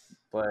 Nice.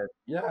 But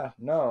yeah,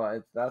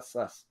 no, that's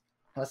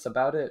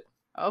about it.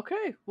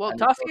 Okay. Well, Any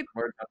Toski.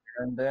 words on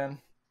your end, Dan?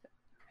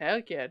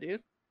 Heck yeah,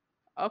 dude.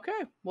 Okay.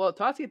 Well,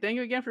 Toski, thank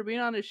you again for being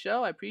on this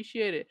show. I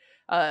appreciate it.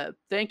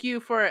 Thank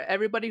you for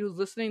everybody who's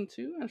listening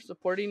to and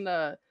supporting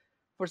the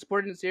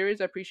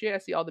series. I appreciate it. I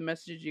see all the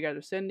messages you guys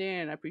are sending,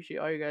 and I appreciate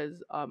all you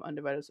guys'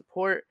 undivided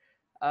support.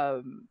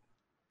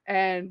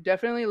 And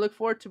definitely look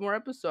forward to more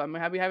episodes. I'm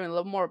having a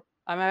little more.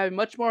 I'm having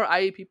much more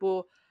IE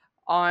people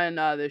on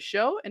the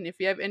show. And if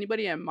you have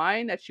anybody in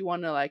mind that you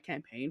want to like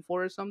campaign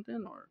for or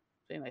something, or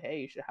saying like,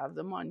 hey, you should have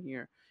them on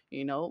here,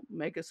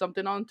 make it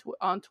something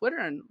on Twitter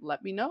and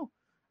let me know.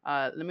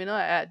 Let me know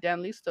at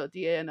Dan Listo,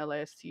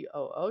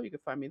 DANLASTOO. You can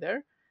find me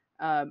there.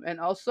 And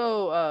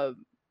also,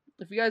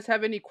 if you guys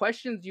have any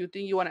questions you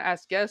think you want to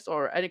ask guests,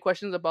 or any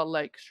questions about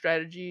like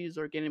strategies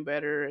or getting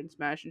better in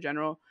Smash in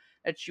general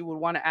that you would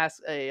want to ask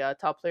a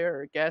top player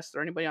or a guest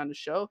or anybody on the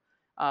show,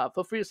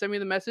 feel free to send me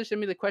the message, send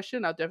me the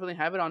question. I'll definitely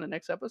have it on the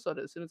next episode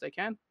as soon as I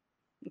can.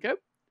 Okay,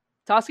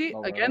 Toski,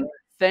 again,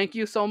 thank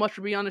you so much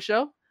for being on the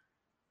show.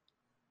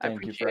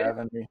 Thank you for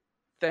having me.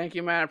 Thank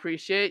you, man. I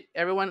appreciate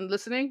everyone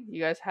listening.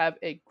 You guys have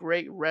a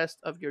great rest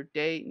of your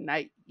day,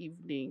 night,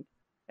 evening.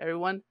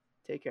 Everyone,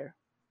 take care.